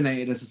is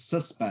eliminated as a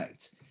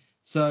suspect.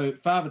 So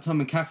Father Tom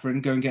and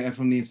Catherine go and get her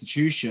from the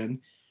institution,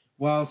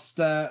 whilst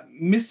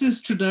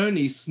Mrs.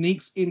 Tredoni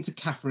sneaks into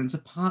Catherine's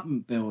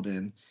apartment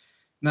building.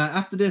 Now,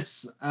 after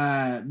this,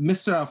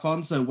 Mr.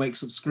 Alfonso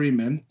wakes up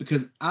screaming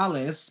because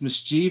Alice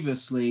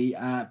mischievously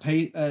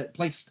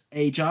placed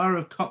a jar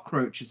of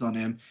cockroaches on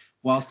him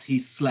whilst he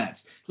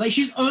slept. Like,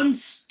 she's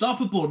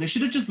unstoppable. They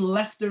should have just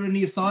left her in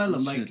the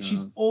asylum. Like,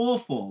 she's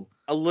awful.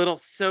 A little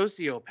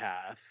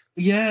sociopath.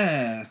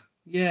 Yeah,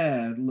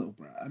 little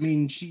brat. I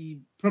mean,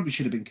 she probably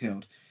should have been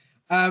killed.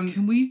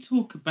 Can we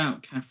talk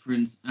about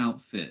Catherine's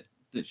outfit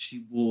that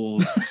she wore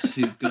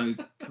to go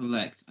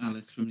collect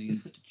Alice from the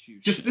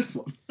institution? Just this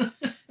one?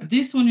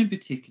 This one in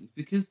particular,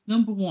 because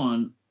number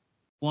one,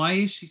 why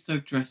is she so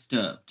dressed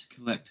up to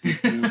collect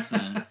her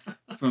daughter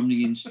from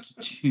the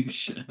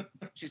institution?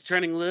 She's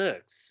turning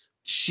looks.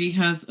 She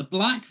has a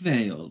black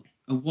veil,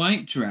 a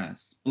white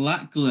dress,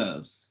 black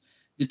gloves.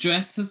 The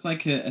dress has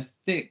like a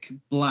thick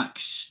black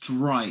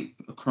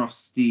stripe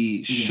across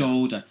the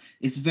shoulder.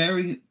 It's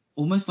very,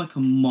 almost like a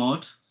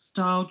mod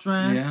style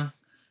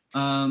dress.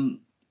 Yeah.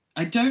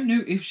 I don't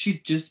know if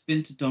she'd just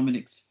been to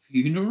Dominic's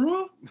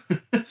funeral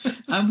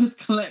and was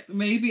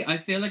maybe I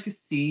feel like a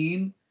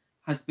scene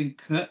has been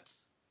cut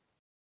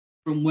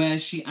from where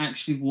she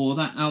actually wore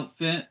that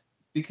outfit,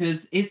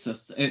 because it's a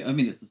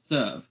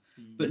serve,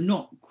 but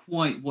not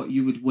quite what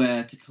you would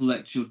wear to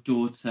collect your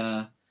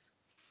daughter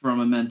from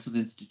a mental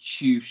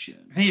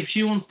institution. Hey, if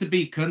she wants to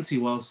be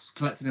cunty whilst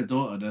collecting her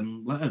daughter,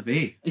 then let her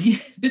be. Yeah,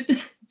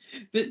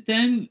 but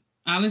then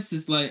Alice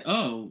is like,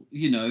 oh,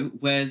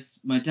 where's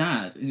my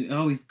dad?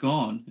 Oh, he's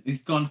gone.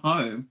 He's gone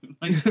home.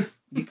 Like,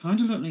 you kind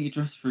of look like you're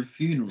dressed for a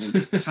funeral.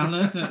 Just tell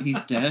her that he's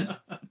dead.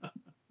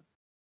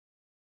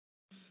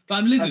 But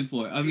I'm living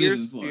for it. I'm living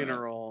for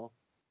funeral.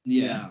 it.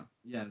 Yeah.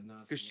 Yeah,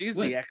 no. Because she's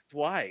the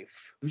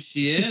ex-wife.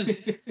 She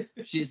is.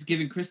 She is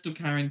giving Crystal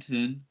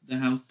Carrington the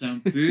house down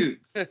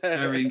boots,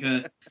 carrying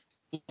her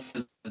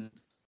husband.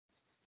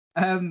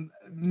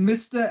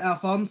 Mr.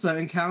 Alfonso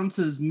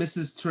encounters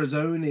Mrs.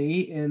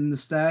 Tredoni in the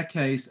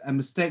staircase and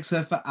mistakes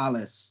her for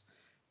Alice.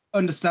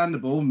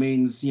 Understandable,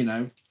 means,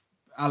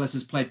 Alice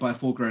is played by a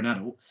full-grown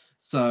adult,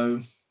 so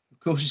of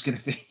course she's going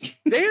to think.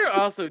 They are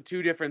also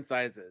two different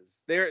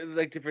sizes. They're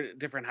like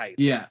different heights.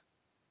 Yeah.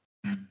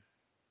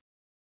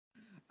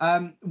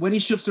 When he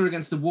shoves her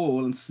against the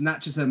wall and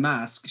snatches her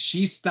mask,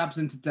 she stabs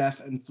him to death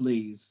and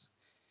flees.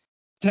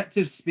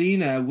 Detective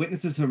Spina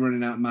witnesses her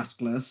running out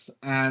maskless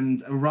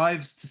and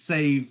arrives to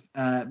save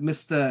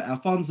Mr.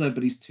 Alfonso,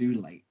 but he's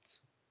too late.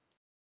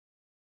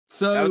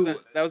 So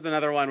that was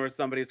another one where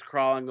somebody's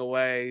crawling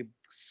away,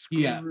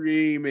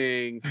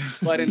 screaming,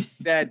 but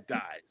instead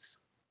dies.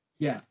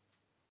 Yeah.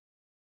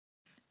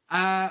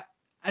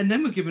 And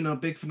then we're given our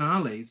big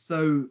finale.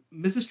 So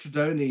Mrs.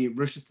 Tredoni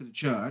rushes to the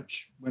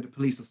church where the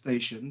police are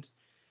stationed.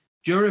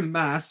 During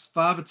Mass,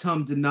 Father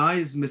Tom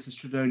denies Mrs.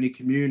 Tredoni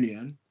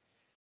communion.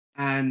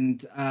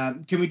 And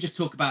can we just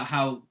talk about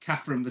how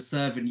Catherine was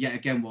serving yet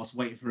again whilst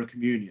waiting for a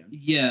communion?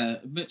 Yeah,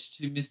 much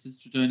to Mrs.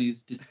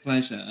 Tredoni's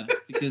displeasure,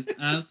 because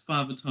as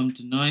Father Tom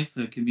denies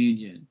her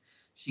communion,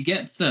 she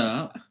gets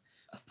up,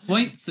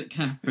 points at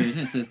Catherine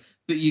and says,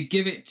 "But you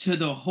give it to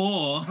the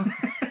whore."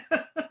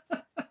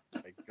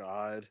 My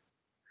God.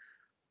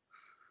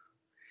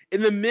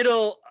 In the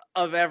middle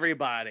of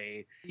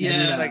everybody. Yeah.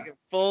 And it's like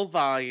full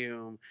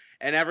volume,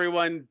 and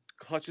everyone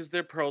clutches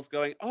their pearls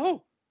going,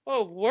 oh,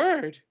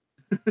 word.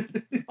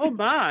 Oh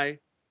my.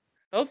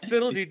 Oh,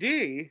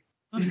 fiddle-dee-dee.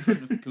 Oh,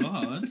 son of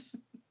God.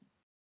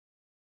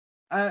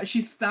 She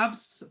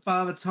stabs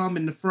Father Tom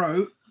in the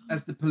throat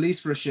as the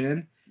police rush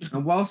in,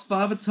 and whilst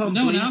Father Tom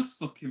no bleeds, one else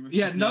fucking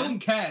rushes no one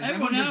cares.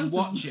 Everyone just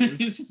watches.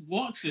 Just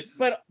watches.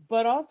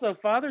 But also,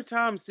 Father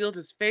Tom sealed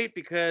his fate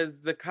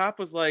because the cop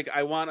was like,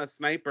 "I want a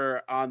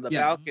sniper on the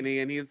balcony,"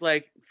 and he's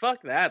like,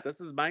 "Fuck that! This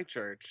is my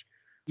church.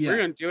 We're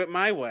gonna do it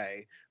my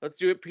way. Let's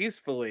do it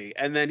peacefully."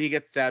 And then he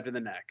gets stabbed in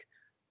the neck.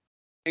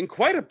 And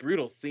quite a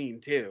brutal scene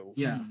too.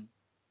 Yeah.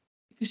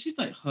 Because she's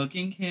like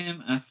hugging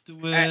him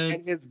afterwards.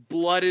 And his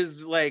blood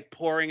is like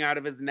pouring out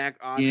of his neck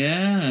on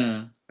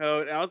his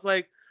coat. And I was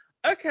like,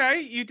 okay,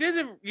 you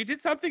did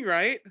something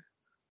right.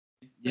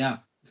 Yeah.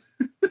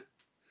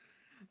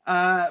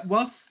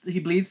 Whilst he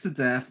bleeds to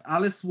death,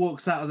 Alice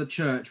walks out of the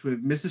church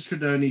with Mrs.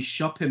 Tredoni's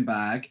shopping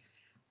bag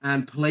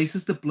and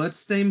places the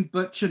bloodstained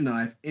butcher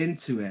knife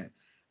into it.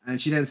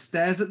 And she then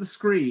stares at the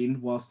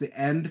screen whilst the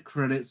end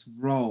credits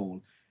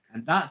roll.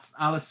 And that's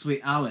Alice,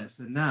 Sweet Alice.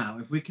 And now,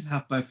 if we could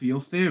have both of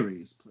your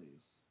theories,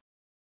 please.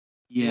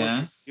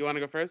 Yes. You want to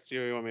go first? Or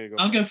you want me to go?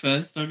 I'll go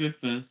first. I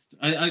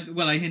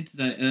hinted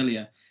at it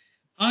earlier.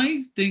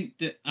 I think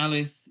that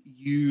Alice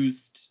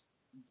used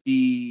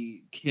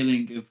the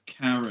killing of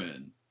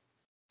Karen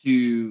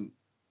to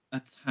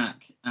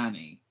attack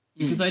Annie.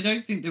 Because I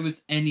don't think there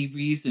was any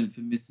reason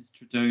for Mrs.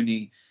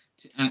 Tredoni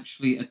to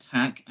actually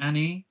attack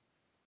Annie.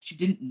 She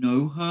didn't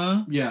know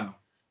her. Yeah.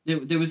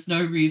 There was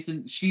no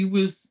reason. She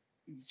was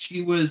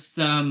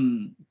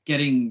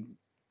getting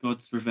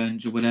God's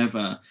revenge or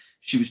whatever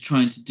she was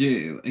trying to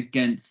do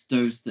against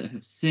those that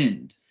have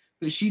sinned.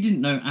 But she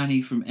didn't know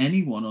Annie from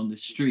anyone on the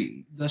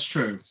street. That's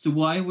true. So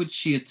why would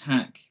she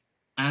attack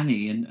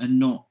Annie and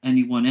not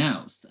anyone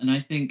else? And I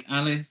think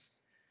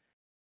Alice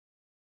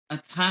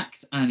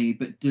attacked Annie,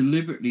 but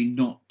deliberately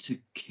not to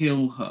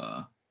kill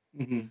her.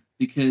 Mm-hmm.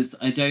 Because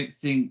I don't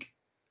think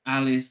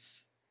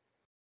Alice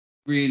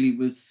really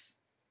was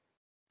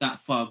that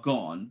far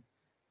gone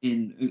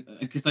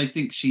because I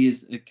think she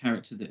is a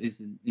character that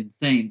is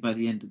insane by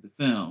the end of the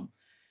film,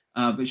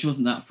 but she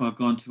wasn't that far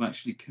gone to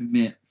actually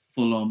commit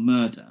full-on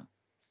murder.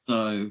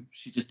 So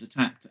she just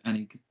attacked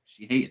Annie because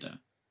she hated her.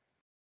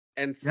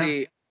 And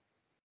see,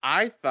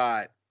 I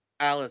thought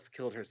Alice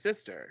killed her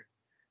sister,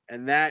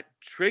 and that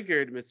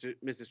triggered Mrs.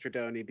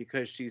 Tredoni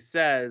because she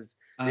says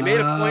they made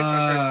a point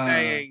of her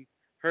saying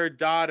her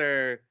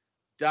daughter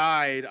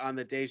died on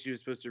the day she was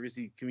supposed to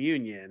receive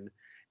communion,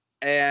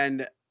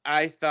 and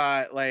I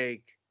thought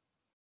like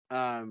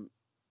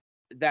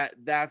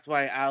that's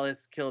why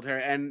Alice killed her.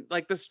 And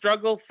like the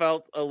struggle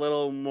felt a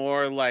little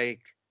more like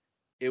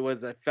it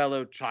was a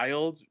fellow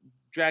child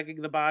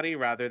dragging the body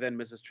rather than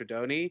Mrs.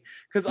 Tredoni.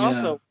 Because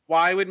also,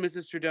 why would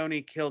Mrs.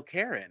 Tredoni kill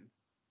Karen?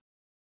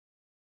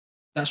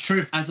 That's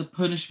true. As a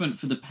punishment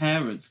for the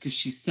parents, because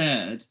she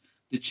said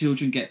the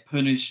children get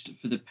punished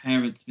for the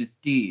parents'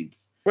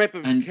 misdeeds. Wait,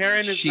 but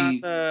Karen is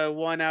not the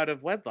one out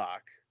of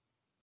wedlock.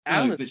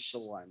 Alice is the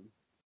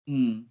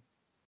one.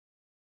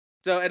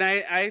 So,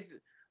 and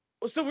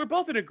so we're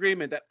both in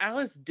agreement that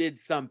Alice did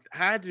something,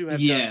 had to have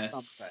done something.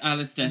 Yes,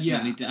 Alice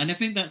definitely did. And I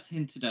think that's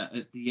hinted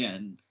at the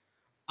end.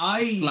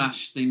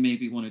 Slash, they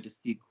maybe wanted a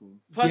sequel.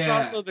 Plus,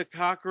 also the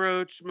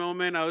cockroach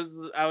moment. I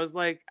was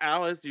like,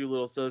 Alice, you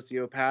little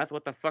sociopath,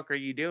 what the fuck are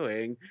you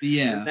doing?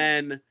 Yeah. And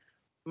then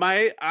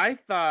I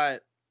thought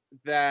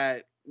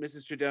that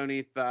Mrs.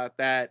 Tredoni thought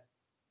that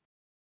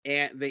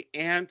the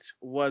aunt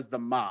was the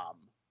mom,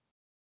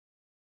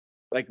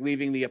 like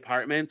leaving the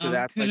apartment, so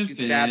that's why she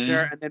stabbed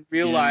her, and then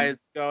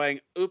realized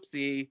going,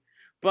 oopsie.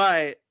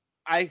 But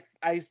I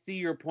see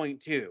your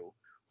point too,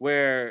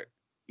 where,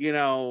 you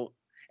know,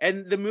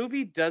 and the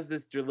movie does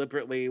this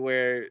deliberately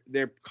where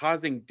they're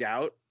causing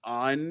doubt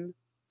on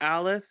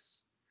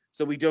Alice,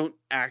 so we don't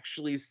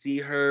actually see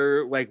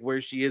her like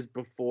where she is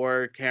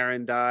before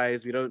Karen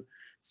dies. We don't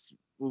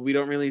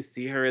really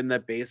see her in the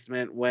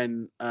basement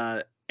when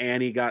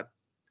Annie got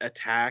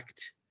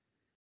attacked.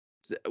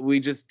 We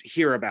just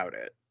hear about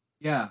it.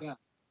 Yeah.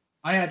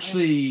 I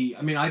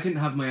mean, I didn't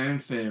have my own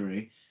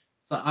theory,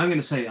 so I'm going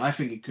to say I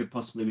think it could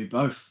possibly be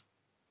both.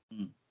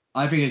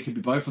 I think it could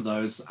be both of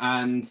those,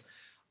 and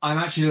I'm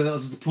actually a little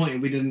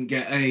disappointed we didn't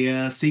get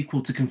a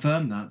sequel to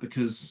confirm that,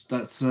 because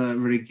that's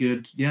really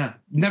good. Yeah,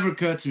 never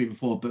occurred to me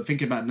before, but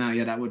thinking about it now,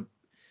 yeah,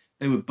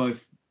 they would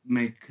both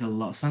make a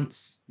lot of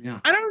sense. Yeah.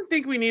 I don't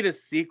think we need a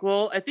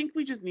sequel. I think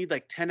we just need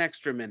like 10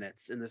 extra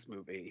minutes in this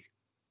movie.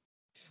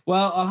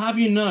 Well, I'll have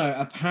you know,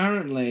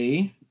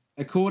 apparently,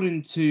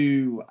 according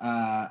to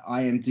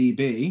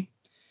IMDb,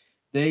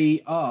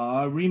 they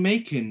are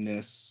remaking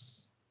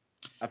this.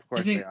 Of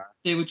course they are.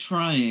 They were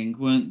trying,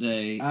 weren't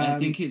they? I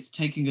think it's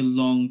taking a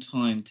long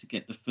time to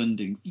get the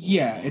funding for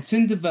it. It's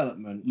in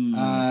development.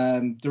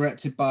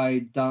 Directed by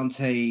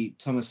Dante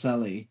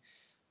Tomaselli.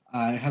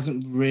 It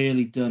hasn't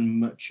really done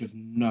much of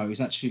note.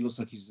 He actually looks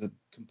like he's a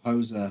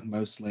composer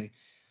mostly.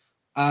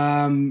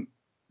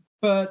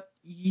 But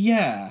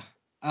yeah,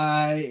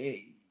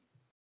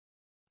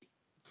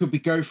 could we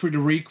go through the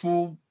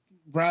requel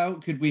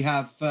route? Could we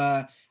have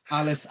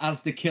Alice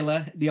as the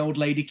killer, the old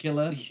lady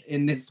killer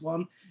in this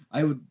one?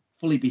 I would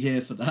fully be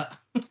here for that.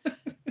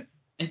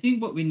 I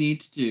think what we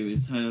need to do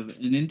is have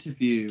an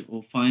interview,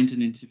 or find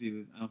an interview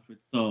with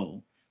Alfred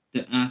Soul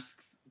that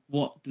asks,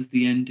 what does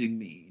the ending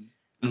mean?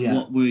 And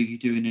what were you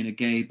doing in a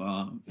gay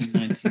bar in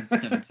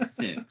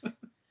 1976?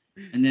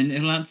 And then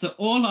it'll answer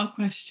all our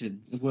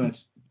questions. A word.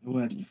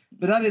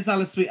 But that is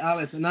Alice Sweet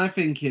Alice, and I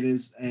think it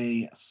is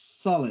a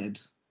solid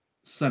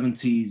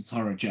 70s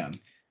horror gem.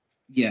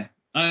 Yeah,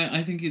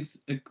 I think it's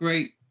a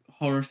great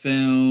horror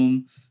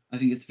film. I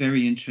think it's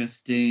very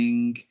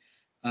interesting.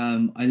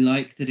 I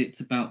like that it's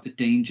about the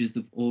dangers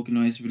of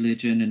organized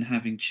religion and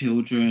having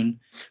children.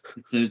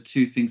 They're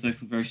two things I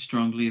feel very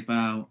strongly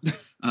about.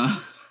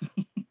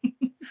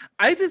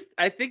 I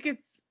think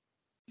it's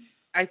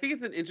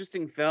an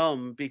interesting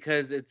film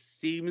because it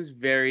seems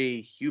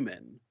very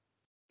human.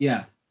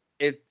 Yeah.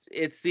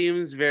 It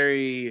seems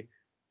very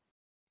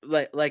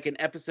like an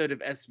episode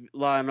of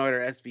Law and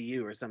Order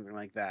SVU or something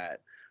like that,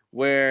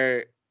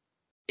 where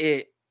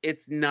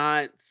it's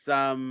not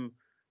some.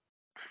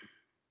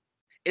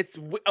 It's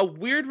a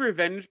weird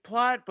revenge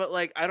plot, but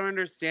like I don't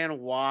understand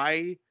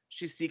why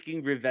she's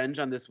seeking revenge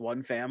on this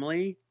one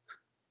family.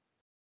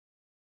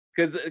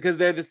 Because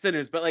they're the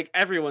sinners, but like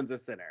everyone's a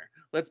sinner.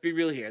 Let's be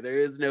real here. There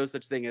is no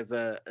such thing as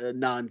a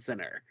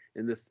non-sinner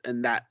in this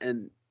and that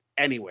and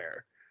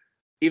anywhere,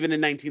 even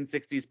in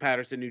 1960s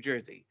Paterson, New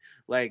Jersey.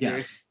 Like,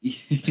 and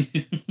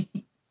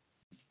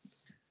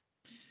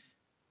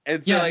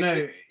so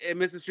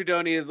Mrs.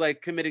 Tredoni is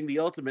like committing the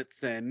ultimate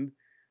sin,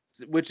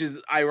 which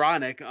is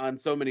ironic on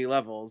so many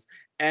levels,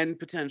 and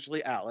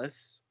potentially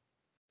Alice,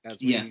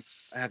 as we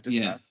have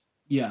discussed.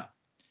 Yeah,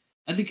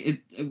 I think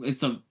it's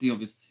the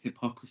obvious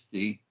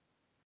hypocrisy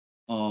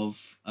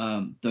of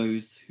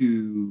those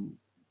who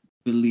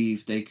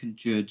believe they can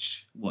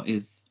judge what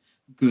is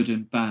good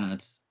and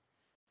bad,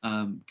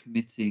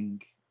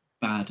 committing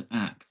bad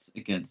acts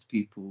against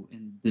people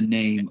in the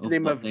name of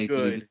what they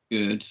believe is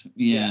good.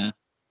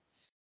 Yes.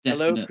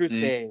 Hello,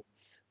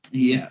 Crusades.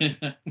 Yeah.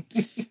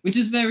 Which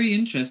is very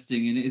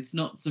interesting, and it's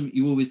not something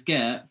you always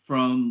get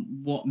from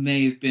what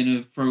may have been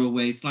a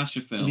throwaway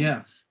slasher film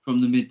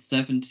from the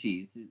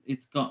mid-70s.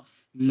 It's got,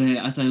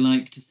 as I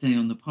like to say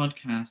on the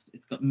podcast,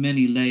 it's got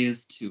many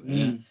layers to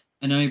it,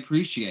 and I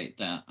appreciate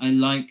that. I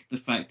like the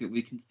fact that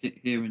we can sit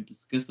here and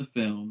discuss a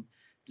film,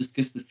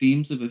 discuss the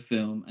themes of a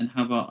film, and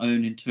have our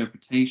own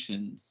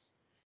interpretations,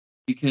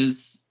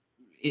 because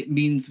it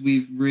means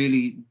we've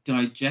really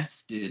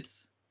digested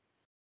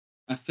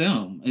a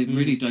film. It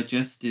really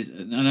digested,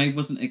 and I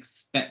wasn't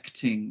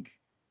expecting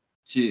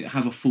to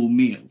have a full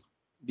meal.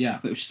 Yeah,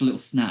 but it was just a little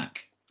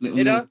snack,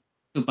 little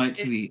bite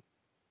to eat.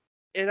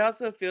 It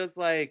also feels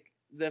like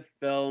the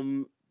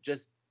film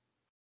just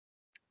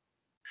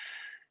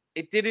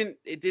it didn't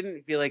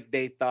feel like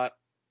they thought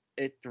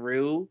it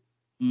through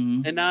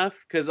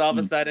enough, because all of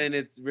a sudden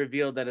it's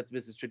revealed that it's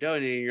Mrs.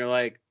 Tredoni, and you're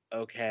like,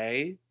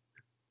 okay,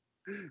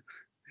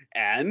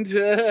 and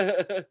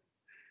then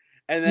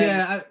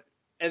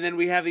and then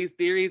we have these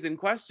theories and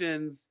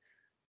questions,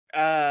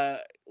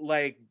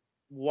 like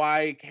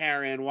why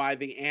Karen, why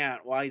the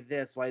aunt, why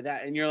this, why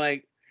that, and you're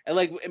like, and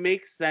like it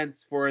makes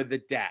sense for the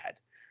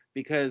dad,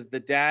 because the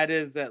dad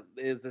is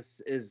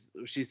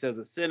she says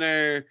a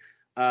sinner.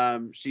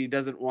 She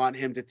doesn't want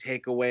him to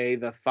take away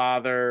the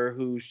father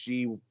who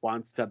she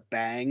wants to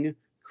bang,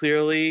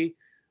 clearly.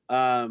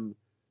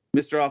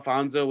 Mr.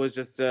 Alfonso was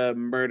just a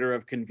murder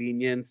of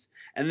convenience.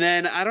 And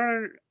then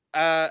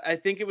I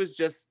think it was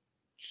just,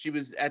 she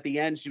was at the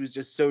end, she was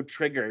just so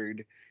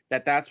triggered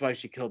that's why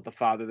she killed the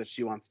father that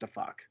she wants to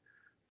fuck.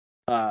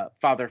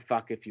 Father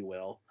fuck, if you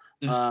will.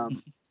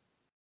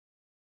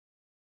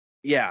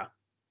 Yeah.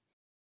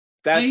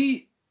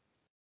 It's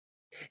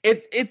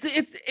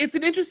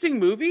an interesting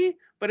movie,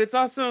 but it's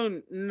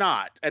also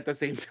not at the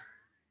same time.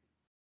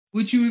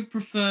 Would you have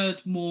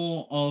preferred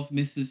more of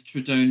Mrs.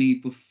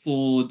 Tredoni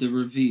before the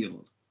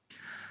reveal?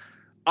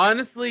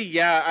 Honestly,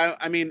 yeah.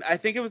 I mean, I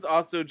think it was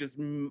also just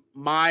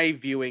my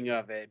viewing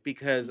of it,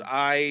 because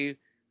I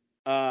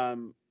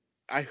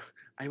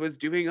was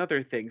doing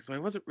other things, so I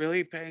wasn't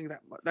really paying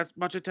that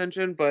much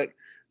attention. But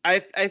I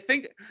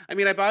think, I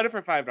mean, I bought it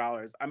for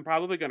 $5. I'm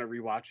probably gonna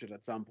rewatch it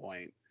at some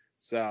point.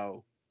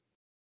 So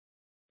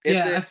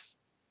I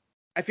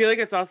feel like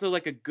it's also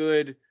like a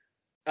good,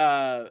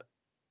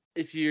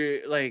 if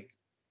you're like,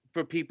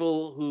 for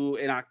people who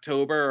in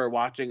October are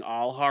watching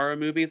all horror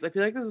movies, I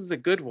feel like this is a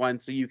good one,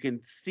 so you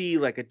can see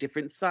like a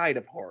different side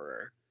of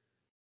horror.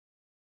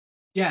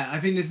 Yeah, I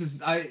think this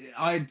is,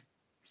 I'd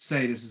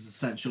say this is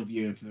essential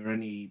view for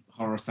any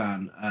horror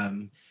fan.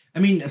 I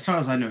mean, as far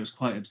as I know, it's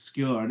quite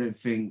obscure. I don't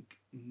think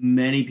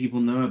many people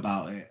know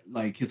about it.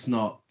 Like, it's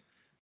not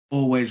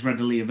always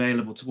readily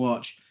available to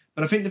watch.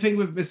 But I think the thing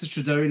with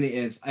Mrs. Tredoni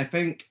is, I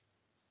think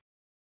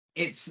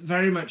it's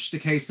very much the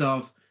case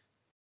of,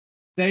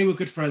 they were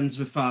good friends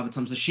with Father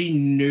Tom, so she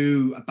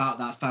knew about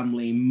that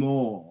family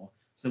more.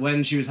 So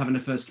when she was having her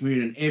first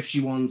communion, if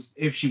she was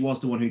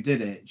the one who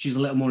did it, she's a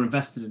little more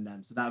invested in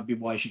them. So that would be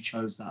why she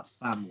chose that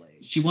family.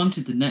 She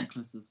wanted the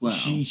necklace as well.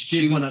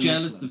 She was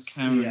jealous of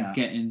Karen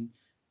getting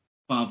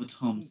Father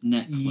Tom's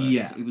necklace.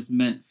 Yeah. It was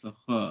meant for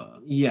her.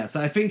 Yeah, so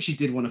I think she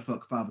did want to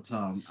fuck Father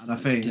Tom, and I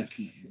think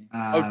definitely.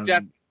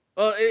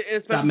 Well,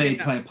 especially that may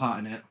play a part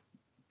in it.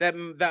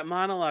 That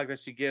monologue that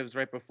she gives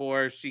right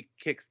before she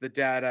kicks the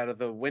dad out of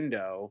the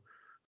window,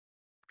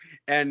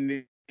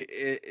 and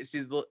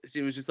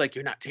she was just like,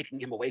 "You're not taking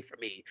him away from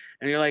me,"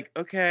 and you're like,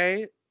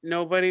 "Okay,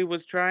 nobody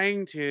was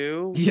trying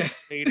to,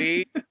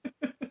 lady."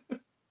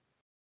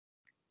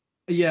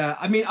 Yeah,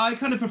 I mean, I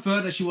kind of prefer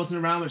that she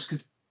wasn't around much,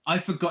 because I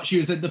forgot she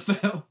was in the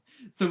film.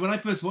 So when I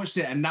first watched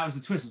it and that was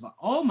the twist, I was like,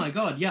 "Oh my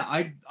god, yeah,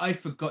 I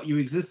forgot you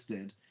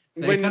existed."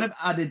 So it kind of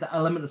added the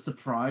element of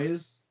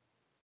surprise.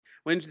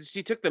 When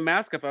she took the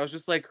mask off, I was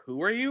just like,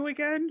 "Who are you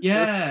again?"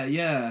 Yeah,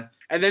 yeah.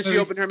 And then she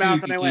opened her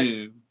mouth, and I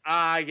went,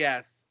 "Ah,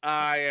 yes,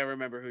 I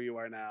remember who you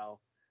are now."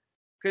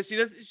 Because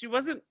she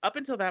wasn't, up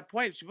until that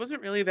point, she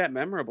wasn't really that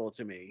memorable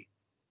to me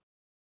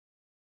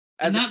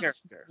as a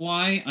character.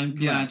 Why I'm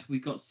glad we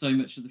got so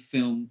much of the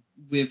film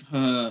with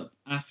her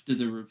after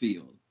the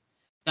reveal.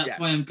 That's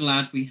why I'm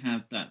glad we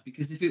had that,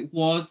 because if it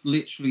was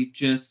literally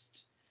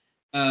just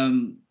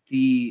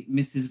the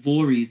Mrs.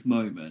 Voorhees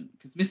moment,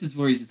 because Mrs.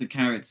 Voorhees is a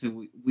character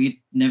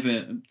we'd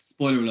never,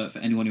 spoiler alert for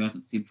anyone who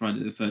hasn't seen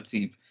Friday the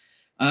 13th,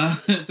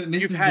 but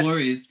Mrs.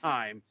 Voorhees,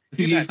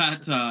 you've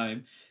had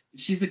time.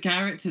 She's a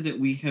character that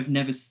we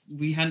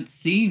hadn't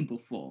seen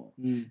before.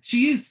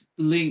 She is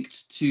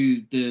linked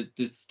to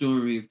the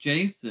story of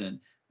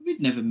Jason. We'd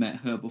never met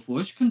her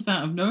before. She comes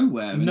out of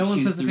nowhere. No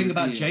one says the thing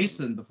about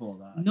Jason before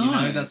that.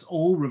 No, that's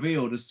all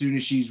revealed as soon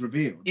as she's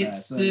revealed.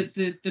 It's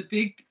the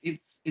big.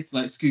 It's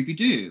like Scooby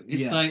Doo.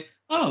 It's like,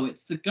 oh,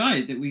 it's the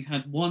guy that we've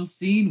had one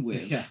scene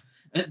with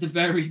at the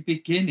very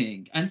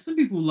beginning. And some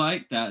people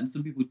like that, and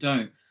some people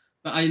don't.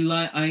 But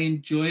I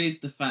enjoyed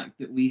the fact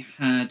that we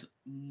had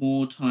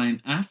more time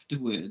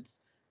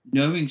afterwards,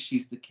 knowing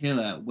she's the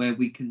killer, where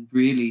we can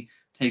really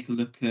take a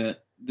look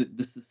at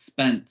the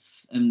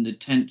suspense and the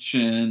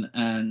tension,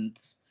 and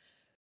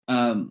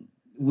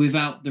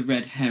without the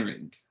red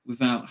herring,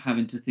 without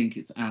having to think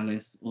it's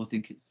Alice or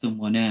think it's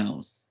someone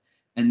else,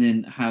 and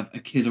then have a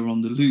killer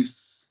on the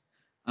loose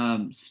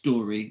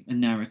story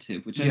and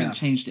narrative, which I think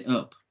changed it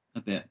up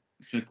a bit,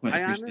 which I quite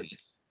appreciated.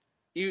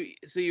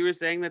 So you were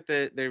saying that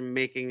they're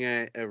making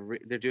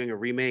they're doing a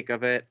remake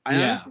of it. I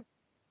honestly,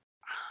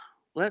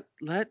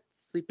 let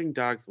Sleeping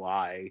Dogs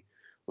lie.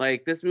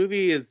 Like, this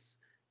movie is,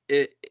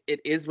 it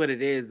is what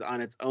it is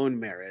on its own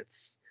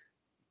merits.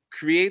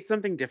 Create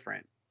something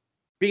different.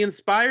 Be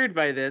inspired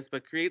by this,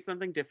 but create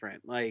something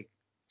different. Like,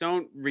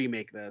 don't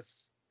remake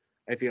this,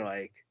 I feel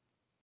like.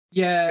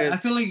 Yeah, I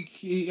feel like,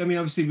 I mean,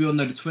 obviously we all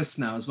know the twist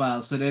now as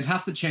well, so they'd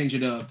have to change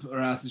it up, or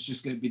else it's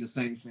just going to be the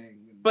same thing.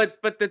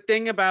 But the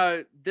thing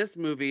about this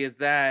movie is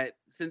that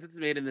since it's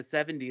made in the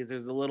 70s,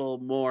 there's a little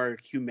more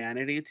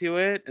humanity to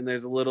it, and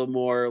there's a little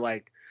more,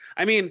 like,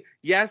 I mean,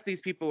 yes,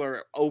 these people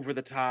are over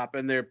the top,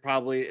 and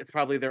it's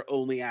probably their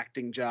only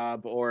acting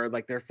job, or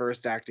like their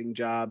first acting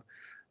job,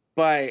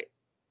 but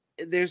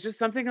there's just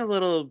something a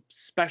little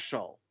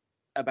special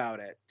about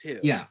it too.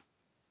 Yeah.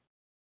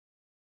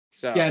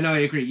 So yeah, no, I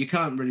agree. You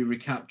can't really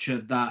recapture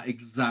that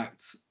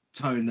exact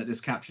tone that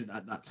is captured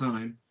at that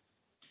time.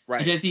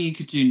 I don't think you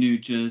could do New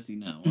Jersey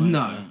now.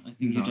 No, I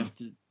think you'd have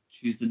to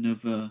choose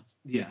another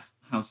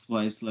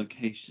housewives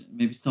location.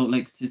 Maybe Salt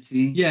Lake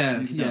City. Yeah,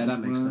 maybe that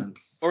makes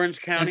sense.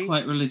 Orange County. They're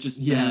quite religious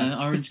there.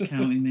 Orange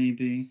County,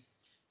 maybe.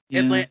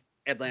 Yeah.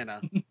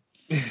 Atlanta.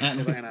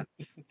 Atlanta.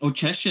 Or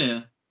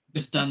Cheshire,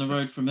 just down the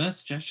road from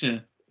us,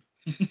 Cheshire.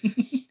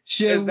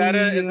 Is that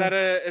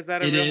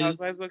a Real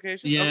Housewives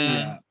location?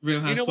 Yeah, Real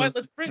Housewives. You know what?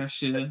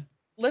 Cheshire.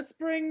 Let's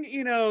bring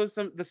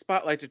the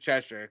spotlight to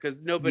Cheshire,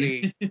 because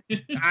nobody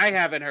I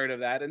haven't heard of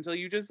that until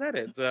you just said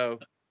it. So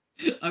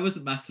I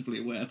wasn't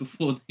massively aware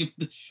before the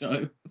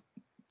show.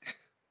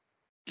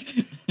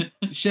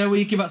 Shall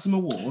we give out some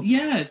awards?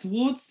 Yeah, it's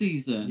awards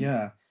season.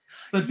 Yeah.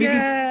 So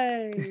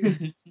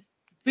biggest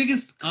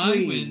queen.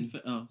 I win for,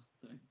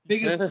 sorry.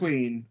 Biggest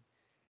queen.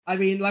 I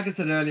mean, like I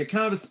said earlier,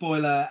 kind of a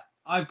spoiler.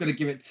 I've got to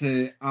give it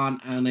to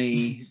Aunt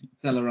Annie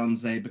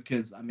Delaronze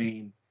because, I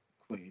mean,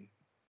 queen.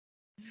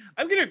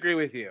 I'm going to agree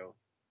with you.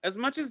 As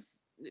much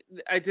as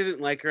I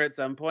didn't like her at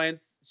some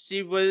points,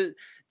 she was...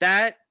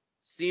 That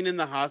scene in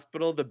the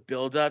hospital, the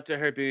build-up to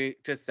her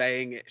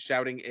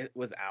shouting it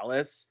was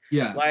Alice.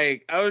 Yeah.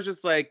 Like, I was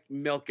just like,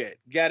 milk it.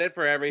 Get it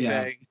for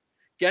everything. Yeah.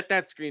 Get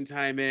that screen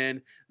time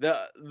in.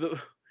 The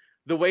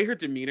way her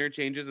demeanor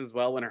changes as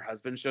well when her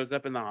husband shows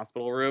up in the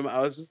hospital room, I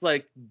was just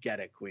like, get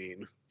it,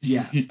 queen.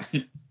 Yeah.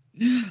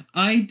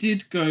 I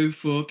did go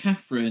for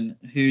Catherine,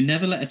 who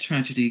never let a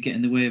tragedy get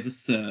in the way of a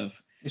serve.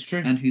 It's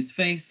true. And whose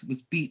face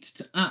was beat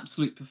to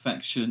absolute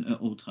perfection at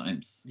all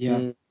times.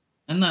 Yeah.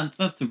 And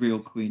that's a real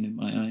queen in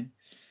my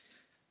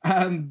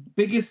eye.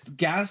 Biggest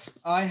gasp,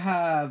 I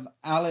have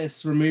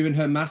Alice removing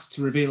her mask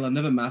to reveal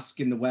another mask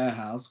in the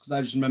warehouse, because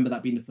I just remember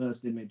that being the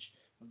first image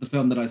of the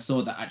film that I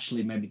saw that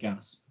actually made me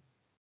gasp.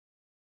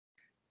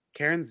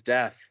 Karen's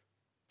death.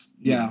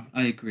 Yeah,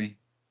 I agree.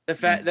 The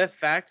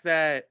fact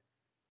that,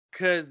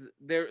 because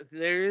there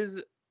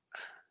is,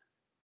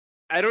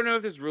 I don't know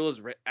if this rule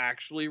is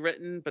actually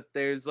written, but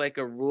there's like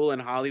a rule in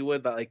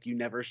Hollywood that like you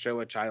never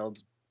show a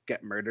child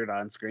get murdered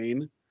on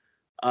screen.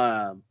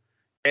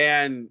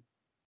 And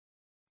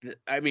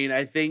I mean,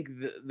 I think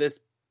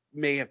this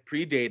may have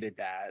predated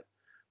that,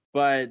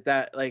 but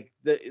that like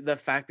the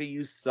fact that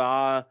you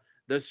saw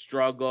the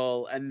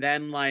struggle and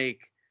then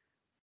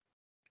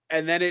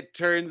it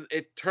turns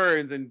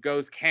and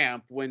goes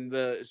camp when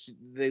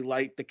they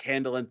light the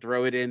candle and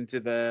throw it into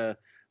the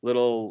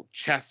little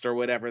chest or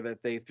whatever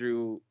that they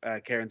threw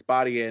Karen's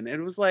body in. And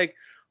it was like,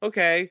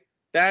 okay,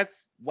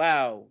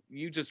 wow,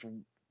 you just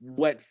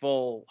went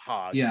full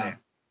hog. Yeah.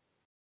 There.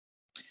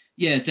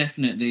 Yeah,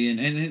 definitely. And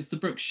it's the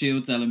Brooke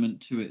Shields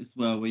element to it as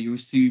well, where you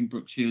assume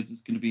Brooke Shields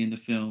is going to be in the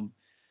film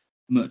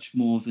much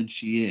more than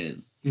she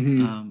is.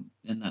 Mm-hmm.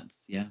 And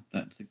that's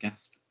a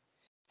gasp.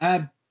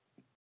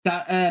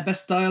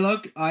 Best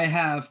dialogue,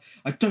 I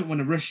don't want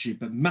to rush you,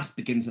 but mass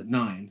begins at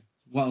 9,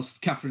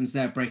 whilst Catherine's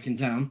there breaking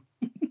down.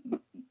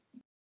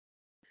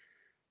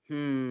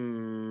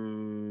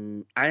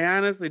 I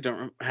honestly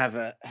don't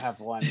have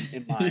one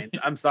in mind.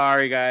 I'm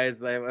sorry,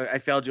 guys. I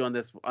failed you on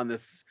this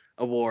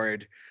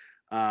award.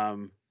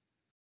 So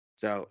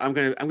I'm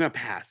gonna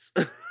pass.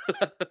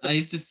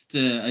 I just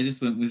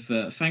went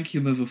with thank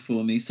you, mother,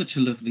 for me. Such a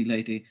lovely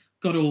lady.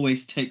 God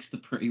always takes the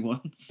pretty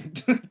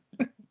ones.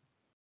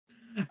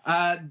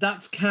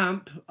 That's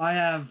camp. I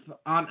have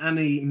Aunt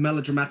Annie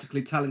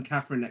melodramatically telling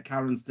Catherine that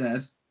Karen's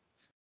dead.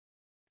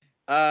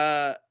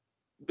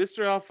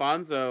 Mr.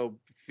 Alfonso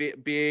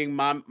being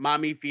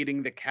mommy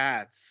feeding the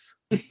cats.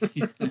 I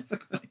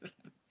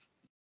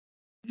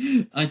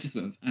just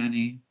went with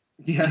Annie.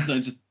 Yeah. So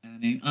just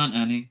Aunt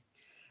Annie.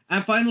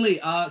 And finally,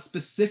 our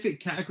specific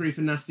category for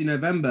Nasty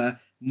November,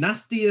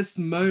 nastiest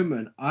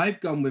moment.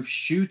 I've gone with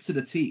shoe to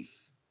the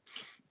teeth.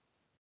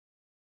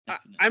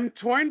 I'm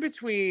torn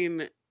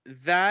between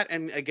that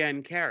and,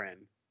 again, Karen.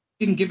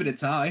 You can give it a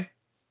tie.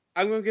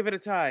 I'm going to give it a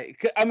tie.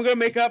 I'm going to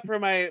make up for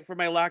my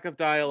lack of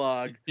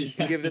dialogue and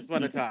give this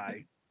one a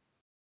tie.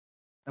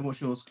 And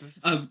what's yours, Chris?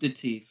 Oh, the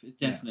teeth.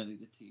 Definitely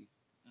the teeth.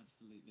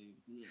 Absolutely.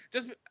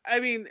 Just,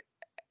 I mean,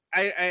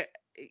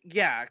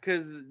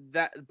 because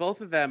that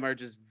both of them are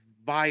just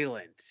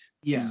violent.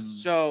 Yeah.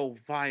 So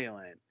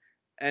violent.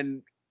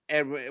 And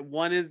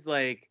one is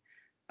like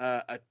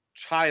a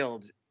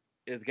child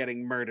is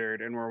getting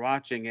murdered and we're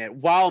watching it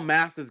while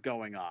mass is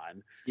going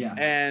on. Yeah.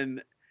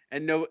 And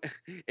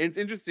it's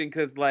interesting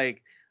because right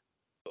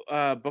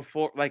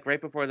before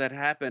that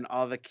happened,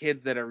 all the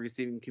kids that are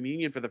receiving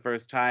communion for the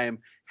first time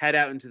head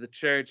out into the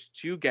church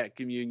to get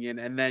communion,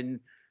 and then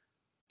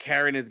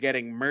Karen is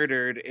getting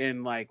murdered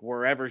in like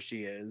wherever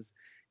she is,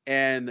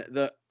 and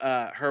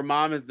her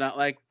mom is not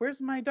like,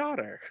 where's my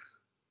daughter?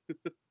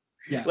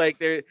 Yeah. Like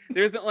there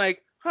isn't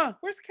like,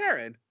 where's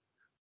Karen?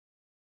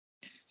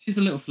 She's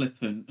a little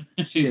flippant.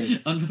 She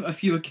is. On a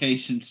few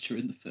occasions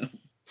during the film.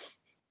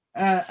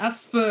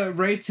 As for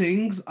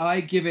ratings,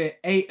 I give it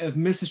 8 of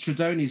Mrs.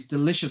 Tredoni's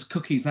delicious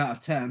cookies out of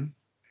 10.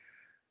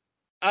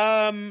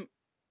 I'm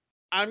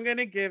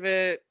gonna give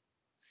it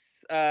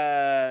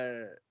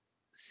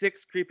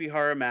 6 creepy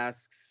horror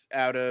masks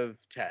out of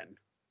 10.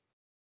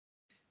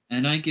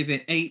 And I give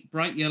it 8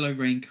 bright yellow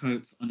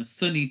raincoats on a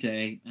sunny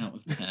day out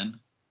of 10.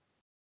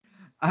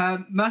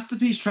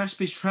 Masterpiece, trash,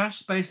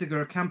 basic,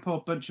 or a camp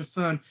or bunch of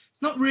fun.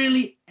 It's not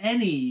really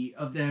any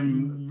of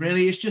them,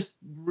 really. It's just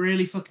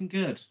really fucking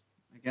good,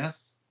 I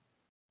guess.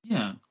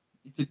 Yeah.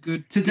 It's a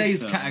good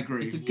today's film.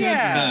 category. It's a good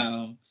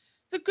film.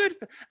 It's a good.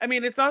 I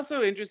mean, it's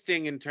also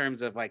interesting in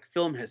terms of like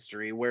film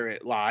history where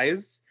it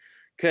lies,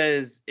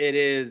 because it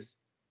is,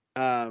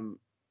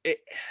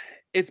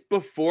 it's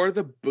before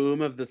the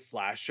boom of the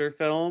slasher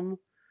film,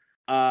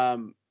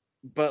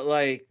 but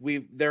like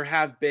there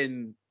have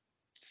been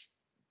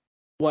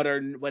what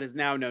is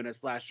now known as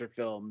slasher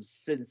films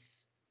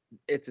since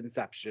its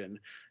inception,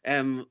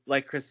 and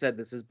like Chris said,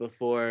 this is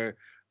before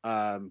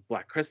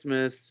Black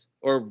Christmas,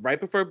 or right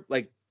before,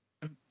 like,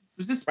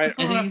 was this right?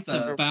 before I think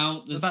after? it's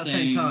about the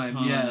same time.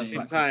 Yeah,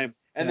 same time.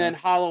 And then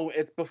Halloween.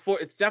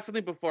 It's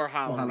definitely before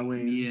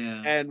Halloween.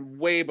 Yeah, and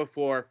way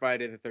before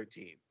Friday the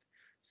 13th.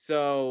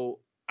 So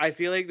I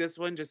feel like this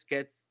one just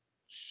gets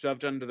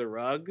shoved under the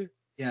rug.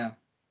 Yeah.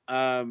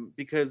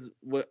 Because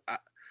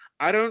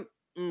I don't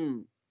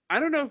know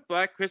if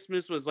Black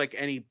Christmas was like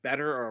any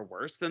better or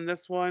worse than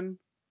this one.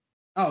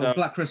 Oh, so,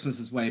 Black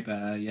Christmas is way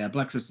better. Yeah,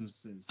 Black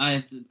Christmas is.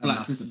 Black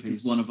Christmas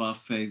is one of our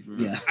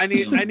favorite. Yeah, I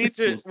need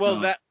to.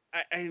 Well,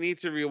 I need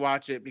to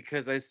rewatch it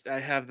because I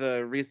have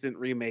the recent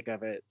remake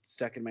of it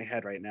stuck in my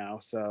head right now.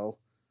 So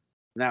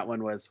that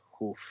one was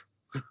oof.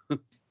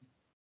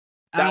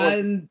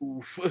 Was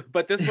oof.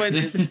 But this one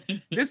is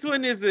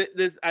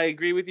this. I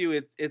agree with you.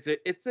 It's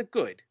a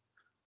good.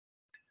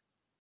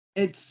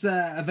 It's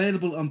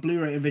available on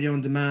Blu-ray and video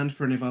on demand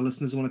for any of our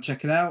listeners who want to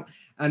check it out.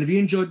 And if you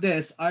enjoyed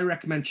this, I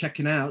recommend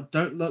checking out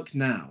Don't Look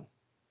Now.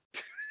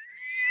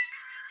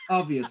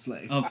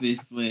 Obviously.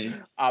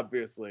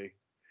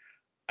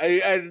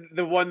 And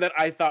the one that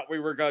I thought we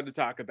were going to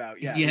talk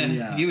about.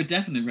 Yeah. You would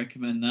definitely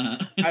recommend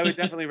that. I would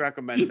definitely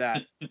recommend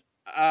that.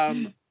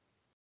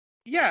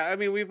 Yeah, I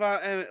mean,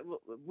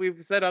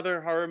 we've said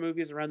other horror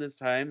movies around this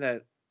time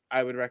that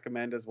I would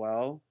recommend as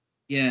well.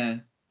 Yeah.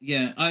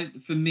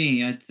 For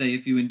me, I'd say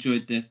if you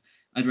enjoyed this,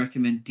 I'd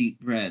recommend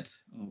Deep Red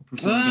or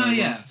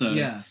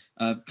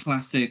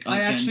classic Argento.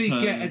 I actually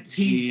get a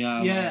teeth.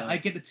 Yeah, I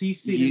get the teeth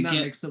scene in that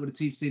mixed up with the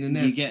teeth scene in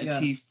this. You get a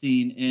teeth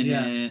scene in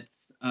it.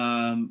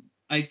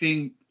 I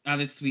think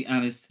Alice, Sweet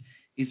Alice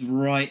is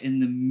right in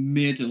the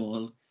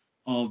middle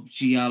of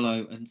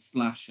giallo and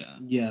slasher.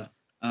 Yeah.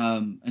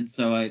 And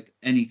so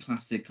any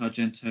classic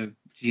Argento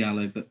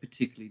giallo, but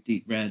particularly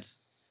Deep Red.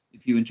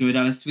 If you enjoyed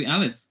Alice, Sweet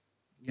Alice.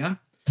 Yeah.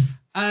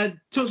 Talk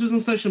to us on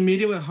social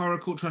media. We're Horror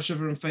Cult Trash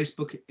over on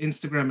Facebook,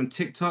 Instagram, and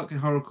TikTok,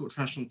 and Horror Cult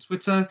Trash on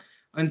Twitter.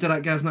 I'm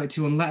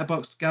Gaz92 on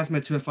Letterboxd,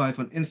 Gazmo205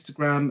 on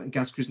Instagram, and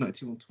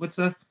GazCruise92 on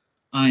Twitter.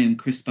 I am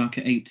Chris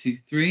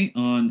Barker823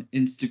 on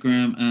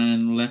Instagram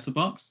and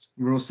Letterboxd.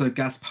 We're also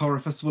Gasp Horror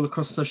Festival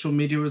across social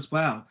media as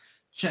well.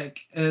 Check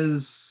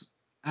us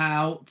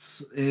out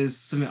is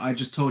something I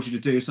just told you to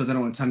do, so I don't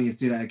want Tanya to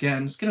do that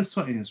again. It's getting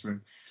sweaty in this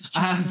room.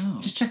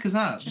 Just check us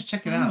out. Just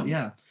check it out.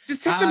 Yeah.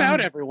 Just check them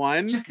out,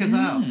 everyone. Check us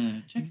out.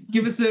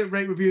 Give us a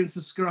rate, review, and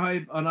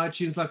subscribe on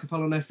iTunes, like, and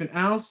follow, and everything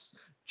else.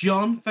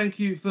 John, thank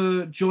you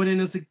for joining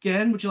us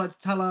again. Would you like to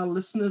tell our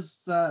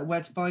listeners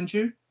where to find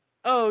you?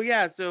 Oh,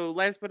 yeah. So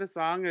Life's But a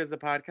Song is a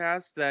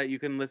podcast that you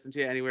can listen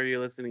to anywhere you're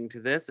listening to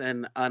this.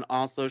 And on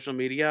all social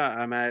media,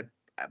 I'm at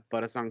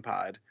But a Song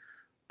Pod.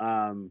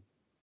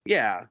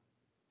 Yeah.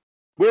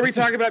 Where we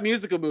talk about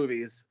musical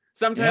movies.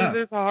 Sometimes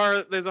there's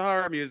a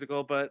horror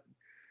musical, but,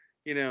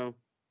 you know,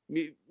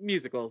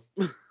 musicals.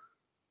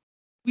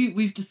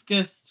 We've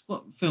discussed,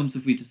 what films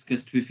have we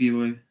discussed with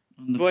you on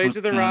the Voyage podcast?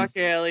 of the Rock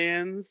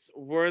Aliens,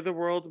 Were the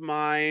World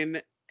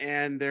Mine,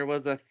 and there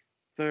was a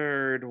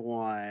third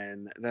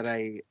one that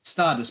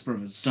Stardust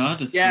Brothers.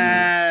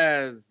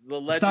 Yes, the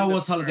Legend Star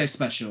Wars Holiday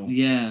Special.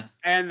 Yeah,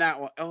 and that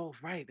one. Oh,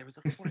 right, there was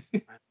a fourth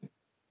one.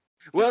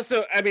 Well,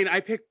 so I mean, I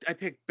picked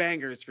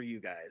bangers for you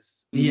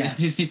guys.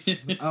 Yes,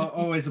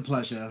 always a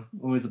pleasure.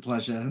 Always a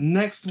pleasure.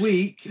 Next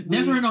week,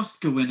 never an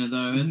Oscar winner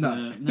though, is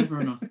it? Never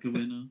an Oscar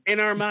winner. In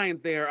our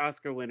minds, they are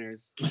Oscar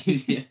winners.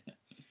 Yeah.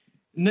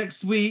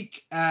 Next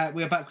week,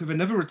 we are back with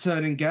another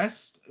returning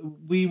guest.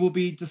 We will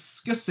be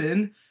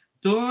discussing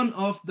Dawn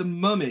of the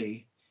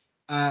Mummy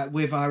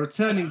with our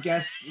returning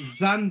guest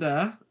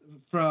Xander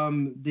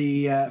from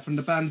the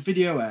band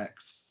Video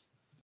X.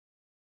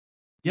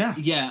 Yeah.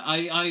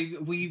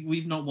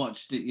 We've not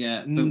watched it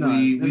yet, but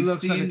we've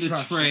seen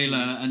the trailer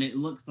and it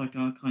looks like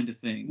our kind of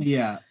thing.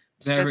 Yeah.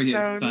 Very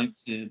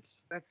excited.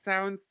 That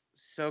sounds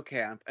so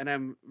camp, and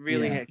I'm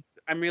really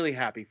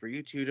happy for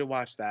you two to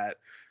watch that.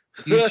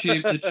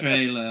 YouTube the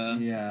trailer,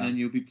 and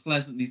you'll be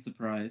pleasantly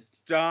surprised.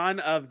 Dawn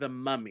of the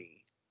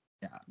Mummy.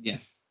 Yeah.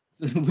 Yes.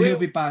 We'll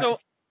be back. So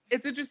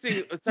it's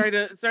interesting. Sorry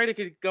to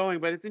keep going,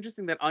 but it's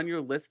interesting that on your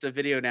list of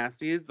video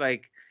nasties,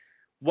 like,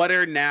 what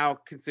are now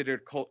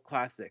considered cult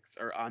classics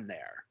are on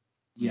there.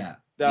 Yeah.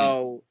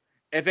 So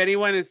if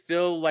anyone is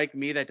still like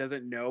me that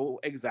doesn't know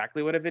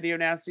exactly what a video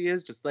nasty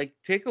is, just like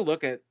take a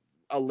look at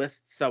a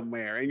list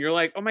somewhere, and you're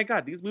like, oh my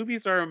god, these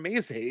movies are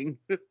amazing.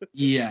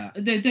 Yeah,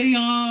 they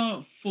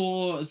are.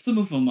 For some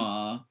of them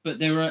are,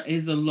 but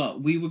is a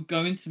lot. We were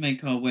going to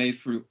make our way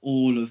through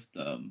all of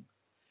them,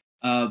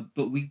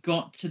 but we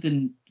got to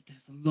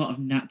there's a lot of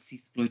Nazi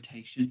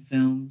exploitation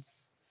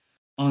films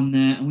on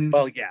there, and we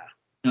were just, yeah.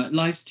 no,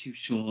 life's too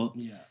short.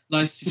 yeah.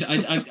 Life's too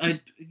short.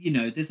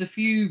 There's a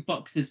few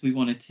boxes we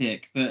want to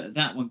tick, but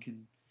that one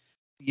can,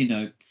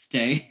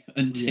 stay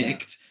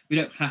unticked. Yeah. We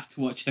don't have to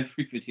watch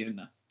every video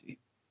nasty.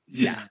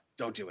 Yeah,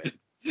 don't do it.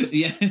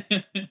 Yeah.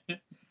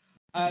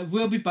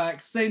 We'll be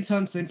back, same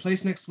time, same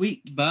place next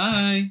week.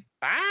 Bye.